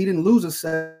said, he didn't lose a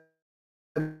set.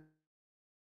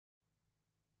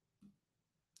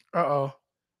 Uh-oh.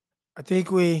 I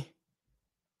think we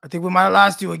might have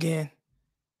lost you again.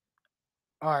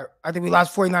 All right. I think we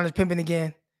lost 49ers pimping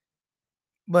again.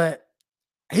 But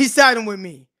he's siding with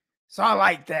me. So I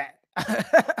like that.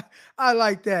 I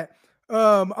like that.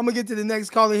 I'm going to get to the next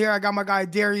caller here. I got my guy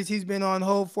Darius. He's been on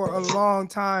hold for a long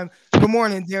time. Good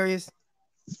morning, Darius.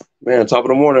 Man, top of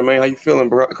the morning, man. How you feeling,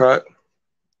 bro? Croc?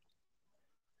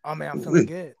 Oh, man, I'm feeling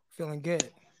good. Feeling good.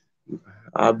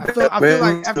 I feel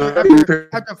like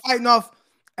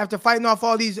after fighting off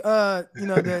all these, I'm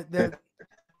feeling good.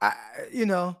 I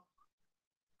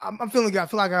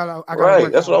feel like I got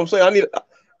right. That's what I'm saying.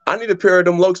 I need a pair of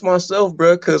them Lokes myself,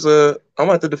 bro, because I'm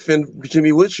gonna have to defend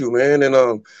Jimmy with you, man, and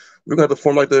we're gonna have to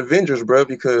form like the Avengers, bro,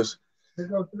 because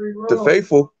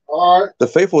the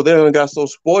faithful then got so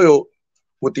spoiled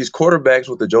with these quarterbacks,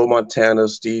 with the Joe Montana,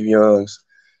 Steve Youngs.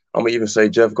 I'm gonna even say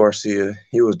Jeff Garcia.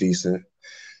 He was decent.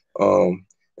 And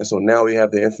so now we have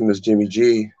the infamous Jimmy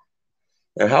G.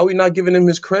 And how are we not giving him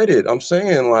his credit? I'm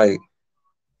saying, like,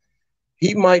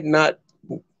 he might not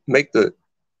make the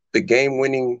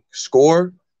game-winning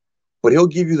score, but he'll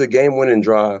give you the game-winning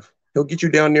drive. He'll get you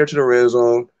down there to the red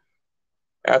zone.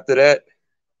 After that,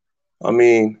 I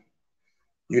mean,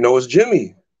 you know, it's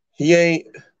Jimmy. He ain't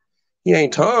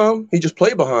Tom. He just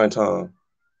played behind Tom.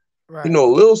 Right. He know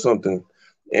a little something.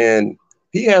 And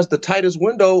he has the tightest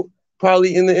window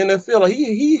probably in the NFL. Like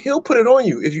he'll put it on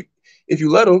you if you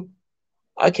let him.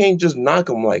 I can't just knock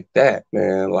him like that,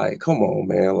 man. Like, come on,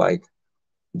 man. Like,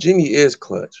 Jimmy is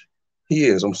clutch. He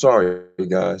is. I'm sorry,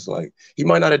 guys. Like, he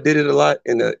might not have did it a lot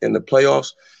in the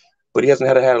playoffs, but he hasn't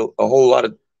had a whole lot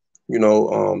of, you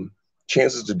know,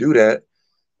 chances to do that.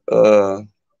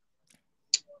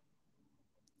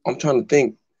 I'm trying to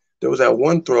think. There was that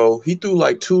one throw. He threw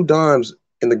like 2 dimes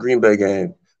in the Green Bay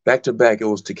game, back to back. It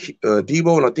was to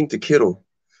Debo and I think to Kittle,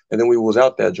 and then we was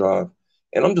out that drive.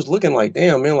 And I'm just looking like,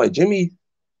 damn, man. Like Jimmy,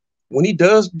 when he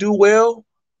does do well,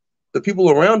 the people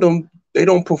around him, they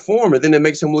don't perform, and then it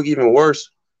makes him look even worse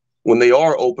when they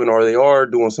are open or they are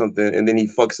doing something, and then he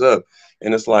fucks up,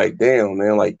 and it's like, damn,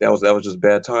 man, like that was just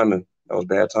bad timing. That was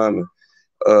bad timing.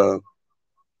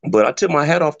 But I tip my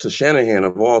hat off to Shanahan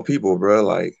of all people, bro.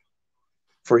 Like,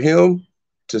 for him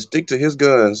to stick to his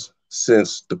guns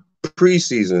since the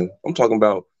preseason, I'm talking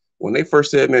about when they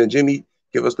first said, man, Jimmy,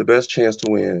 give us the best chance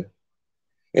to win.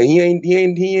 And he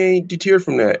ain't deterred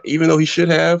from that. Even though he should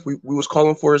have, we was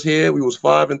calling for his head. We was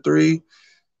 5-3.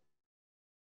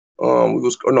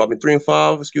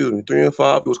 3-5. Excuse me,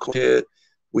 3-5. It was called head.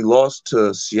 We lost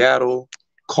to Seattle.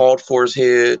 Called for his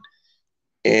head,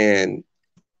 and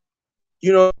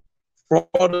you know, for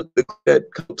all that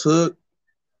took,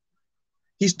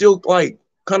 he's still like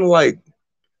kind of like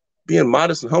being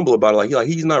modest and humble about it. Like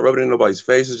he's not rubbing it in nobody's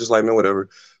face. It's just like, man, whatever.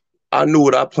 I knew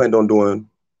what I planned on doing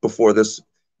before this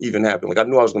even happened. Like, I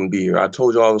knew I was going to be here. I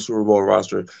told y'all the Super Bowl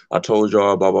roster. I told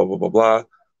y'all blah, blah, blah, blah, blah.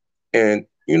 And,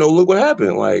 you know, look what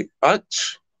happened. Like, I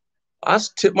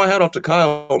tip my hat off to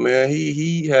Kyle, man.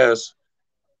 He has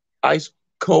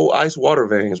cold ice water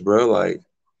veins, bro. Like,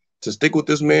 to stick with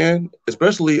this man,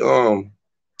 especially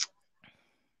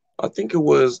I think it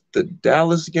was the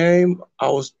Dallas game. I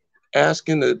was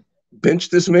asking to bench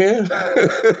this man.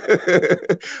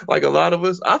 Like a lot of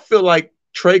us. I feel like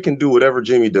Trey can do whatever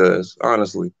Jimmy does,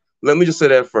 honestly. Let me just say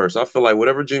that first. I feel like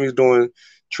whatever Jimmy's doing,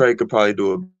 Trey could probably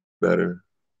do it better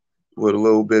with a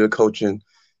little bit of coaching.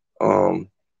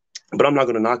 But I'm not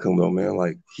gonna knock him though, man.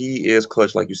 Like he is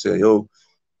clutch, like you said. Yo,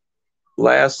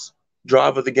 last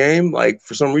drive of the game, like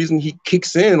for some reason he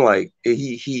kicks in, like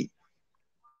he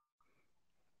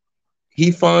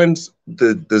finds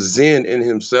the zen in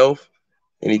himself,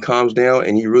 and he calms down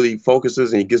and he really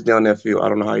focuses and he gets down that field. I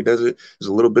don't know how he does it. There's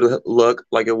a little bit of luck,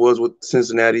 like it was with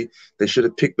Cincinnati. They should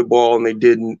have picked the ball and they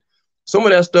didn't. Some of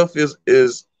that stuff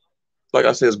is like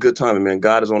I said, it's good timing, man.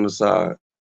 God is on the side.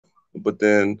 But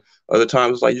then other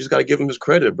times, it's like you just gotta give him his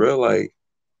credit, bro. Like,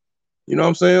 you know what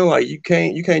I'm saying? Like you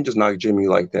can't just knock Jimmy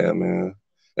like that, man.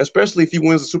 Especially if he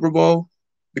wins the Super Bowl,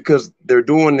 because they're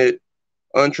doing it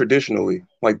untraditionally.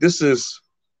 Like this is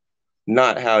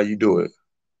not how you do it.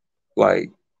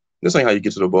 Like this ain't how you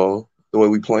get to the ball the way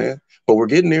we playing, but we're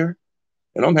getting there,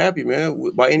 and I'm happy,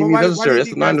 man. By any means necessary. That's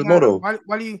the Niners motto.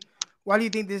 Why do you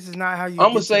think this is not how you?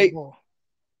 I'm gonna say.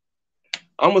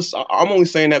 I'm only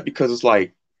saying that because it's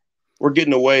like we're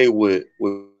getting away with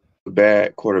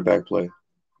bad quarterback play.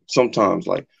 Sometimes,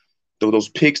 like those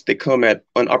picks that come at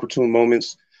inopportune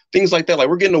moments, things like that. Like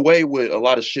we're getting away with a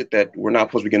lot of shit that we're not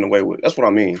supposed to be getting away with. That's what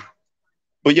I mean.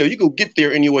 But yeah, you can get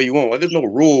there any way you want. Like there's no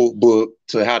rule book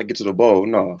to how to get to the bowl.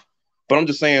 No. But I'm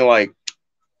just saying, like,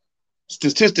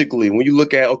 statistically, when you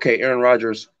look at, okay, Aaron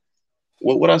Rodgers,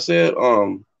 what I said,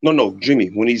 no, Jimmy,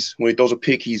 when he throws a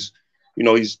pick, he's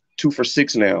 2 for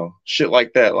 6 now. Shit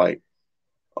like that. Like,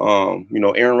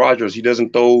 Aaron Rodgers, he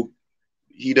doesn't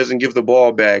give the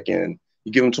ball back, and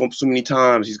you give him so many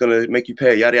times, he's gonna make you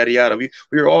pay, yada yada yada. We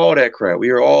hear all that crap. We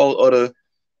hear all other,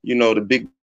 the big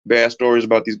bad stories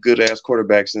about these good ass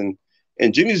quarterbacks,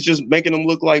 and Jimmy's just making them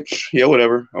look like, yeah,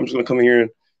 whatever. I'm just gonna come in here and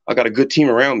I got a good team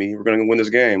around me. We're gonna win this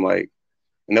game, like,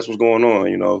 and that's what's going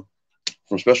on,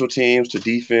 from special teams to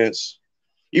defense,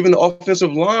 even the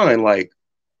offensive line. Like,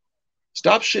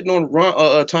 stop shitting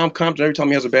on Tom Compton every time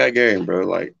he has a bad game, bro.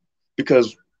 Like,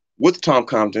 because with Tom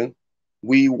Compton,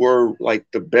 we were like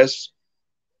the best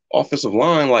offensive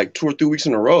line like 2 or 3 weeks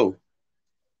in a row.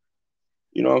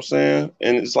 You know what I'm saying?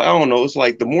 And it's like, I don't know. It's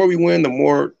like the more we win, the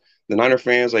more the Niner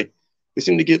fans, like, they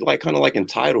seem to get like kind of like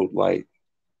entitled. Like,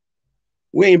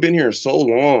 we ain't been here so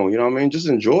long. You know what I mean? Just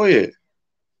enjoy it.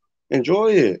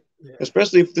 Enjoy it. Yeah.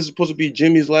 Especially if this is supposed to be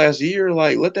Jimmy's last year.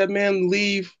 Like, let that man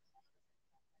leave,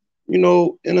 in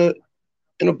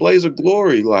a blaze of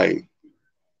glory. Like,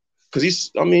 because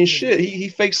he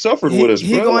fake suffered with us, bro.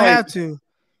 He gonna have to.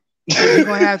 He's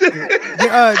gonna have to.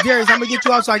 Darius, I'm gonna get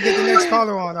you off so I get the next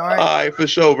caller on. All right. All right, for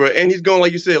sure, bro. And he's going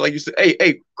like you said.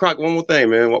 Hey, Croc. One more thing,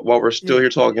 man. While we're still here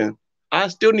talking, I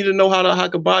still need to know how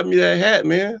to buy me that hat,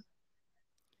 man.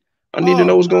 I need to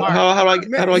know what's going. Right. How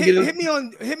do I get it?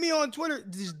 Hit me on Twitter.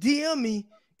 Just DM me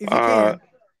if you can.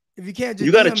 If you can't, just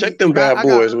you gotta check them bad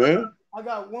boys, man. I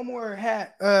got one more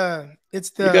hat.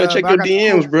 It's the. You gotta check your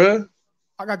DMs, bro.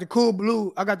 I got the cool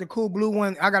blue.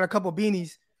 One. I got a couple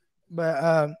beanies. But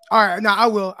all right, now I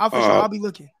will. I'll be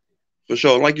looking. For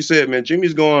sure. Like you said, man,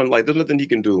 Jimmy's going, like, there's nothing he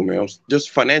can do, man. Just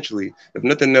financially, if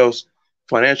nothing else,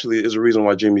 financially is the reason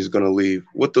why Jimmy's gonna leave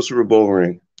with the Super Bowl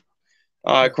ring.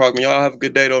 All right, Croc, man. Y'all have a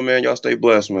good day though, man. Y'all stay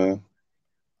blessed, man.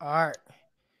 All right.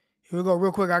 Here we go,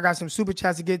 real quick. I got some super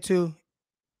chats to get to.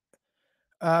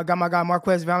 Got my guy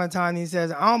Marquez Valentine. He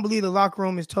says, I don't believe the locker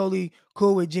room is totally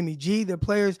cool with Jimmy G. The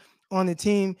players on the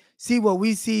team see what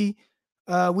we see.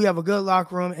 We have a good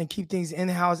locker room and keep things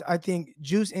in-house. I think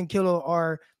Juice and Kittle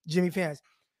are Jimmy fans.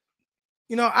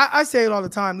 I say it all the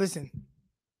time. Listen,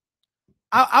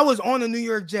 I was on the New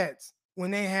York Jets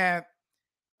when they had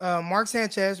Mark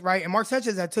Sanchez, right? And Mark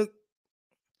Sanchez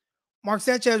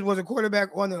was a quarterback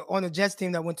on the Jets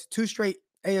team that went to 2 straight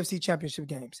AFC championship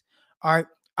games. All right.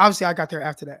 Obviously, I got there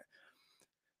after that.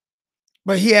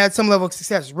 But he had some level of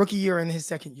success, rookie year and his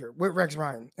second year with Rex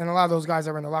Ryan. And a lot of those guys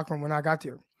are in the locker room when I got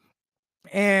there.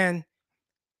 And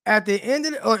at the end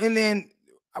of and then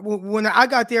when I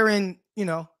got there in,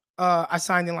 I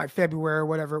signed in like February or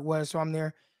whatever it was. So I'm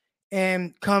there.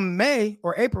 And come May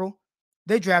or April,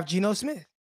 they draft Geno Smith.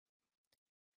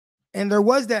 And there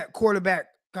was that quarterback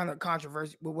kind of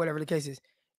controversy, but whatever the case is.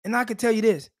 And I could tell you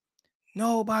this,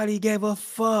 nobody gave a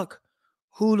fuck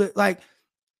bro,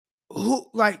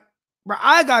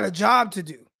 I got a job to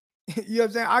do. You know what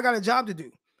I'm saying? I got a job to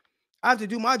do. I have to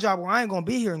do my job or I ain't going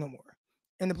to be here no more.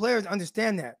 And the players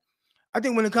understand that. I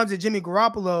think when it comes to Jimmy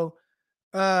Garoppolo,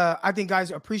 I think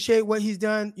guys appreciate what he's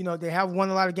done. They have won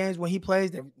a lot of games when he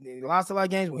plays. They lost a lot of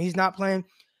games when he's not playing.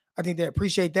 I think they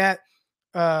appreciate that.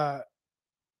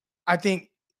 I think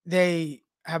they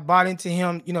have bought into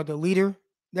him, you know, the leader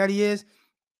that he is.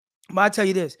 But I tell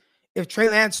you this, if Trey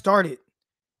Lance started,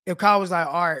 if Kyle was like,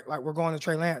 all right, like we're going to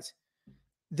Trey Lance,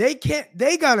 they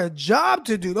got a job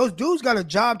to do. Those dudes got a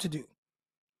job to do.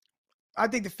 I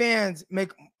think the fans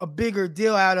make a bigger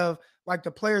deal out of like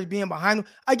the players being behind them.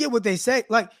 I get what they say.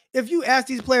 Like if you ask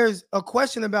these players a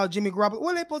question about Jimmy Garoppolo,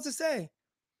 what are they supposed to say?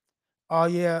 Oh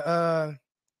yeah,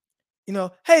 you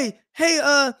know, hey,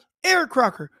 Eric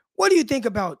Crocker, what do you think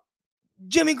about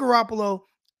Jimmy Garoppolo?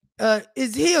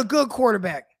 Is he a good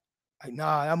quarterback? Like,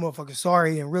 nah, that motherfucker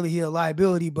sorry, and really he a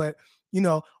liability, but you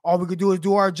know, all we could do is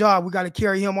do our job. We got to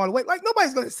carry him all the way. Like,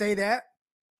 nobody's gonna say that.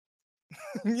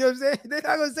 You know what I'm saying? They're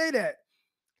not gonna say that.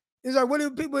 It's like, what do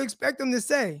people expect them to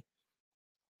say?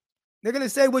 They're gonna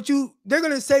say what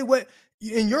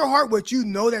in your heart, what you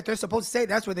know that they're supposed to say,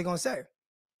 that's what they're gonna say.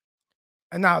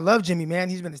 And now I love Jimmy, man.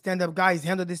 He's been a stand-up guy. He's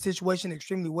handled this situation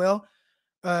extremely well.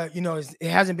 You know, it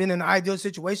hasn't been an ideal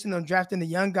situation on drafting the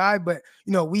young guy, but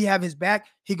you know, we have his back.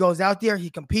 He goes out there,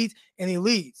 he competes, and he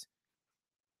leads.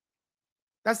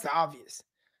 That's the obvious.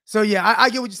 So yeah, I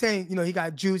get what you're saying. You know, he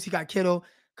got Juice, he got Kittle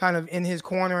kind of in his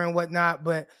corner and whatnot,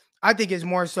 but I think it's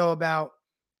more so about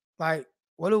like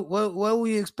what do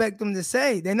we expect them to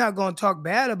say? They're not going to talk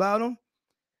bad about him.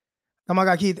 Oh my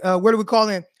God, Keith, where do we call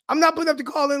in? I'm not putting up the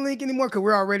call-in link anymore because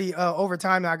we're already over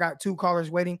time. And I got 2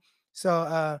 callers waiting, so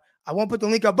I won't put the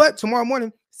link up. But tomorrow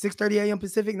morning, 6:30 a.m.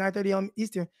 Pacific, 9:30 a.m.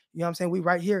 Eastern. You know what I'm saying? We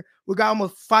right here. We got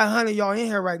almost 500 y'all in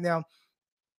here right now.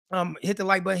 Hit the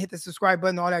like button, hit the subscribe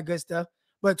button, all that good stuff.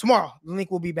 But tomorrow, the link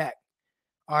will be back.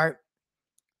 All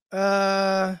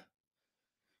right.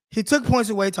 He took points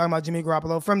away, talking about Jimmy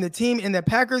Garoppolo, from the team in the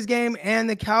Packers game and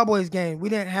the Cowboys game. We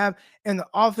didn't have an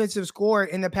offensive score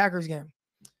in the Packers game.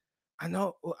 I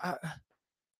know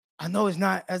it's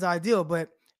not as ideal, but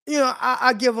you know,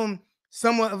 I give him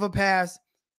somewhat of a pass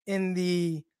in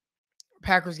the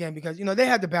Packers game because you know they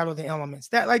had to battle the elements.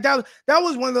 That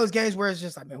was one of those games where it's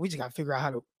just like, man, we just got to figure out how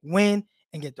to win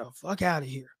and get the fuck out of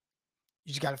here.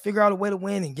 You just got to figure out a way to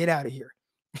win and get out of here.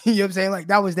 You know what I'm saying? Like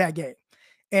that was that game.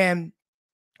 And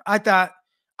I thought,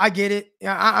 I get it.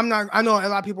 I know a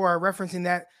lot of people are referencing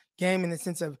that game in the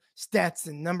sense of stats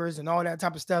and numbers and all that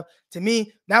type of stuff. To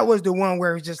me, that was the one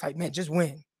where it's just like, man, just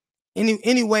win.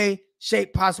 Any way,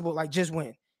 shape possible, like just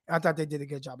win. And I thought they did a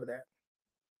good job of that.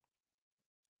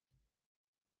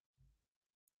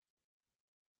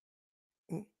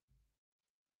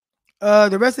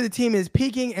 The rest of the team is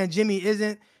peaking and Jimmy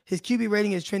isn't. His QB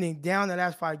rating is trending down the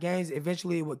last 5 games.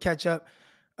 Eventually it will catch up.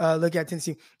 Look at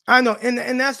Tennessee. I know,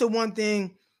 and that's the one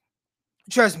thing.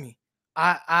 Trust me,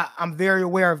 I'm very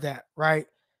aware of that, right?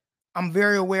 I'm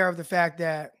very aware of the fact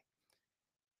that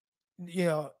you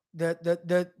know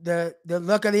the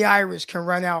luck of the Irish can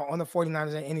run out on the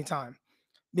 49ers at any time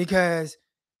because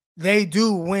they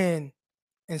do win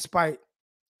in spite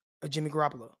of Jimmy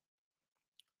Garoppolo.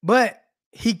 But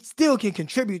he still can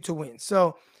contribute to win.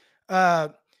 So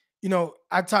you know,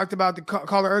 I talked about the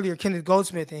caller earlier, Kenneth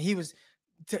Goldsmith, and he was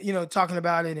talking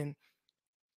about it, and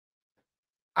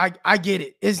I get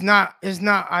it. It's not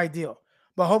ideal,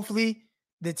 but hopefully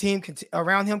the team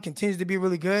around him continues to be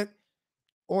really good,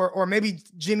 or maybe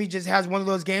Jimmy just has one of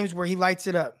those games where he lights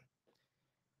it up.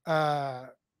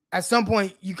 At some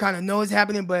point, you kind of know it's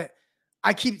happening, but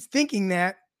I keep thinking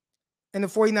that, and the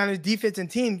 49ers defense and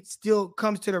team still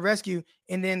comes to the rescue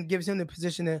and then gives him the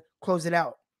position to close it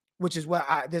out, which is what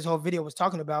this whole video was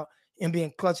talking about, and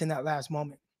being clutch in that last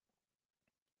moment.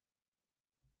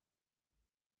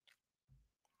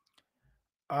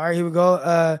 All right, here we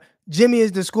go. Jimmy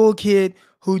is the school kid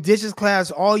who ditches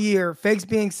class all year, fakes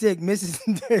being sick, misses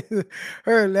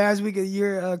her last week of the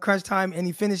year crunch time, and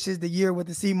he finishes the year with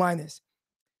a C-.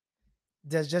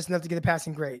 Does just enough to get a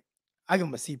passing grade. I give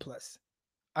him a C+.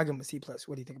 I give him a C+.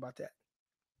 What do you think about that?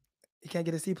 He can't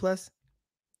get a C+?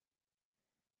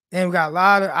 And we got a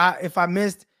lot of, if I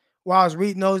missed while I was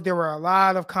reading those, there were a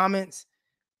lot of comments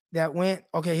that went.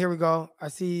 Okay, here we go. I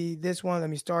see this one. Let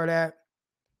me start at.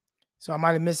 So I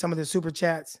might have missed some of the super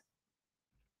chats.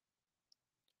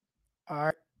 All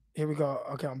right, here we go.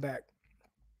 Okay, I'm back.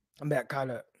 Caught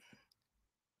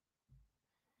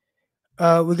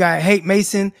up. We got Hate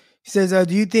Mason. He says,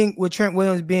 do you think with Trent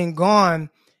Williams being gone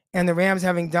and the Rams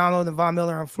having Donald and Von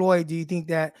Miller and Floyd, do you think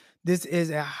that this is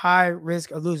a high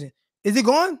risk of losing? Is he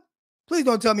gone? Please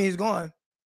don't tell me he's gone.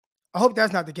 I hope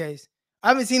that's not the case. I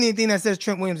haven't seen anything that says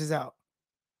Trent Williams is out.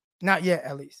 Not yet,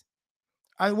 at least.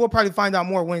 We'll probably find out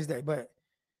more Wednesday, but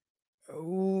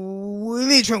we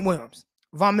need Trent Williams.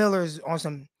 Von Miller is on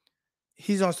some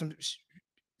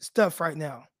stuff right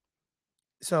now.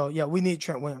 So, yeah, we need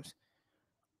Trent Williams.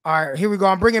 All right, here we go.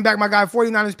 I'm bringing back my guy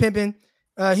 49ers pimping.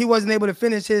 He wasn't able to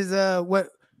finish his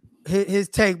his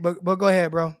take, but go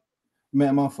ahead, bro.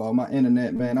 Man, my fault. My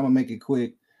internet, man. I'm gonna make it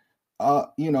quick. I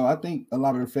think a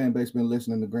lot of the fan base been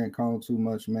listening to Grant Cohn too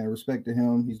much, man. Respect to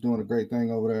him. He's doing a great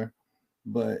thing over there.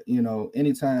 But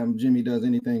anytime Jimmy does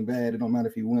anything bad, it don't matter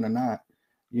if he win or not.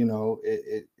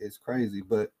 It's crazy.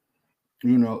 But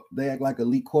they act like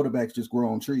elite quarterbacks just grow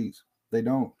on trees. They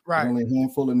don't. Right. There's only a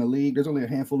handful in the league. There's only a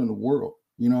handful in the world.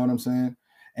 You know what I'm saying?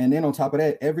 And then on top of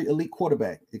that, every elite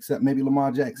quarterback, except maybe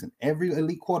Lamar Jackson, every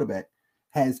elite quarterback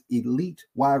has elite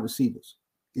wide receivers.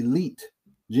 Elite.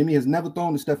 Jimmy has never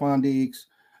thrown to Stephon Diggs,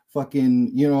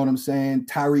 fucking, you know what I'm saying?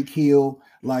 Tyreek Hill.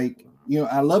 Like,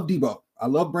 I love Debo. I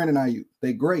love Brandon Ayuk.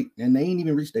 They're great. And they ain't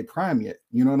even reached their prime yet.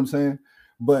 You know what I'm saying?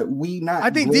 But I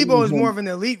think Debo is more of an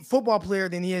elite football player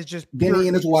than he is just than he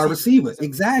is wide receiver.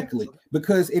 Exactly.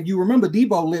 Because if you remember,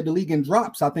 Debo led the league in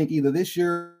drops, I think either this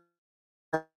year.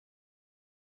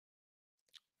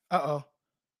 Oh,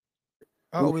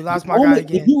 we lost my guy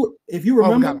again. If you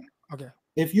remember, okay.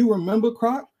 If you remember,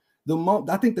 Croc,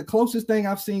 I think the closest thing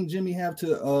I've seen Jimmy have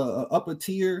to upper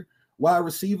tier wide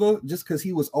receiver, just because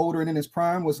he was older and in his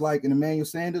prime, was like an Emmanuel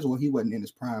Sanders. Well, he wasn't in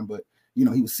his prime, but he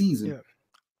was seasoned. Yeah.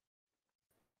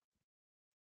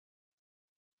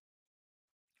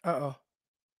 All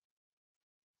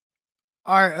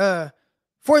right,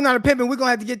 49er pimping. We're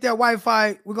gonna have to get that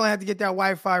Wi-Fi. We're gonna have to get that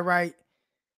Wi-Fi right.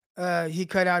 He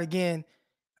cut out again.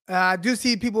 I do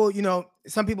see people,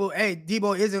 some people, hey,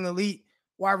 Debo is an elite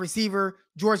wide receiver.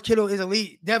 George Kittle is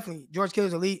elite. Definitely. George Kittle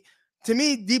is elite. To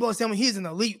me, Debo Samuel, he's an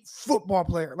elite football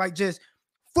player. Like, just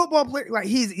football player, like,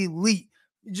 he's elite.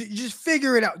 Just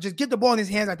figure it out. Just get the ball in his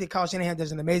hands. I think Kyle Shanahan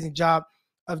does an amazing job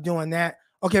of doing that.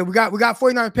 Okay, we got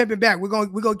 49ers pimping back. We're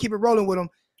gonna keep it rolling with him.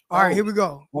 All right, here we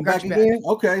go. I'm back again.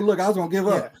 Okay, look, I was gonna give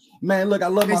up. Man, look, I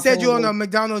love they my said you on family. a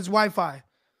McDonald's Wi-Fi.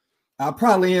 I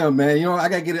probably am, man. I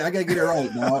gotta get it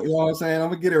right, dog. You know what I'm saying? I'm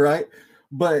gonna get it right.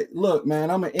 But look, man,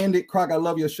 I'm gonna end it. Croc, I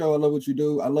love your show. I love what you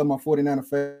do. I love my 49er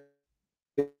fans.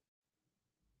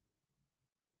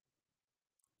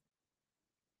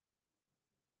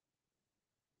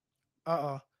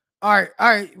 All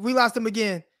right. We lost him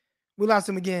again.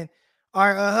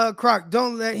 All right, Croc,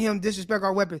 don't let him disrespect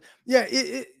our weapon. Yeah,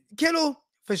 Kittle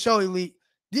for sure elite.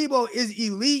 Debo is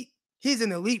elite. He's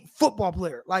an elite football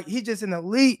player. Like, he's just an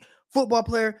elite football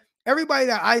player. Everybody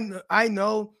that I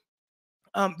know,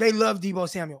 they love Debo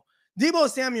Samuel. Debo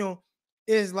Samuel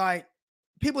is like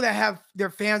people that have their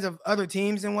fans of other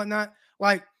teams and whatnot.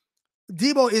 Like,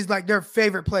 Debo is like their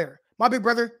favorite player. My big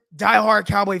brother, diehard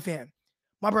Cowboy fan.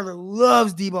 My brother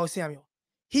loves Debo Samuel.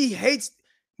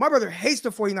 My brother hates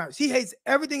the 49ers. He hates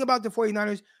everything about the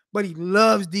 49ers, but he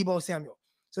loves Debo Samuel.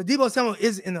 So Debo Samuel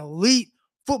is an elite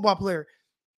football player.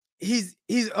 He's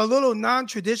a little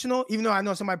non-traditional, even though I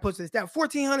know somebody puts this stat.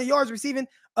 1,400 yards receiving,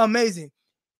 amazing.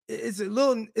 It's a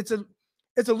little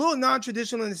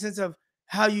non-traditional in the sense of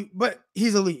but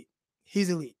he's elite. He's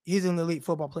elite. He's an elite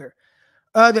football player.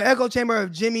 The echo chamber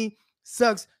of Jimmy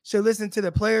sucks. Should listen to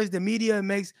the players. The media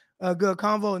makes a good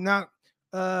convo,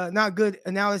 not good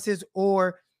analysis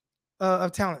or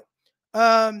of talent.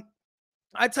 I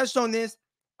touched on this.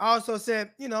 I also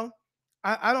said,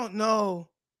 I don't know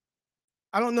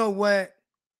what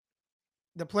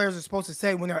the players are supposed to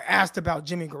say when they're asked about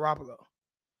Jimmy Garoppolo.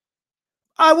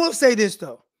 I will say this,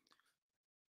 though.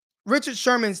 Richard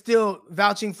Sherman still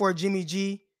vouching for Jimmy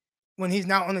G when he's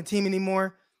not on the team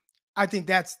anymore. I think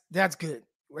that's good,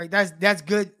 right? That's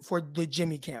good for the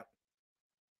Jimmy camp.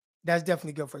 That's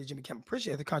definitely good for the Jimmy camp.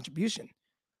 Appreciate the contribution.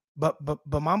 But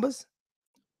Mambas,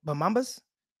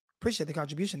 appreciate the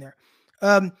contribution there.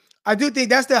 I do think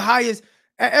that's the highest.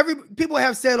 People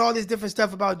have said all this different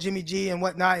stuff about Jimmy G and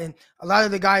whatnot, and a lot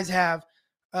of the guys have,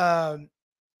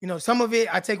 some of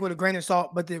it I take with a grain of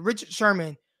salt. But the Richard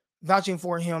Sherman vouching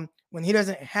for him when he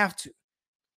doesn't have to,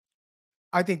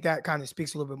 I think that kind of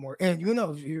speaks a little bit more. And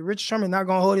Richard Sherman not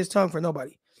gonna hold his tongue for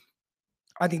nobody.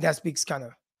 I think that speaks kind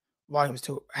of volumes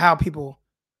to how people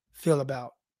feel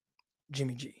about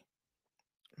Jimmy G.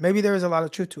 Maybe there is a lot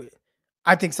of truth to it.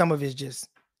 I think some of it is just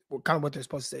kind of what they're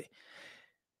supposed to say.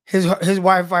 His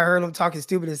Wi-Fi heard him talking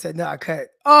stupid and said, "No, I cut."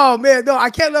 Oh man, no, I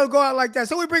can't let him go out like that.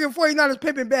 So we're bringing 49ers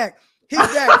pimping back. He's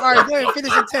back. All right, go ahead,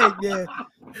 finish the tape, man.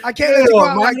 I can't let him go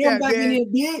out like that, man.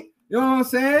 You know what I'm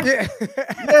saying? Yeah,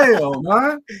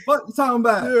 man. What you talking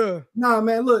about? Yeah. Nah,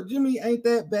 man. Look, Jimmy ain't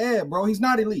that bad, bro. He's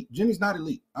not elite. Jimmy's not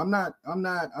elite. I'm not.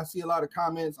 I see a lot of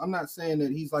comments. I'm not saying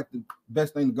that he's like the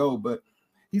best thing to go, but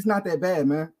he's not that bad,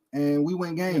 man. And we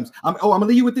win games. Yeah. I'm gonna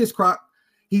leave you with this, Croc.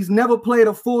 He's never played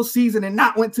a full season and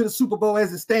not went to the Super Bowl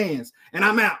as it stands. And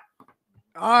I'm out.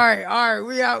 All right.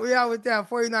 We out with that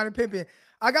 49er pimping.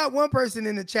 I got one person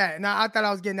in the chat, and I thought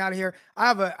I was getting out of here. I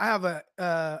have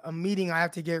a meeting I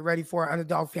have to get ready for.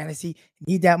 Underdog Fantasy.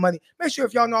 Need that money. Make sure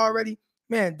if y'all know already,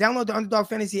 man, download the Underdog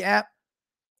Fantasy app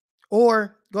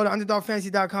or go to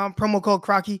underdogfantasy.com, promo code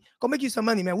Crocky. Go make you some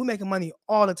money, man. We're making money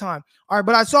all the time. All right,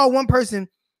 but I saw one person.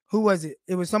 Who was it?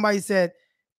 It was somebody said,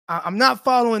 I'm not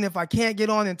following if I can't get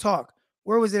on and talk.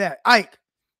 Where was it at? Ike.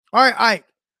 All right, Ike.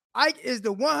 Ike is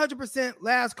the 100%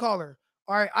 last caller.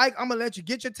 All right, Ike, I'm going to let you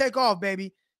get your take off,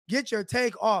 baby. Get your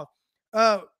take off.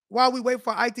 While we wait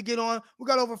for Ike to get on, we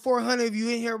got over 400 of you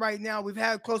in here right now. We've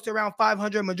had close to around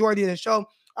 500 majority of the show.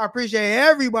 I appreciate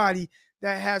everybody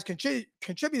that has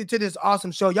contributed to this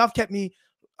awesome show. Y'all have kept me,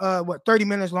 30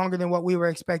 minutes longer than what we were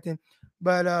expecting.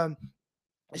 But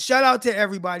shout out to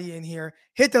everybody in here.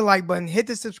 Hit the like button. Hit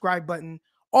the subscribe button.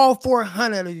 All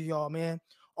 400 of y'all, man.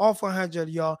 All 400 of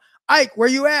y'all. Ike, where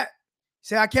you at?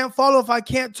 Say, I can't follow if I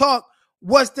can't talk.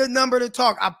 What's the number to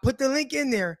talk? I put the link in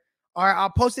there. All right,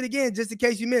 I'll post it again just in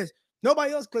case you missed.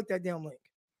 Nobody else clicked that damn link.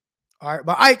 All right,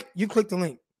 but Ike, you click the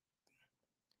link.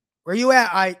 Where you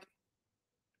at, Ike?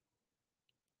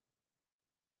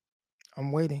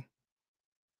 I'm waiting.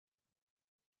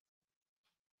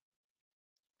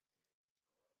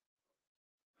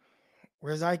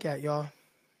 Where's Ike at, y'all?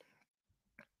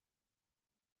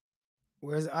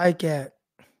 Where's Ike at?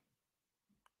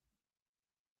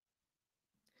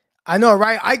 I know,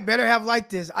 right? Ike better have like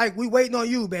this. Ike, we waiting on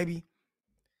you, baby.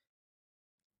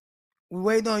 We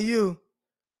waiting on you.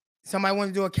 Somebody want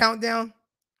to do a countdown?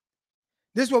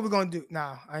 This is what we're going to do.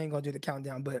 Nah, I ain't going to do the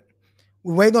countdown, but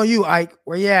we waiting on you, Ike.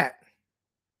 Where you at?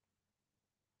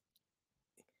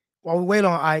 While we wait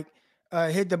on Ike,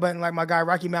 hit the button like my guy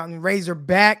Rocky Mountain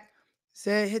Razorback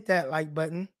said. Hit that like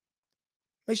button.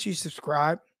 Make sure you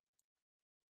subscribe.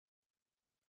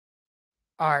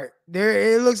 All right.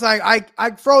 There, it looks like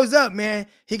Ike froze up, man.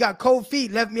 He got cold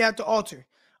feet, left me at the altar.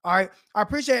 All right. I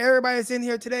appreciate everybody that's in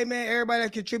here today, man. Everybody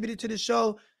that contributed to the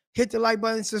show. Hit the like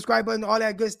button, subscribe button, all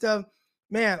that good stuff.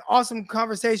 Man, awesome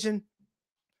conversation.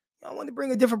 I want to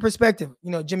bring a different perspective.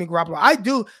 You know, Jimmy Garoppolo. I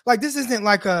do. Like, this isn't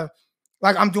like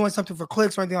I'm doing something for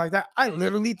clicks or anything like that. I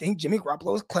literally think Jimmy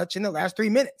Garoppolo is clutch in the last 3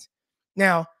 minutes.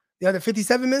 Now, the other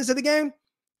 57 minutes of the game,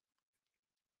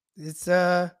 it's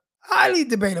highly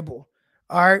debatable.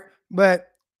 All right. But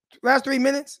last 3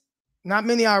 minutes, not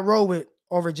many I roll with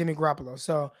over Jimmy Garoppolo.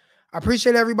 So I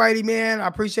appreciate everybody, man. I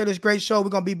appreciate this great show. We're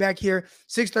going to be back here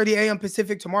 6:30 a.m.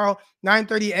 Pacific tomorrow,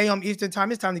 9:30 a.m. Eastern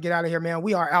time. It's time to get out of here, man.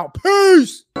 We are out.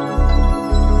 Peace.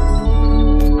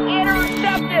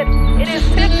 Intercepted. It is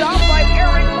picked off by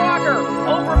Aaron Crocker.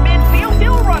 Over midfield,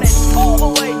 he'll run it all the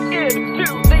way into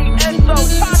the end zone.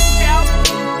 Touchdown.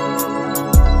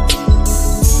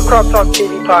 Croc Talk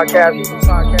TV podcast.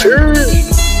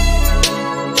 Peace.